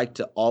we would like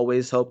to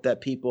always hope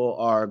that people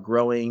are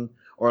growing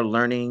or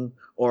learning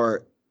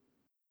or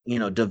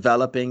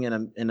developing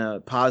in a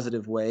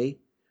positive way.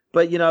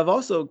 But I've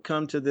also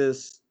come to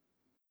this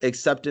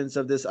acceptance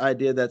of this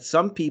idea that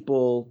some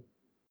people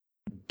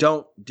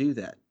don't do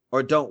that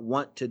or don't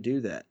want to do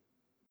that,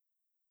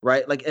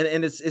 right? Like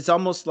and it's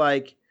almost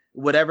like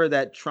whatever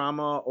that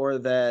trauma or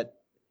that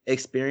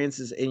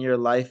experiences in your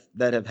life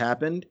that have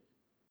happened,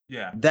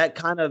 yeah, that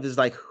kind of is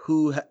like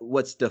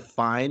what's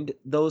defined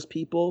those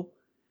people.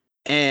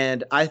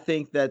 And I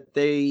think that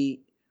they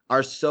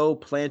are so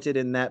planted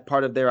in that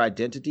part of their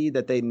identity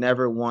that they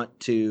never want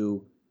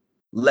to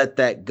let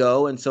that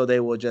go, and so they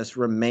will just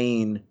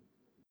remain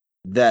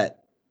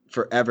that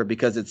forever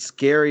because it's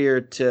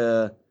scarier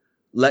to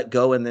let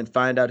go and then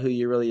find out who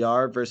you really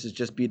are versus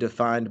just be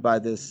defined by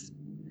this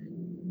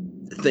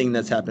thing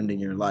that's happened in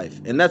your life.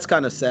 And that's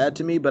kind of sad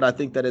to me, but I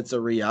think that it's a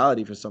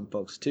reality for some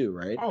folks too,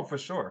 right? oh, for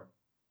sure,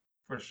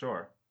 for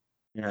sure.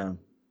 Yeah.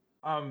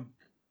 Um,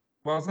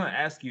 what I was gonna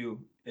ask you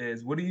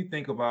is, what do you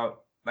think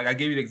about like I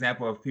gave you the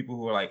example of people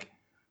who are like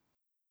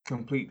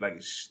complete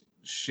like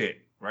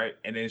shit, right,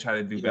 and then try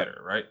to do Yeah.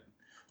 better, right?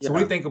 So what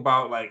do Yeah. you think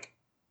about like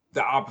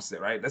the opposite,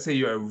 right? Let's say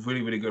you're a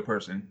really really good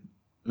person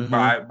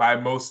Mhm. by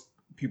most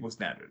people's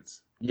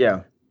standards,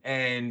 Yeah.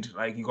 and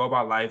like you go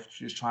about life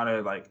just trying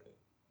to like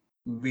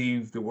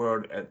leave the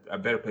world at a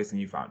better place than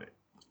you found it,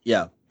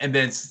 Yeah. and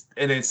then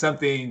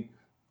something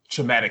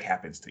traumatic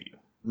happens to you.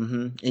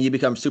 Mhm. And you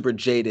become super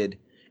jaded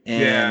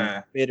and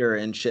Yeah, bitter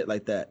and shit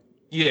like that.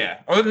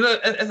 yeah. Or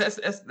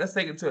let's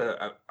take it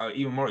to a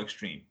even more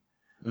extreme.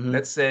 Mhm.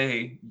 Let's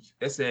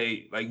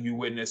say like you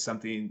witness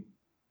something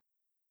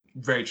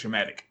very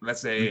traumatic.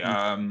 Let's say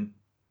Mhm.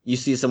 You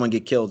see someone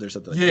get killed or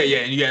something like yeah, that. yeah,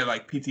 and you get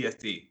like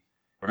PTSD,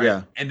 right?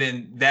 Yeah. And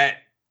then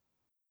that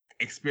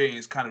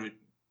experience kind of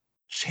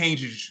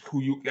changes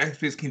who you that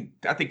experience can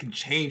I think can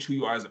change who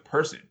you are as a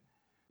person,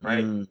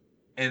 right? Mm.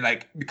 And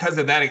like because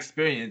of that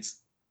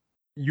experience,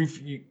 you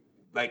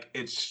like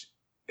it's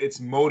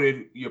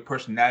molded your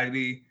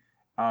personality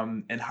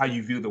and how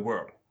you view the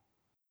world.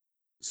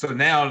 So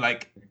now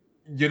like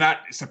you're not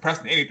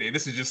suppressing anything.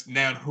 This is just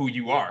now who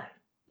you are.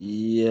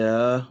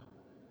 Yeah.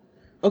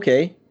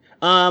 Okay.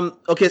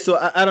 Okay, so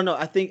I don't know.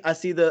 I think I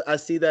see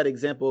that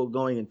example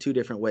going in two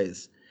different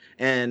ways.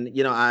 And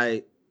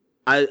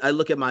I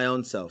look at my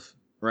own self,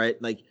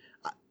 right? Like,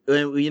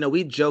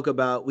 we joke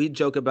about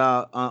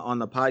on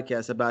the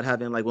podcast about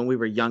having, like, when we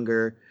were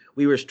younger,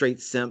 we were straight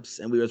simps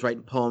and we was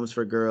writing poems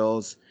for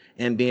girls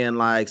and being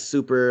like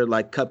super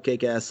like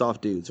cupcake ass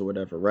soft dudes or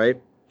whatever, right?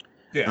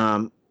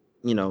 Yeah.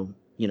 You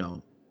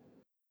know,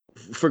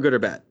 for good or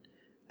bad.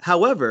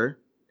 However,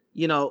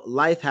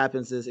 life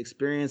happens, as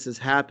experiences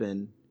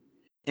happen,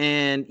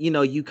 and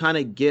you kind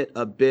of get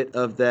a bit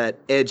of that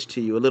edge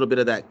to you, a little bit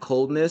of that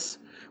coldness,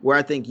 where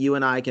I think you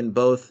and I can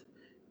both,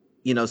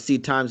 see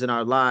times in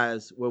our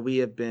lives where we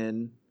have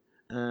been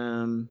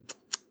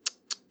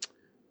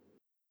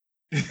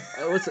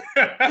what's it?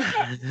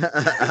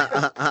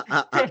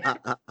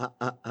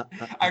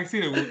 I can see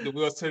the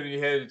wheels turning in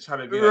your head and trying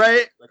to be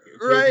right, like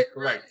right,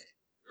 correct.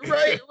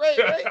 right.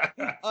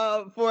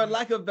 For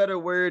lack of a better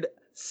word,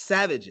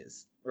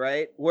 savages,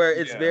 right? Where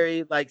it's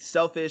very like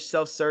selfish,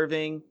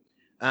 self-serving,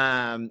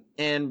 and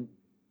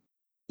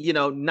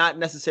not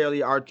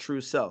necessarily our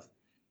true self.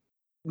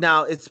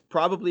 Now, it's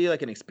probably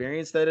like an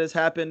experience that has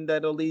happened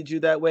that'll lead you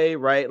that way,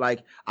 right?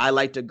 Like, I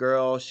liked a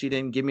girl, she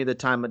didn't give me the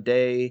time of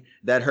day,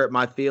 that hurt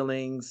my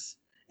feelings,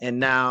 and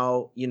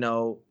now,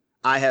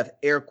 I have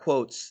air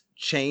quotes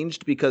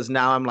changed because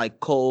now I'm like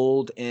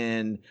cold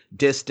and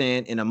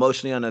distant and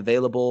emotionally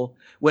unavailable,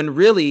 when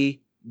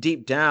really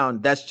deep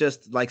down that's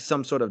just like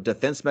some sort of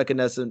defense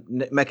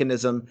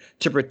mechanism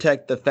to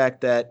protect the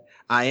fact that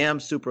I am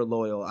super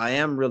loyal, I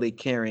am really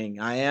caring,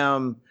 I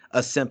am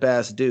a simp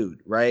ass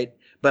dude, right?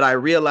 But I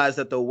realize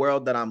that the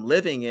world that I'm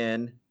living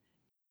in,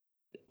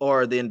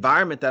 or the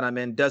environment that I'm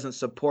in, doesn't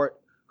support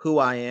who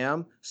I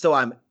am. So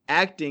I'm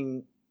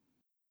acting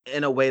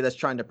in a way that's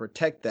trying to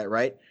protect that,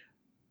 right?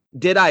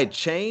 Did I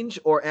change,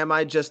 or am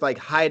I just like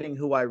hiding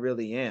who I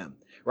really am,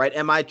 right?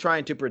 Am I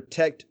trying to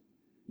protect,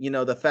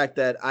 the fact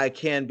that I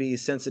can be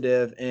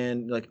sensitive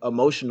and like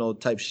emotional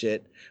type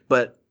shit,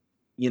 but,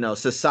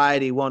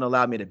 society won't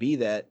allow me to be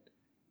that.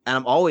 And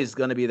I'm always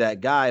going to be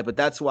that guy. But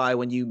that's why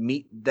when you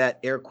meet that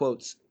air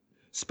quotes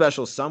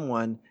special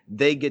someone,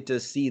 they get to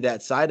see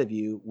that side of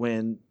you,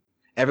 when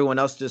everyone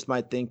else just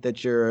might think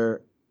that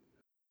you're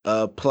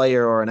a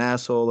player or an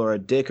asshole or a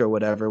dick or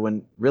whatever,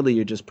 when really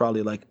you're just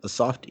probably like a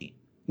softie.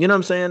 You know what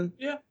I'm saying?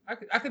 Yeah,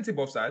 I can see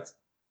both sides.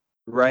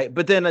 Right.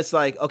 But then it's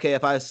like, okay,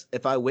 if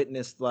I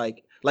witnessed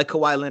like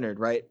Kawhi Leonard,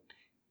 right?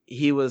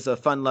 He was a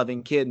fun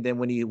loving kid. And then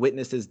when he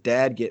witnessed his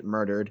dad get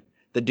murdered,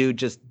 the dude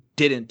just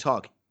didn't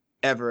talk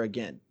ever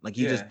again. Like,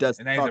 he just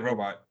doesn't. And now he's a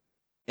robot.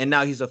 And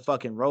now he's a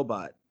fucking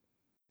robot.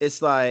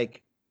 It's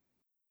like,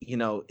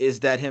 is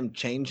that him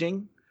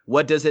changing?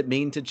 What does it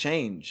mean to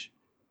change?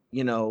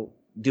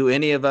 Do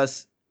any of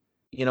us,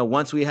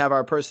 once we have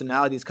our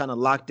personalities kind of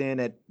locked in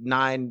at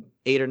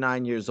 8 or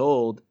 9 years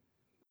old,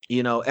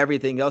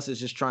 everything else is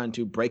just trying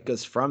to break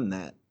us from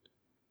that.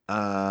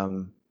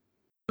 But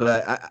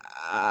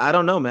I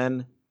don't know,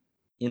 man.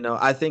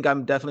 I think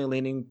I'm definitely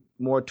leaning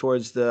more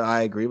towards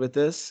I agree with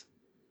this.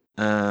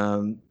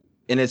 And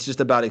it's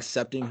just about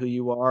accepting who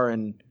you are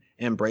and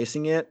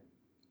embracing it.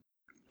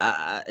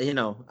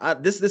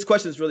 This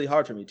question is really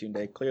hard for me,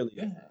 Tunde.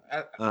 Clearly,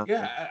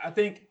 I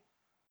think.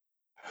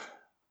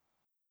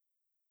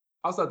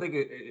 Also, I think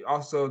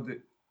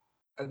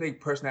I think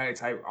personality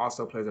type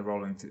also plays a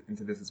role into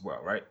this as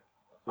well, right?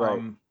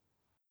 Right.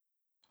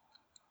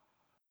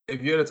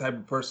 If you're the type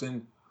of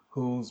person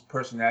whose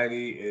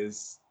personality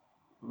is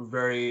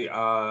very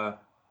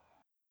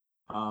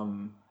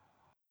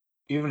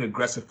even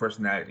aggressive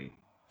personality.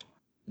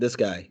 This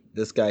guy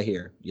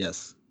here,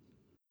 yes.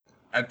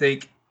 I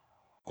think.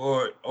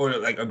 Or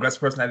like aggressive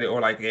personality, or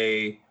like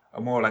a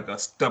more like a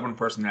stubborn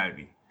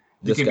personality.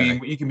 You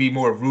can be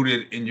more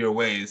rooted in your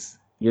ways.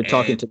 You're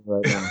talking to me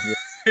right now.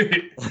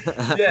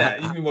 Yeah,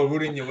 you can be more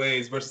rooted in your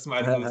ways versus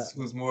somebody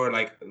who's more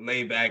like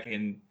laid back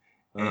and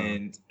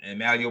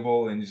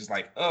malleable and just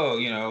like,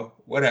 oh,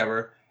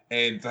 whatever.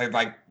 And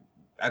like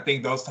I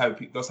think those type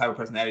of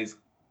personalities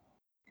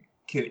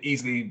can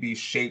easily be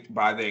shaped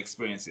by their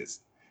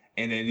experiences,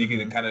 and then you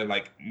can kind of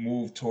like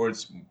move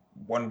towards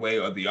one way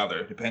or the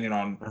other, depending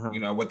on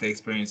what the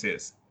experience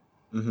is.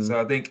 So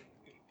I think,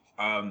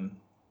 I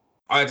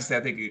just say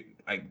I think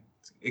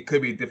it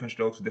could be different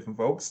strokes for different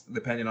folks,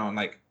 depending on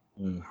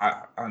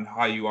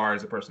how you are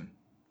as a person.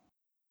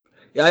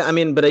 Yeah, I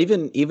mean, but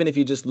even if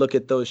you just look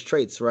at those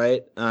traits,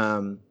 right?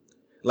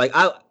 Like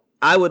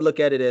I would look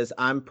at it as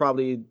I'm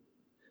probably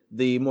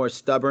the more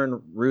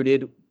stubborn,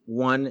 rooted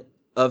one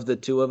of the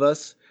two of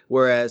us.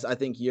 Whereas I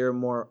think you're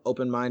more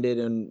open-minded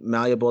and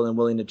malleable and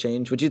willing to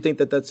change. Would you think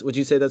would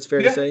you say that's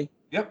fair to say?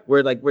 Yep.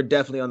 We're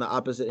definitely on the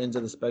opposite ends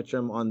of the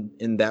spectrum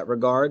in that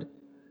regard.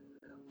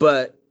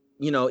 But,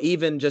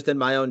 even just in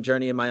my own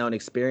journey and my own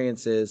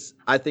experiences,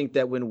 I think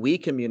that when we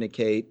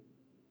communicate,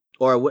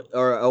 or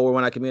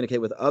when I communicate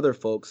with other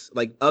folks,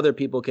 like other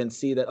people can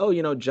see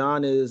that,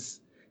 John is,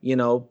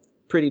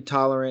 pretty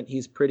tolerant.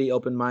 He's pretty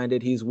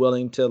open-minded. He's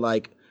willing to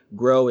like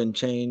grow and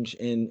change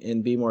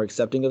and be more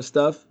accepting of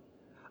stuff.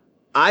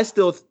 I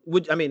still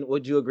would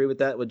you agree with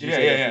that? Would you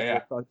say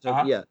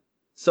that? Yeah.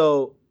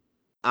 So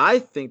I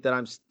think that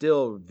I'm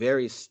still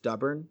very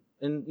stubborn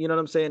and you know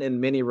what I'm saying, in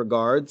many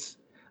regards.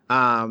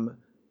 And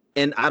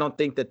I don't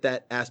think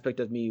that aspect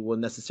of me will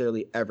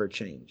necessarily ever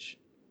change.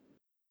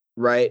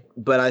 Right.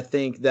 But I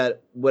think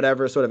that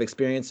whatever sort of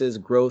experiences,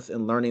 growth,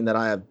 and learning that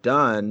I have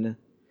done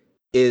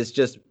is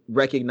just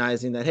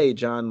recognizing that, hey,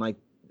 John, like,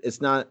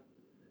 it's not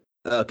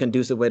a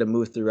conducive way to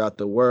move throughout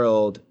the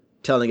world,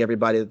 telling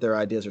everybody that their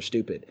ideas are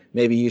stupid.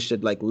 Maybe you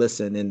should like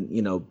listen and,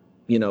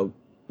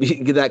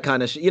 get that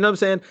kind of shit. You know what I'm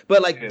saying?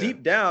 But like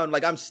deep down,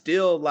 like I'm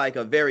still like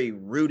a very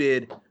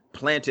rooted,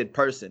 planted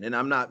person, and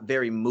I'm not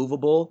very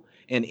movable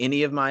in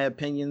any of my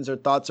opinions or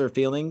thoughts or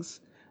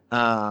feelings.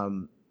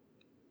 And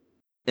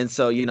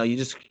so, you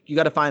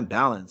got to find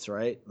balance,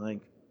 right? Like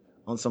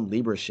on some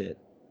Libra shit.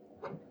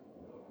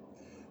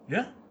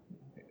 Yeah.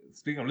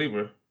 Speaking of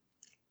Libra,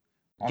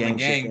 on gang the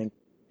gang, shit,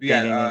 we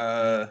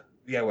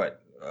got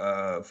what?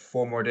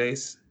 4 more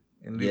days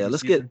in Libra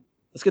season.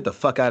 Let's get the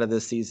fuck out of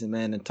this season,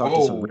 man, and talk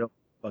to some real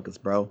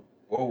fuckers, bro.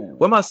 Whoa.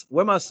 Where my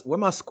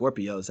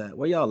Scorpios at?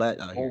 Where y'all at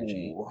out here,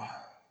 G?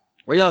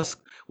 Where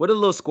the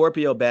little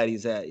Scorpio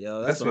baddies at, yo?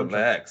 Let's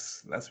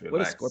relax. Where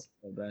the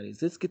Scorpio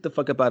baddies? Let's get the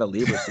fuck up out of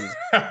Libra season.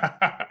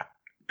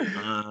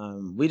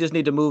 We just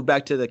need to move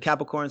back to the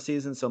Capricorn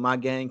season so my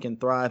gang can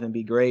thrive and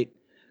be great,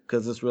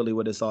 because that's really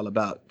what it's all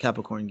about.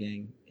 Capricorn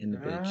gang in the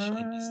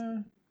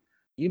bitch.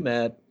 You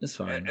mad? It's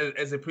fine.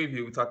 As a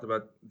preview, we talked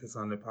about this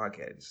on the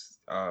podcast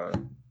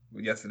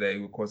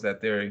yesterday, of course,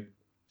 that theory.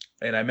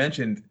 And I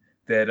mentioned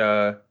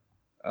that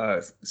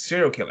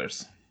serial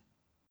killers.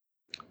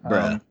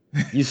 Bruh,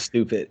 you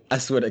stupid. I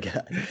swear to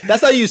God.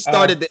 That's how you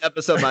started the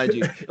episode, mind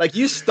you. Like,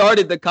 you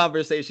started the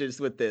conversations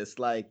with this.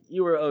 Like,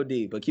 you were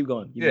OD, but keep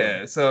going.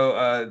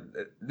 So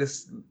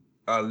this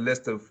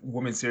list of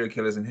women serial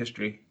killers in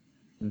history,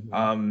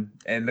 and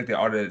looked at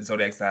all the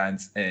zodiac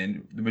signs,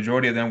 and the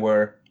majority of them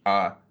were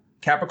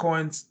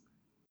Capricorns,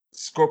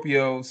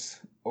 Scorpios,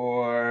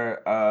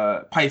 or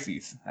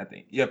Pisces, I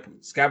think. Yep,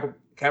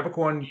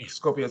 Capricorn,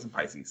 Scorpios, and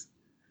Pisces.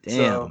 Damn.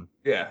 So,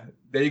 yeah,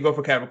 there you go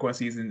for Capricorn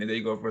season, and there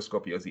you go for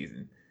Scorpio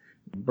season.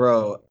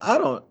 Bro,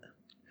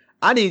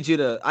 I need you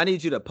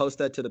to post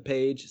that to the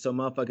page so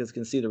motherfuckers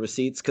can see the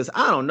receipts, because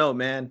I don't know,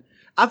 man.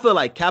 I feel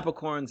like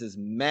Capricorns is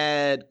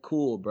mad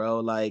cool, bro.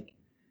 Like,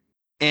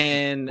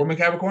 and women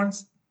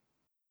Capricorns?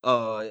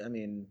 I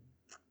mean,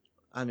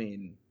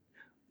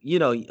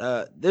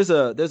 there's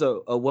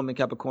a woman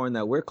Capricorn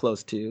that we're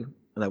close to,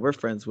 that we're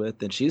friends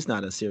with, and she's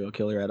not a serial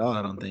killer at all,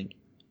 I don't think.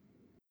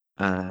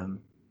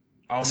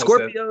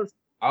 Scorpios.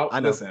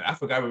 Listen, I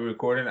forgot we were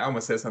recording. I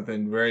almost said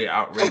something very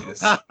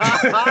outrageous. I'm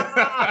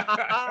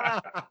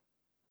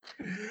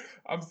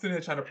sitting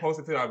here trying to post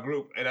it to our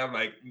group, and I'm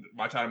like,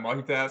 trying to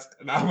multitask,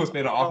 and I almost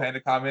made an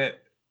offhanded comment.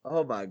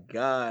 Oh my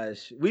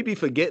gosh, we be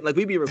forgetting, like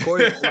we be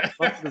recording,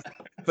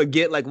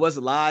 forget like what's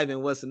live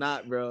and what's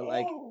not, bro.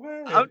 Like,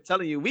 I'm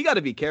telling you, we got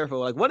to be careful.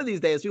 Like, one of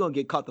these days, we gonna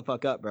get caught the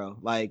fuck up, bro.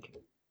 Like,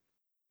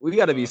 we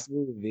got to be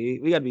smooth, B.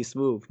 We got to be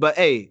smooth. But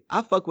hey,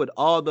 I fuck with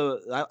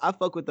I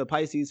fuck with the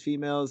Pisces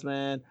females,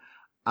 man.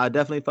 I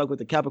definitely fuck with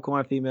the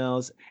Capricorn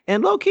females,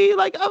 and low key,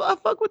 like I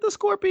fuck with the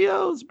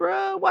Scorpios,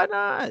 bro. Why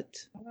not?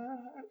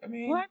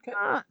 Why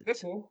not?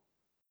 That's cool.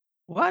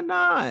 Why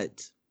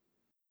not?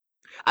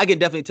 I can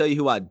definitely tell you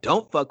who I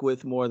don't fuck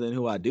with more than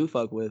who I do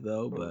fuck with,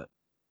 though. But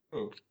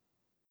no.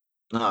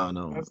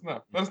 Let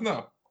us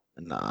know.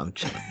 Nah, I'm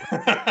chilling.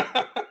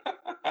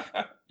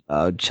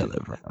 I'm chilling,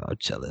 bro. I'm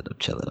chilling,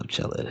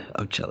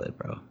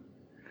 bro.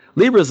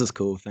 Libras is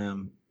cool,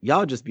 fam.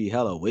 Y'all just be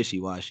hella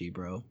wishy-washy,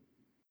 bro.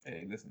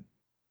 Hey, listen.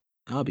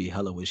 I'll be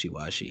hella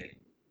wishy-washy.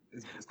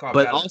 It's called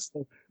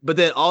but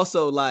then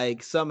also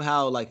like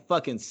somehow like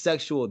fucking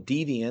sexual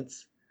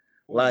deviance.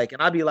 Like,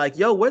 and I'd be like,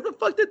 yo, where the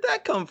fuck did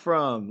that come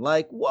from?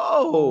 Like,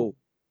 whoa.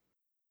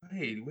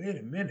 Wait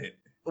a minute.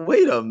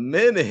 Whoa.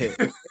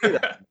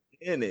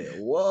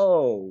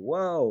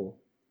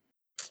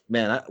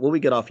 Man, when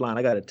we get offline,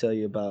 I got to tell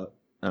you about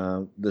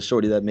the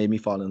shorty that made me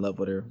fall in love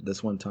with her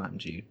this one time,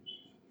 G.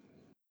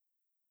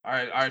 All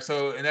right.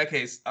 So in that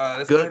case,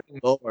 let's go ahead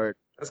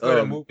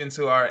and move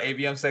into our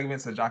AVM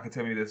segment so John can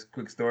tell me this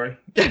quick story.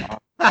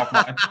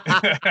 Offline.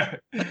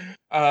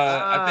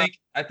 I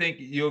think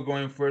you're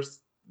going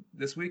first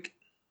this week.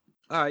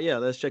 All right, yeah,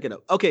 let's check it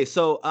out. Okay,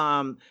 so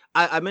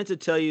I meant to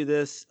tell you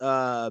this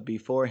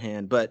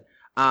beforehand, but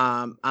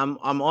I'm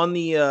on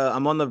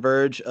the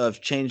verge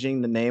of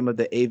changing the name of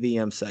the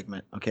AVM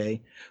segment.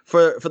 Okay,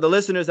 for the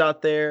listeners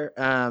out there,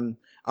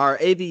 our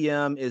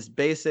AVM is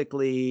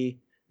basically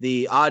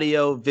the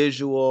audio,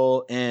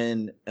 visual,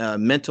 and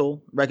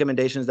mental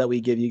recommendations that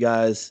we give you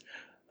guys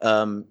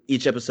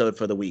each episode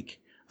for the week.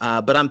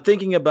 But I'm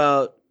thinking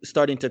about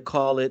starting to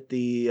call it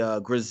the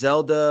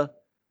Griselda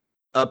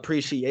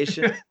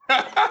appreciation.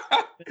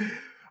 I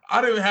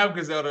don't even have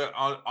Griselda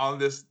on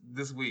this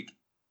week.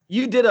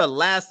 You did a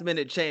last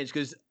minute change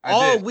because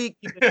all week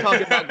you've been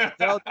talking about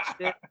Griselda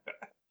shit,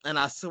 and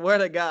I swear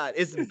to God,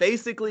 it's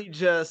basically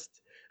just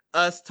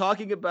us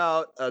talking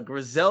about a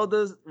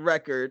Griselda's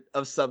record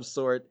of some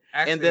sort,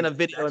 and then a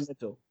video in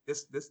mental.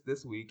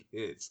 This week,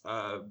 it's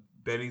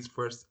Benny's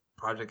first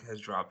project has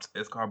dropped.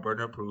 It's called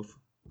Burner Proof.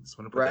 Just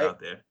want to put that out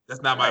there.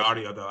 That's not my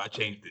audio though. I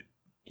changed it.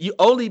 You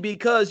only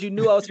because you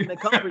knew I was going to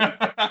come for you.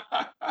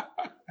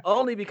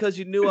 Only because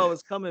you knew I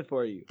was coming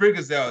for you. Big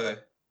Griselda,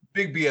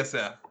 big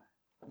BSF.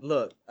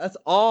 Look, that's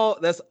all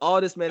this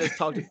man has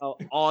talked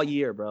about all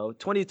year, bro.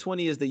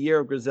 2020 is the year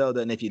of Griselda,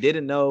 and if you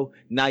didn't know,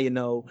 now you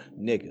know,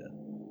 nigga.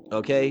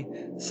 Okay?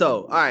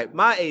 So, all right,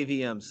 my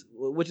AVMs,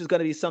 which is going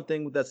to be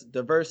something that's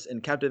diverse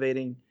and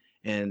captivating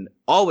and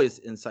always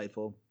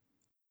insightful.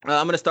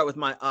 I'm going to start with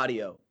my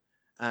audio.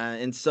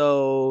 And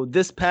so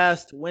this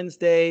past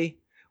Wednesday,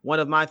 one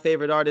of my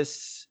favorite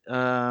artists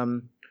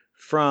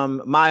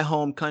from my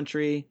home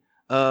country,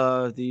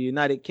 the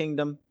United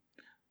Kingdom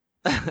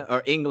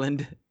or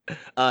England,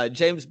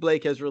 James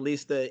Blake has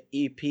released the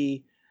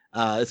EP.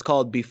 It's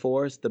called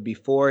Before. It's the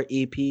Before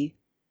EP.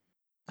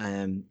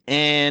 And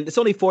it's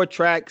only 4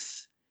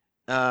 tracks.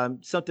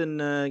 Something,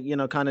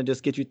 kind of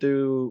just get you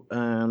through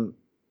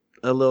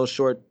a little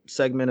short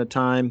segment of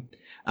time.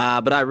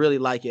 But I really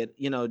like it.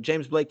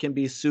 James Blake can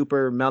be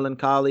super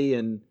melancholy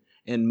and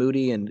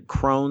moody and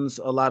crones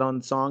a lot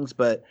on songs,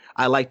 but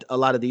I liked a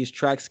lot of these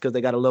tracks because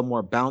they got a little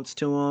more bounce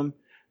to them.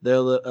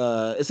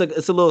 It's a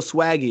little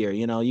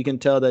swaggier. You can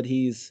tell that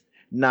he's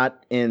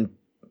not in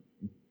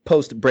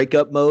post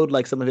breakup mode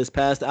like some of his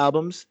past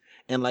albums,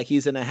 and like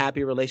he's in a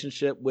happy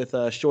relationship with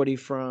Shorty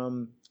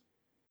from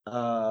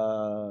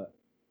The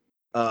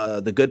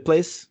Good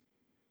Place.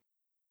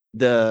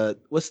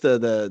 What's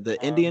the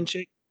Indian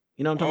chick?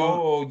 You know what I'm talking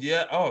about? Oh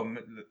yeah. Oh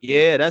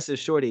yeah, that's his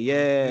Shorty.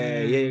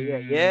 Yeah.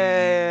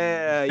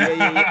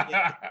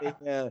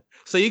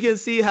 So you can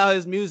see how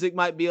his music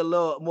might be a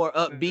little more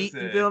upbeat.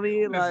 You feel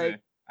me? Like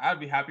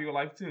I'd be happy with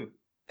life too.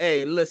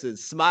 Hey, listen,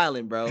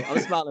 smiling, bro. I'm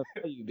smiling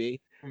for you,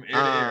 B. From ear to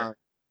ear.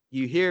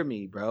 You hear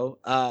me, bro.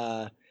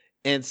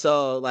 And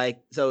so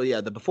yeah,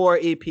 the Before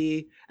EP,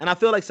 and I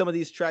feel like some of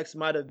these tracks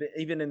might have been,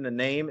 even in the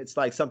name, it's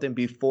like something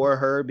before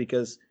her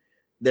because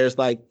there's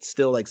like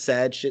still like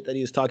sad shit that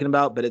he was talking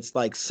about, but it's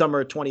like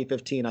summer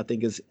 2015, I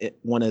think is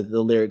one of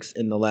the lyrics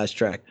in the last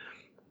track.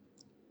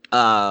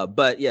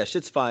 But yeah,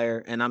 shit's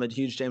fire, and I'm a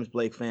huge James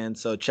Blake fan,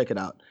 so check it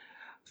out.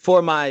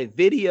 For my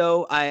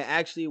video, I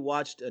actually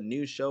watched a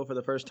new show for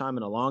the first time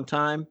in a long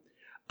time.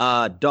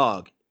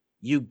 Dog,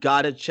 you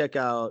gotta check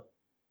out.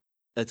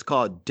 It's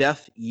called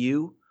Deaf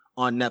U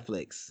on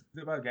Netflix. Is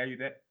it about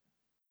Gallaudet?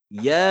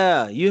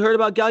 Yeah, you heard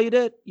about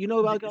Gallaudet? You know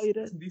about Gallaudet?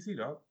 It's in DC,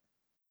 dog.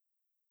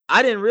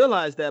 I didn't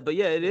realize that, but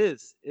yeah, it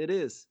is. It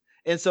is.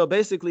 And so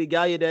basically,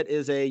 Gallaudet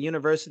is a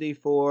university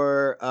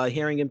for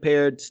hearing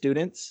impaired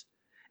students.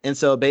 And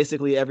so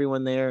basically,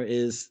 everyone there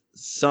is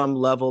some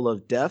level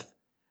of deaf.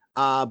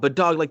 But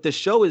dog, like the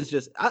show is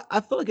just, I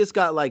feel like it's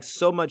got like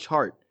so much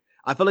heart.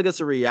 I feel like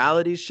it's a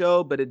reality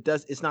show, but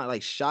it's not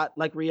like shot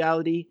like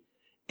reality.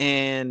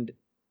 And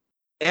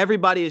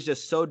everybody is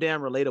just so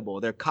damn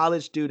relatable. They're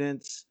college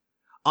students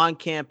on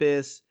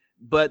campus,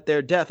 but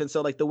they're deaf. And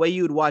so like the way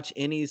you would watch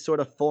any sort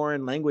of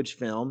foreign language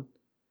film,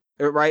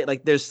 right?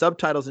 Like there's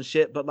subtitles and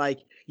shit, but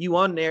like you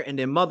on there and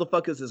then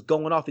motherfuckers is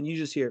going off and you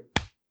just hear.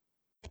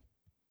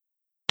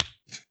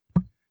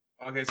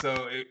 Okay,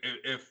 so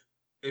if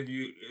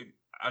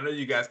I know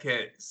you guys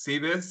can't see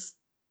this,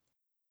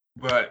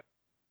 but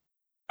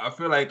I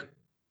feel like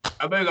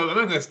I'm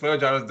gonna explain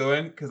what y'all was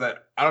doing because I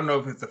don't know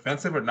if it's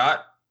offensive or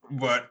not,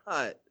 but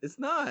it's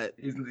not.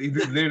 He's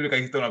literally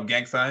like he's throwing up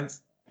gang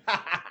signs.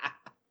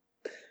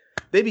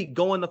 They be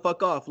going the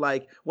fuck off.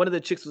 Like one of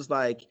the chicks was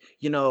like,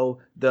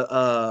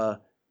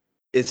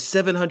 it's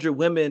 700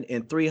 women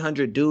and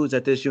 300 dudes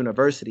at this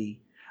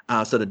university.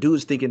 So the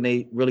dudes thinking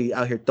they really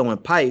out here throwing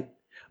pipe,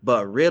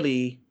 but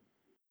really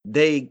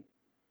they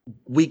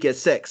weak at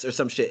sex or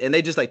some shit. And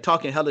they just like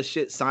talking hella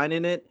shit,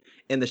 signing it,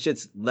 and the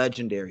shit's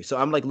legendary. So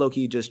I'm like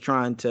low-key just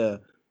trying to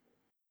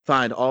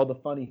find all the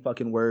funny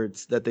fucking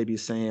words that they be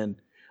saying.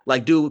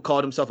 Like dude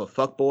called himself a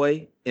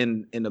fuckboy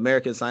in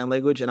American Sign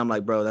Language, and I'm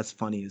like, bro, that's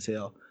funny as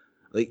hell.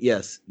 Like,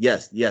 yes.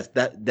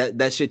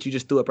 That shit you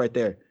just threw up right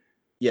there.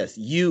 Yes,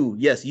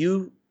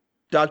 you,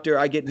 doctor,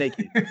 I get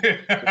naked.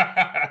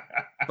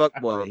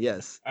 Fuck boy,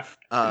 yes.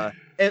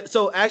 And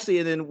so actually,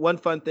 and then one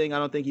fun thing, I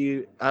don't think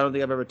I've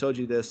ever told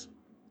you this,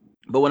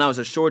 but when I was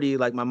a shorty,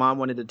 like my mom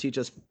wanted to teach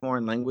us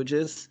foreign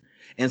languages.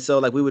 And so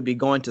like we would be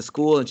going to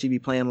school and she'd be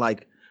playing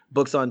like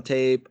books on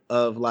tape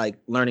of like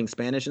learning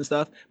Spanish and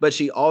stuff. But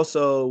she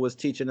also was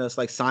teaching us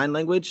like sign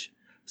language.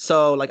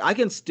 So like I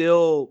can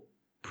still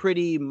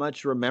pretty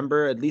much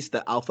remember at least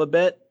the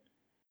alphabet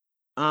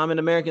in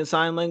American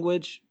Sign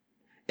Language.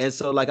 And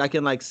so like I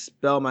can like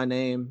spell my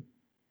name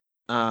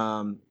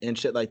and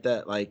shit like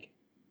that. Like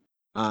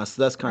so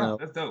that's kind of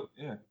that's dope.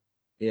 Yeah.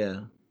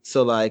 Yeah.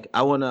 So like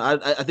I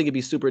think it'd be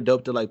super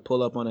dope to like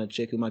pull up on a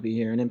chick who might be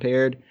hearing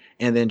impaired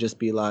and then just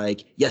be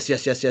like, yes.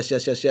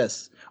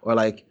 Or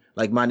like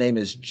my name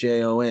is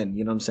Jon,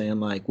 you know what I'm saying?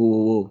 Like woo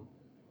woo woo.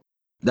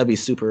 That'd be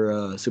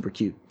super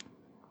cute.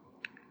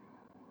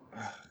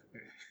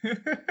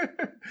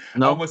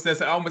 No? I almost said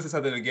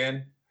something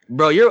again.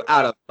 Bro, you're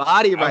out of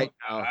body right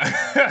now.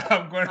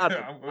 I'm going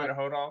to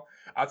hold on.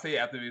 I'll tell you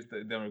after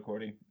we're done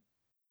recording.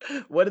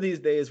 One of these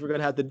days, we're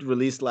gonna have to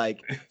release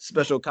like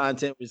special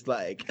content with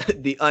like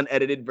the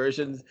unedited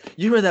versions.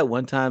 You remember that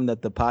one time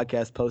that the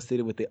podcast posted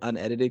it with the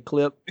unedited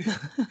clip?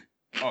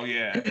 Oh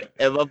yeah.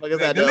 And motherfuckers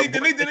Like, had to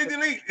delete.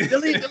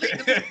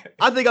 delete.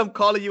 I think I'm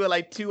calling you at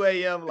like 2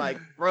 a.m. Like,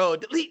 bro,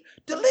 delete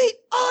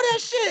all that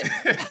shit.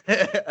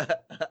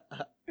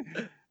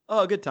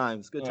 Oh, good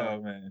times. Good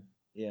times. Oh man.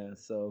 Yeah.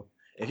 So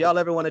if y'all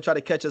ever want to try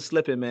to catch us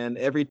slipping, man,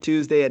 every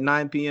Tuesday at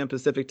 9 p.m.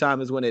 Pacific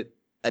time is when it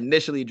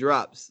initially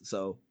drops.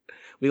 So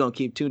we're gonna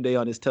keep Tunde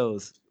on his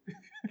toes.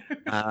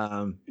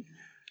 All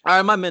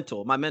right, my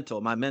mental.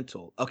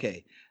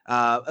 Okay.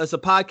 It's a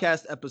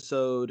podcast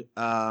episode.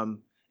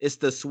 It's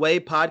the Sway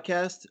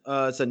podcast.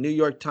 It's a New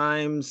York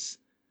Times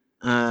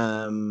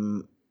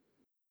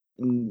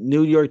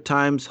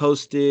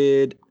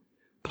hosted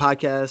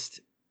podcast.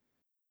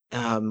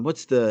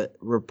 What's the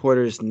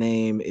reporter's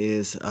name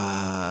is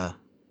have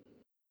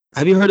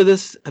you heard of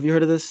this?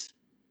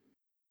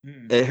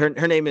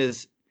 Her name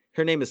is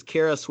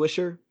Kara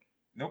Swisher.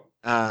 Nope.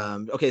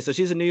 Okay, so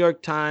she's a New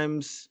York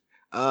Times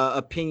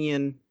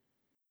opinion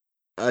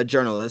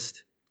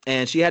journalist,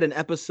 and she had an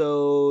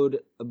episode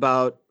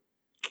about,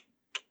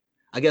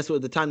 I guess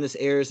at the time this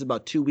airs,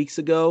 about 2 weeks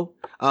ago,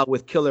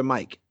 with Killer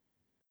Mike.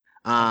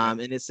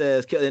 And it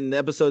says, and the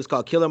episode is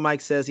called Killer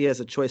Mike Says He Has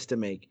a Choice to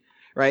Make.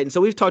 Right. And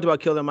so we've talked about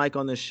Killer Mike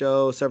on this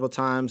show several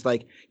times,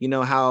 like, you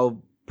know, how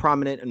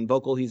prominent and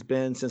vocal he's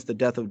been since the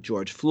death of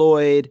George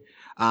Floyd,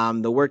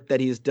 the work that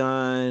he's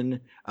done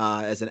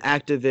as an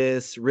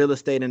activist, real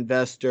estate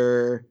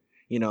investor,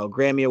 you know,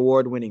 Grammy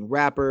Award winning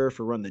rapper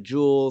for Run the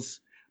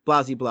Jewels,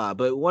 blah, blah, blah.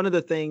 But one of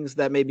the things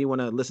that made me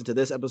want to listen to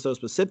this episode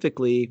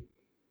specifically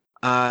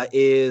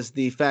is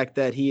the fact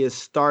that he is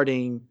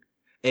starting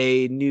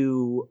a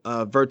new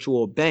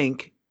virtual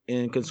bank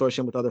in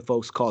consortium with other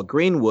folks called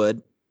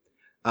Greenwood,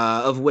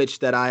 of which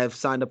that I have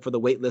signed up for the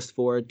wait list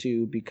for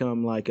to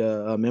become like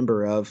a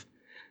member of,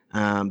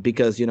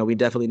 because, you know, we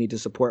definitely need to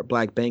support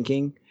Black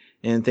banking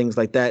and things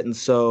like that. And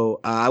so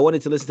I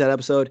wanted to listen to that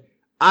episode.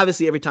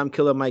 Obviously, every time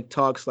Killer Mike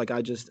talks, like,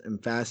 I just am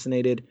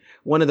fascinated.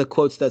 One of the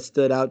quotes that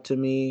stood out to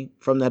me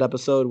from that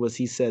episode was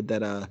he said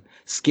that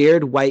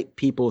scared white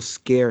people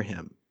scare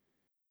him.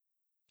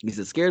 He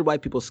said, scared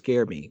white people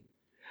scare me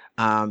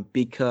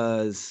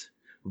because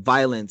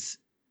violence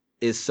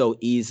is so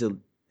easy.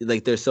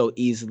 Like,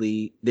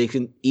 they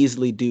can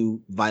easily do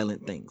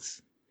violent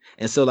things.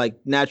 And so, like,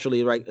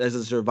 naturally, right, as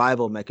a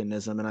survival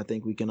mechanism, and I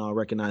think we can all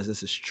recognize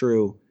this is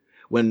true,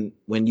 when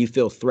you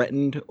feel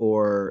threatened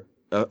or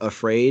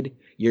afraid,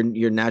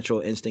 your natural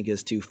instinct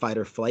is to fight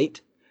or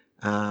flight.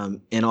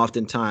 And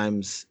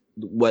oftentimes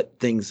what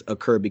things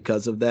occur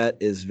because of that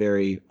is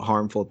very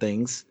harmful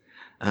things.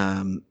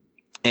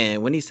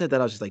 And when he said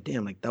that, I was just like,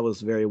 damn, like, that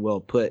was very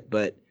well put.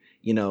 But,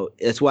 you know,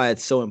 it's why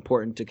it's so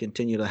important to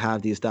continue to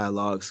have these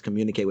dialogues,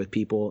 communicate with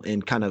people,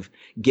 and kind of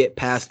get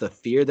past the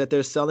fear that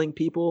they're selling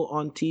people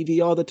on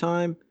TV all the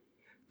time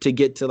to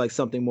get to like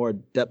something more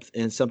in depth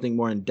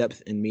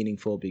and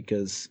meaningful,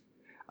 because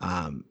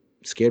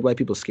scared white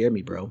people scare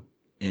me, bro.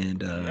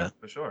 And yeah,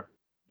 for sure.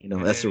 You know,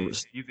 and that's you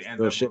could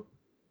end up with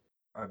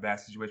a bad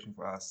situation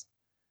for us.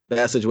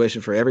 Bad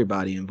situation for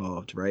everybody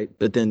involved, right?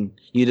 But then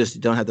you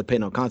just don't have to pay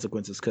no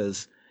consequences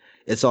because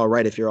it's all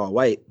right if you're all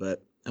white.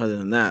 But other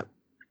than that,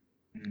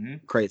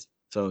 crazy.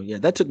 So yeah,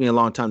 that took me a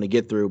long time to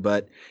get through.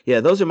 But yeah,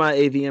 those are my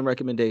AVM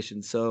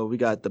recommendations. So we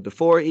got the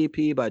Before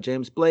EP by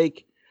James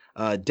Blake,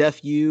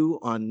 Deaf U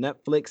on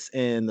Netflix,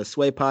 and the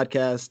Sway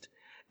podcast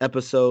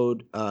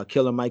episode,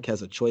 Killer Mike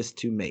Has a Choice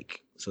to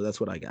Make. So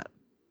that's what I got.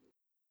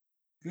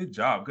 Good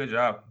job. Good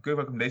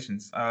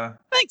recommendations.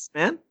 Thanks,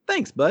 man.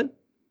 Thanks, bud.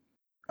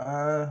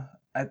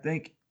 I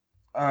think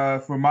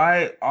for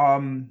my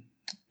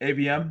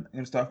AVM, I'm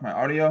gonna start with my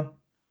audio.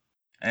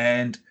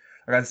 And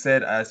like I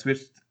said, I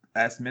switched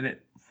last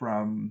minute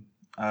from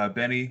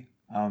Benny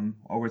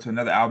over to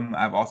another album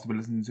I've also been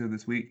listening to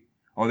this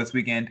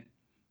weekend.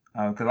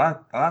 Because a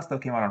lot of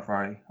stuff came out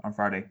on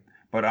Friday.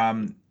 But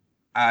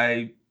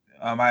my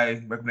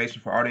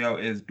recommendation for audio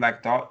is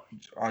Black Thought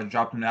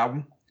dropped an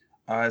album.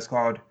 It's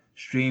called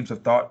Streams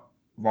of Thought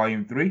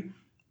Volume 3.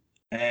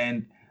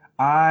 And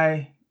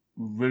I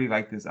really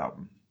like this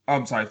album. Oh,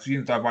 I'm sorry,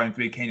 Streams of Thought Volume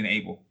 3, Cain and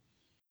Abel.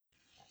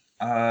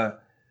 I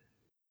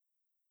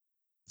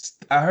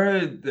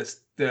heard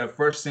the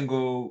first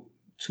single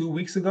 2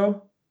 weeks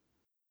ago,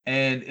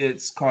 and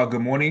it's called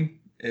Good Morning.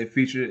 It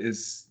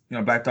is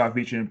Black Thought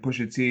featuring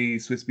Pusha T,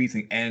 Swizz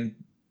Beatz, and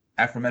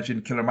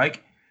aforementioned Killer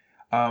Mike.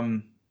 I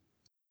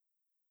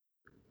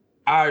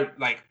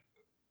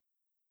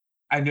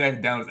knew I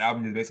had to download this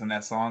album just based on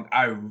that song.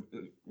 I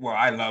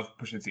love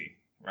Pusha T,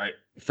 right?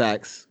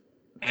 Facts.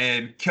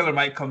 And Killer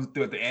Mike comes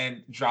through at the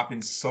end,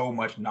 dropping so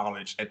much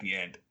knowledge at the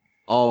end.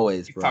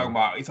 Always, he's bro.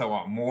 He's talking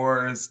about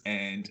Moors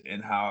and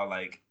how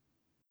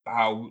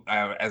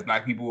as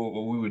Black people,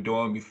 what we were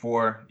doing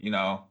before, we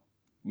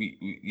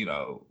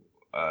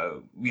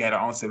had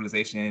our own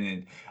civilization.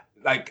 And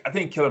like, I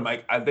think Killer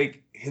Mike,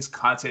 his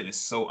content is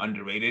so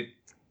underrated.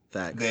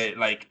 Facts.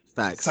 That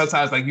Facts.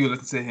 Sometimes like you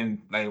listen to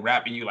him like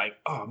rap and you like,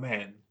 oh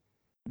man,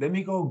 let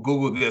me go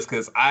Google this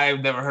because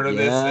I've never heard of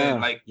this.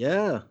 And Yeah,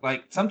 yeah.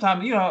 like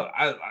sometimes,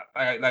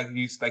 I like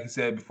you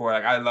said before,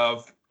 like I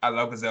love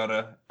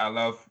Griselda. I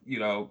love,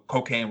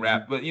 cocaine Mhm.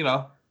 rap, but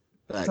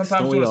Facts. sometimes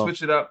Don't you we want to all?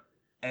 switch it up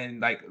and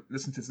like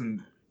listen to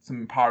some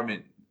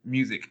empowerment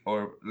music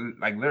or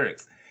like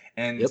lyrics.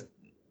 And Yep.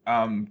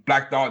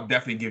 Black Thought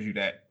definitely gives you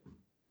that.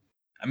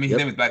 I mean, Yep.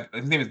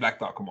 His name is Black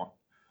Thought. Come on.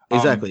 Um,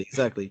 Exactly,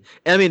 exactly.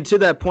 And I mean, to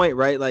that point,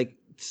 right? Like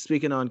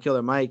speaking on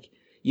Killer Mike,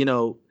 you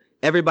know,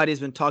 everybody's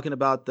been talking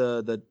about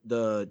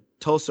the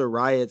Tulsa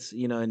riots,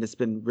 and it's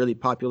been really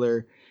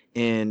popular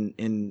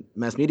in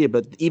mass media.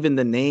 But even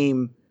the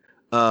name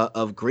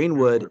of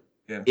Greenwood Greenwood.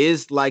 Yeah.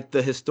 is like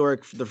the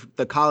historic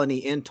the colony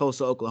in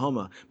Tulsa,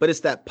 Oklahoma. But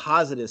it's that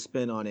positive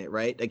spin on it,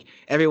 right? Like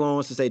everyone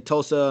wants to say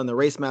Tulsa and the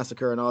race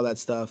massacre and all that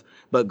stuff,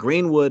 but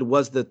Greenwood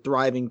was the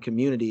thriving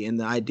community, and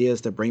the idea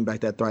is to bring back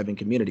that thriving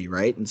community,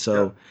 right? And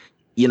Yeah. so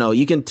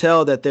you can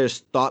tell that there's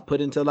thought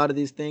put into a lot of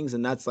these things,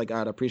 and that's like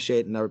I'd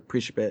appreciate and I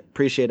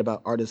appreciate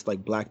about artists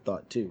like Black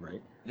Thought too,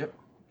 right? Yep.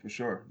 For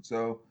sure.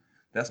 So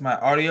that's my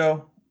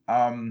audio.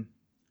 Um,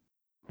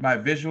 my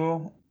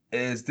visual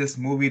is this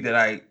movie that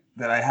I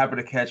happened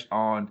to catch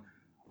on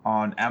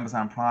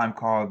Amazon Prime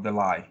called The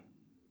Lie,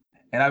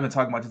 and I've been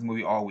talking about this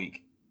movie all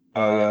week.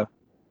 Oh Uh, yeah.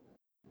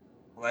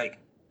 like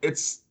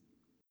it's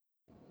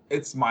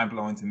it's mind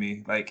blowing to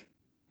me. Like,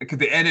 because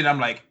the ending, I'm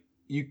like,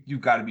 you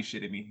got to be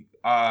shitting me.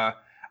 I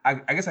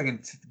guess I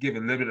can give a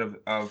little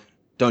bit of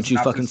Don't you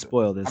fucking synopsis.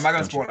 spoil I'm this. not gonna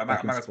Don't you spoil it. I'm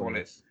fucking not gonna spoil spoil it.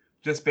 this.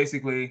 Just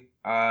basically,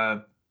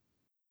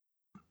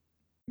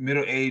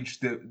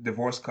 middle-aged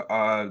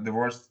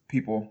divorced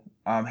people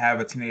have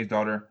a teenage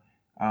daughter,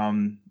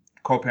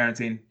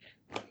 co-parenting.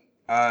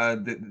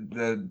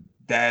 The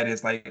dad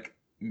is like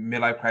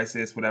midlife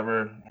crisis,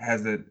 whatever.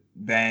 Has a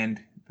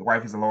band. The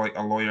wife is a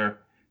lawyer.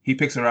 He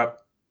picks her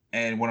up,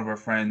 and one of her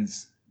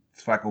friends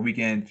for like a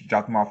weekend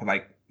dropped them off at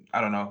like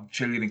I don't know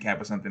cheerleading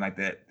camp or something like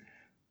that.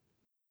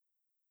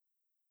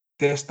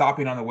 They're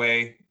stopping on the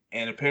way,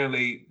 and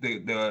apparently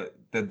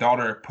the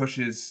daughter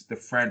pushes the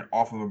friend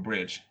off of a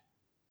bridge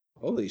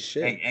Holy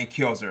shit. and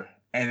kills her.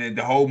 And then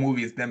the whole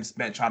movie is them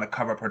spent trying to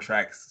cover up her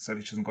tracks so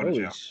that she doesn't go to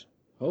Holy jail. sh-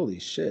 Holy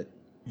shit.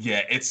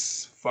 Yeah,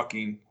 it's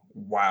fucking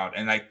wild,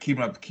 and like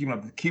keeping up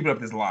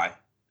this lie.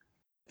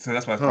 So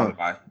that's why it's Huh. called a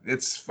lie.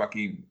 It's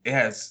fucking.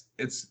 It's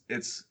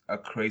a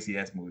crazy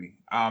ass movie.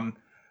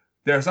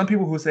 There are some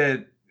people who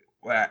said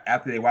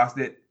after they watched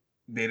it,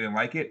 they didn't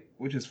like it,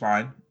 which is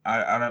fine.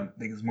 I don't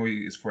think this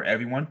movie is for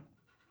everyone,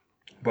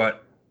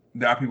 but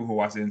there are people who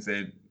watched it and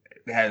said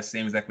they had the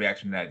same exact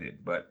reaction that I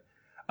did. But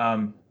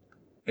um,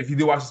 if you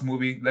do watch this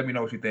movie, let me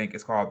know what you think.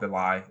 It's called The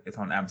Lie. It's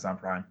on Amazon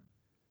Prime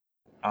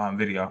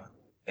video,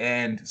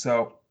 and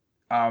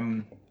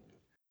um,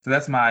 so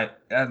that's my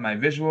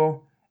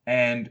visual,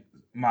 and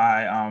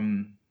my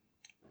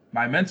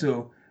my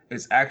mental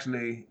is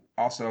actually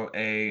also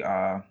a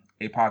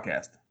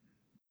podcast,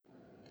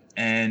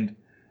 and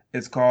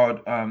it's a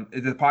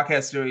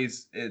podcast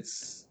series.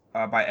 It's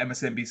by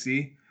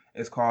MSNBC.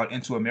 It's called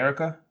Into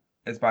America.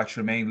 It's by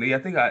Tremaine Lee. I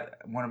think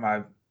one of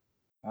my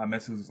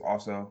mentors is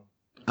also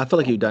I feel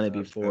like you've done it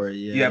on before.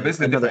 yeah, Yeah. but this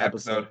is a Another different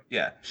episode. episode.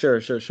 Yeah, Sure,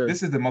 sure, sure.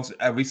 this is the most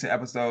recent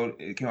episode.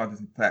 It came out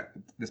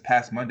this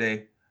past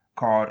Monday.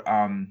 Called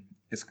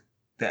it's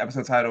the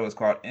episode title is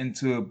called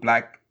Into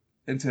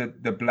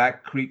the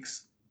Black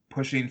Creeks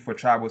Pushing for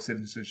Tribal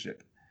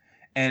Citizenship,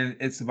 and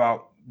it's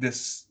about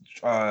this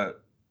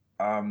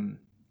um,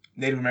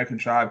 Native American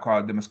tribe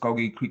called the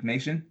Muskogee Creek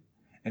Nation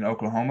in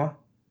Oklahoma,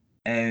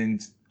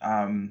 and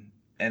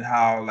and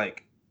how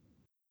like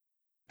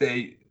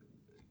they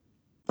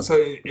so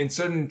in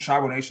certain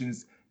tribal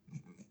nations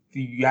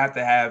you have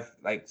to have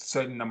like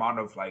certain amount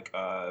of like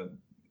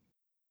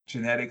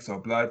genetics or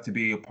blood to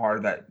be a part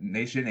of that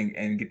nation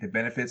and get the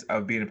benefits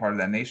of being a part of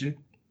that nation.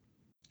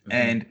 Mhm.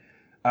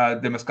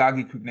 And the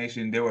Muskogee Creek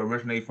Nation, they were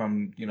originally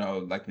from,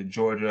 like the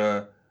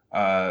Georgia,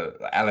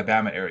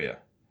 Alabama area.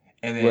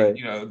 And then,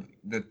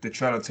 Right. the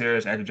Trail of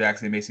Tears, Andrew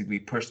Jackson basically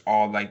pushed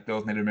all like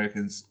those Native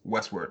Americans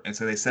westward. And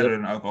so they settled Yep.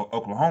 in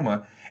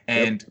Oklahoma.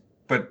 Yep.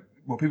 But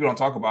what people don't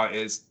talk about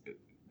is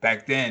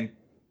back then,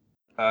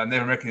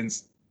 Native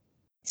Americans,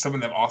 some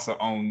of them also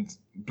owned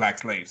black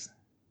slaves.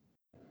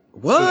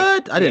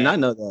 What? I did Yeah. not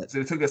know that. So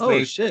they took the Oh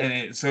slaves,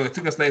 shit. so they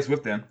took the slaves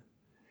with them,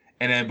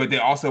 and then but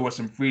there also were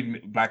some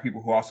freed black people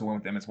who also went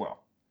with them as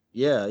well.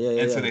 Yeah, yeah,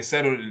 yeah, And so yeah. they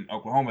settled in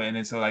Oklahoma, and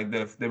then so like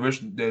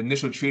the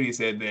initial treaty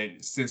said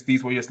that since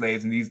these were your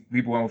slaves and these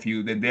people went with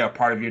you, then they are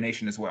part of your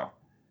nation as well.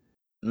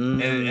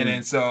 And Mm,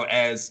 then so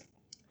as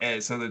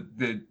so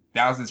the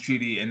that was this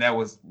treaty, and that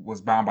was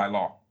bound by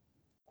law.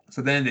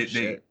 So then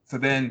shit.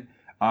 at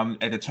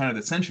the turn of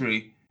the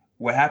century,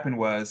 what happened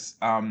was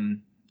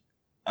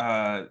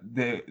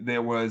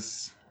there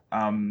was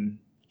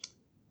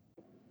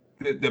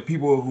the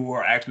people who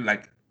were actually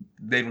like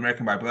Native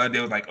American by blood,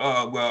 they was like,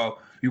 oh well,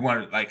 we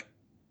wanted like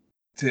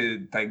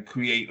to like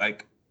create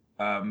like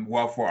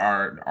wealth for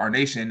our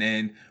nation,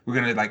 and we're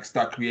gonna like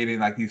start creating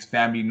like these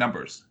family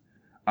numbers,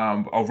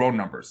 or roll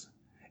numbers.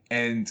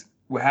 And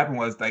what happened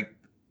was like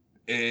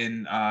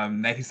in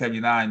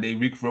 1979 they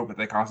rewrote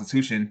the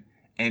Constitution,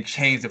 and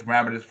changed the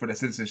parameters for the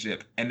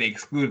citizenship, and they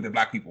excluded the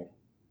black people.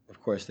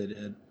 Of course they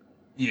did.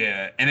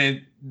 Yeah, and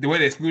then the way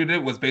they excluded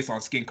it was based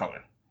on skin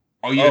color.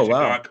 Oh, you're too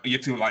dark. You're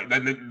too like no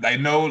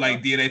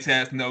DNA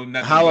test, no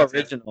nothing. How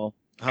original?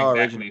 How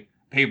exactly.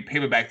 Original?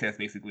 Paperback test,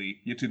 basically.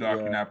 You're too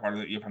dark. You're not part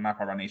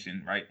of our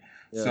nation, right?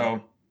 Yeah.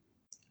 So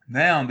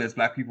now there's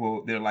black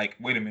people. They're like,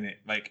 wait a minute,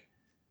 like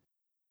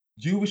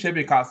you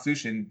reshaping the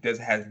Constitution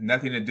has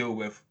nothing to do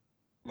with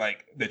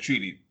like the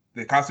treaty.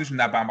 The Constitution is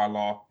not bound by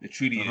law. The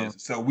treaty is.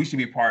 So we should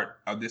be part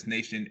of this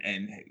nation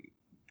and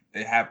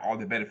have all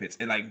the benefits.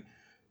 And like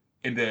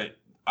in the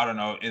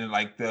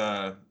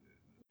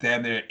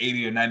damn near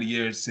 80 or 90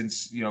 years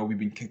since we've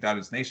been kicked out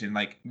of this nation,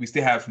 like we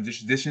still have some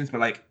traditions,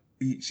 but like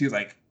she was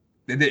like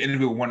they did an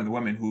interview with one of the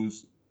women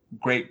who's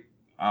great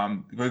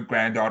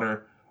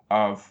granddaughter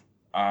of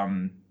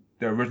the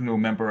original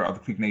member of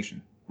the Creek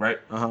Nation, right?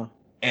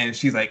 And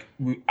she's like,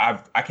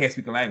 I can't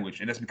speak the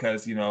language, and that's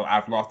because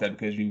I've lost that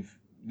because you've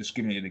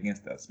discriminated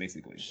against us,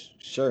 basically.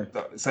 Sure.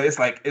 So it's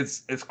like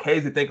it's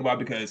crazy to think about,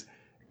 because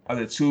of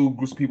the two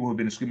groups of people who've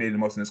been discriminated the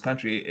most in this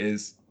country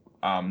is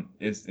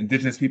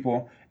indigenous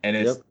people and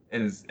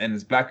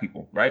it's black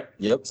people, right?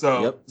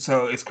 So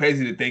it's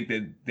crazy to think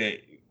that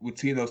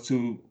between those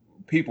two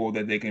people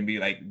that they can be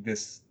like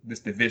this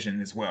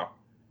division as well.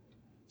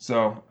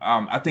 So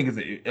I think it's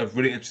a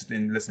really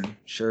interesting listen.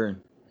 Sure.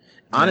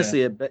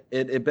 Honestly,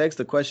 it begs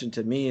the question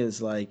to me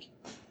is like,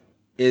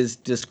 is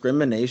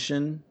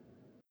discrimination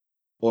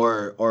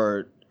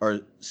or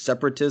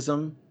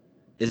separatism,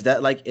 is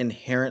that like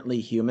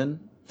inherently human?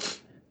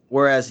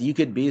 Whereas you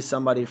could be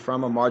somebody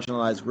from a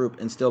marginalized group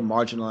and still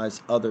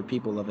marginalize other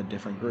people of a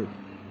different group.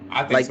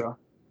 I think so.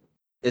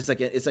 It's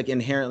like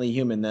inherently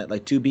human, that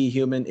like to be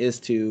human is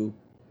to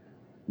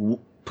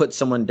put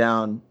someone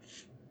down,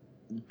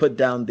 put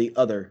down the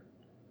other.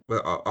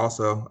 But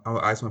also,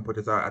 I just want to put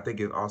this out. I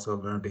think it's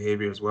also learned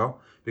behavior as well,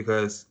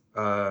 because.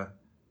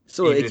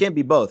 So it can't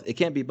be both. It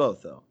can't be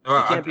both, though.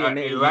 It can't be I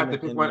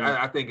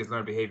think it's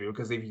learned behavior,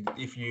 because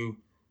if you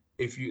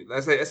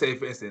let's say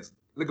for instance,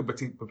 look at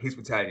police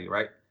brutality,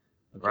 right?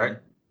 Okay.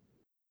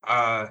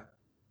 Right.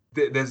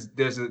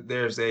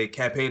 There's a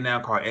campaign now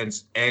called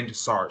End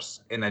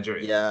SARS in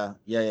Nigeria.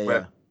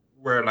 Yeah.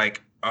 Where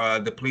like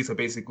the police are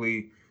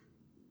basically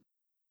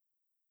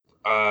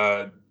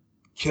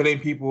killing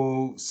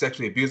people,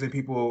 sexually abusing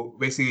people,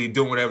 basically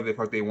doing whatever the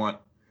fuck they want.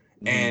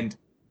 And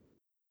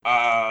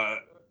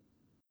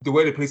the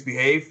way the police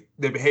behave,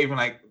 they're behaving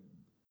like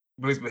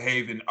police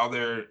behave in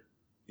other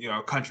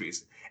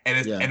countries.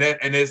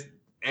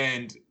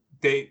 And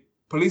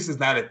police is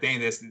not a thing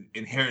that's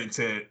inherent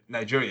to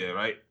Nigeria,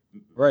 right?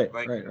 Right.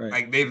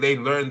 Like they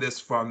learned this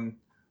from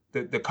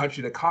the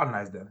country that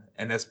colonized them,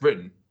 and that's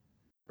Britain.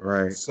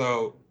 Right.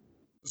 So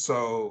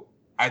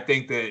I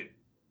think that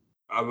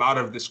a lot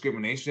of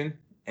discrimination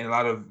and a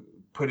lot of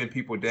putting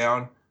people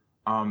down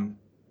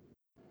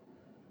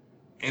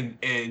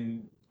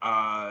in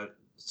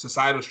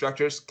societal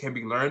structures can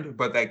be learned,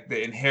 but like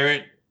the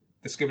inherent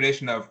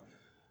discrimination of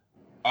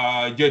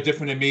you're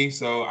different than me,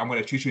 so I'm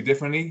going to treat you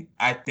differently,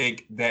 I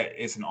think that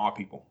it's in all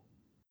people,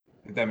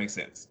 if that makes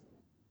sense.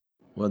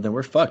 Well, then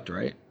we're fucked,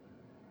 right?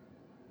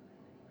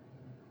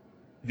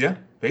 Yeah,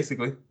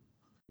 basically.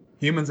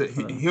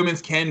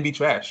 Humans can be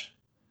trash.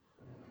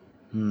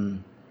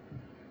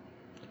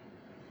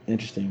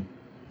 Interesting.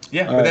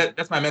 Yeah, all but right.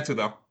 That's my mental,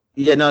 though.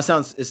 Yeah, no, it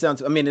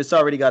sounds, I mean, it's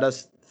already got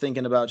us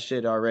thinking about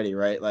shit already,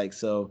 right? Like,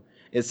 so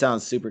it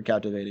sounds super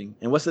captivating.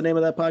 And what's the name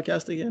of that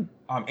podcast again?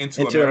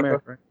 Into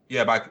America.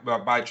 Yeah, by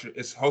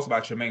it's hosted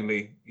by Tremaine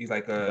Lee. He's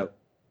like a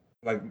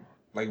like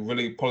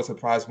really Pulitzer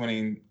Prize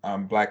winning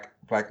black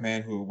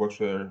man who works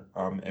for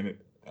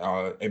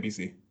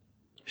NBC.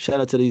 Shout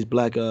out to these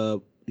black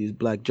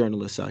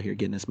journalists out here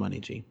getting this money,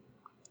 G.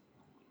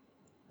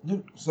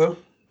 So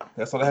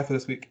that's all I have for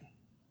this week.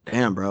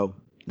 Damn, bro.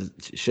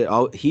 Shit,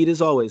 heat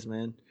as always,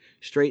 man.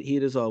 Straight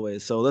heat as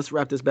always. So let's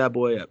wrap this bad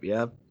boy up,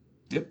 yeah?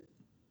 Yep.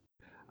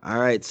 All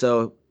right,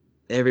 so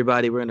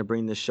everybody, we're going to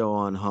bring this show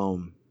on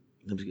home.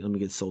 Let me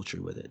get sultry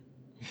with it.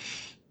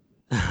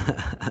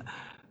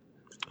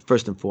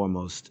 First and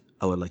foremost,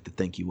 I would like to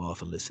thank you all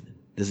for listening.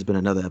 This has been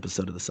another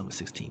episode of the Summer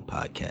 16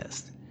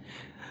 podcast.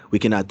 We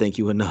cannot thank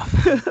you enough.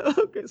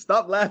 Okay,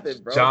 stop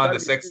laughing, bro. John the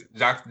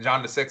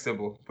sex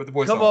symbol. Put the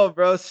voice on. Come on,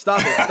 bro. Stop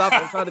it. Stop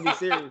it. I'm trying to be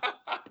serious.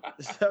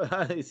 I'm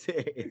trying to be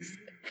serious.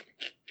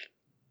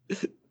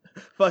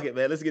 Fuck it,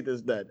 man. Let's get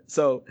this done.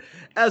 So,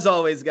 as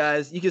always,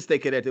 guys, you can stay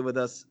connected with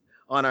us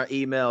on our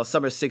email,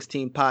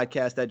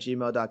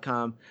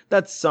 summer16podcast@gmail.com.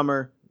 That's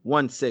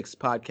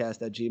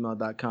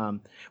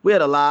summer16podcast@gmail.com. We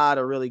had a lot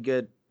of really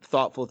good,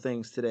 thoughtful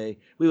things today.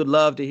 We would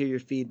love to hear your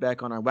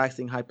feedback on our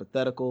waxing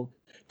hypothetical.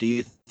 Do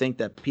you think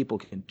that people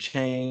can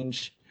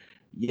change?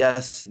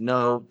 Yes,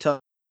 no.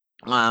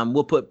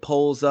 We'll put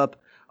polls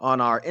up on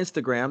our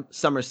Instagram,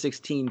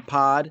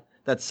 summer16pod.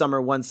 That's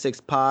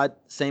summer16pod,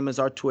 same as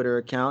our Twitter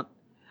account.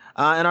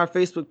 And our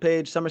Facebook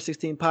page, Summer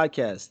 16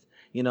 Podcast.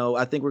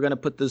 I think we're going to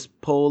put this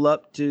poll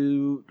up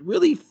to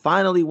really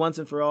finally once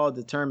and for all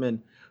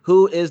determine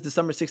who is the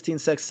Summer 16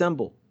 sex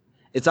symbol.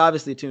 It's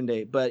obviously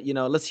Tunde, but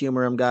let's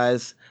humor him,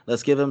 guys.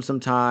 Let's give him some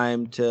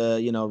time to,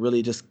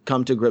 really just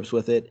come to grips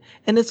with it.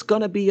 And it's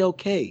gonna be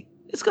okay.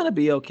 It's gonna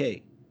be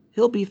okay.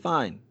 He'll be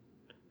fine.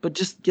 But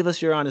just give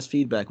us your honest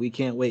feedback. We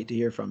can't wait to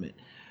hear from it.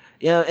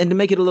 Yeah, and to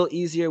make it a little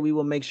easier, we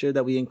will make sure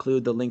that we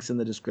include the links in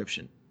the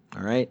description.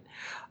 All right.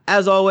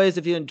 As always,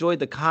 if you enjoyed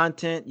the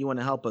content, you want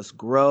to help us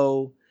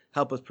grow,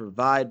 help us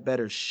provide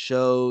better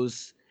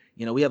shows.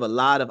 We have a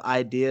lot of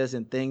ideas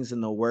and things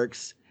in the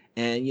works.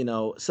 And,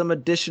 some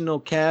additional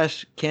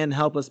cash can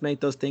help us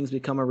make those things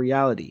become a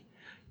reality.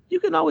 You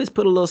can always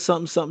put a little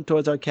something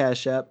towards our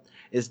Cash App.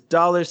 It's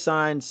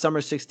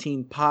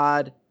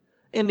 $Summer16Pod.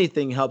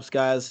 Anything helps,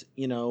 guys.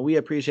 We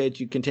appreciate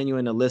you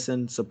continuing to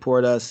listen,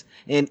 support us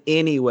in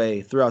any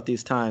way throughout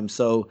these times.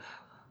 So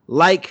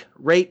like,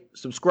 rate,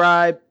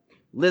 subscribe,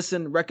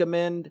 listen,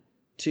 recommend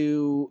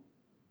to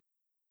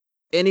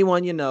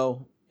anyone you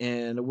know.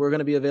 And we're going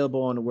to be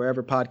available on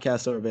wherever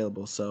podcasts are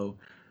available. So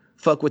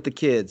fuck with the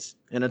kids.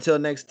 And until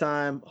next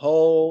time,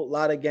 whole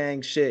lot of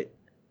gang shit.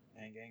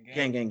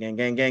 Gang, gang, gang,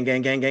 gang, gang,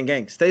 gang, gang, gang,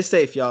 gang. Stay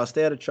safe, y'all.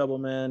 Stay out of trouble,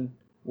 man.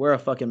 Wear a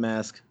fucking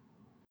mask.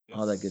 Yes.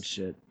 All that good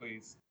shit.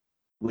 Please.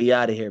 We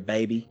out of here,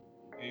 baby.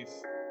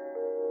 Peace.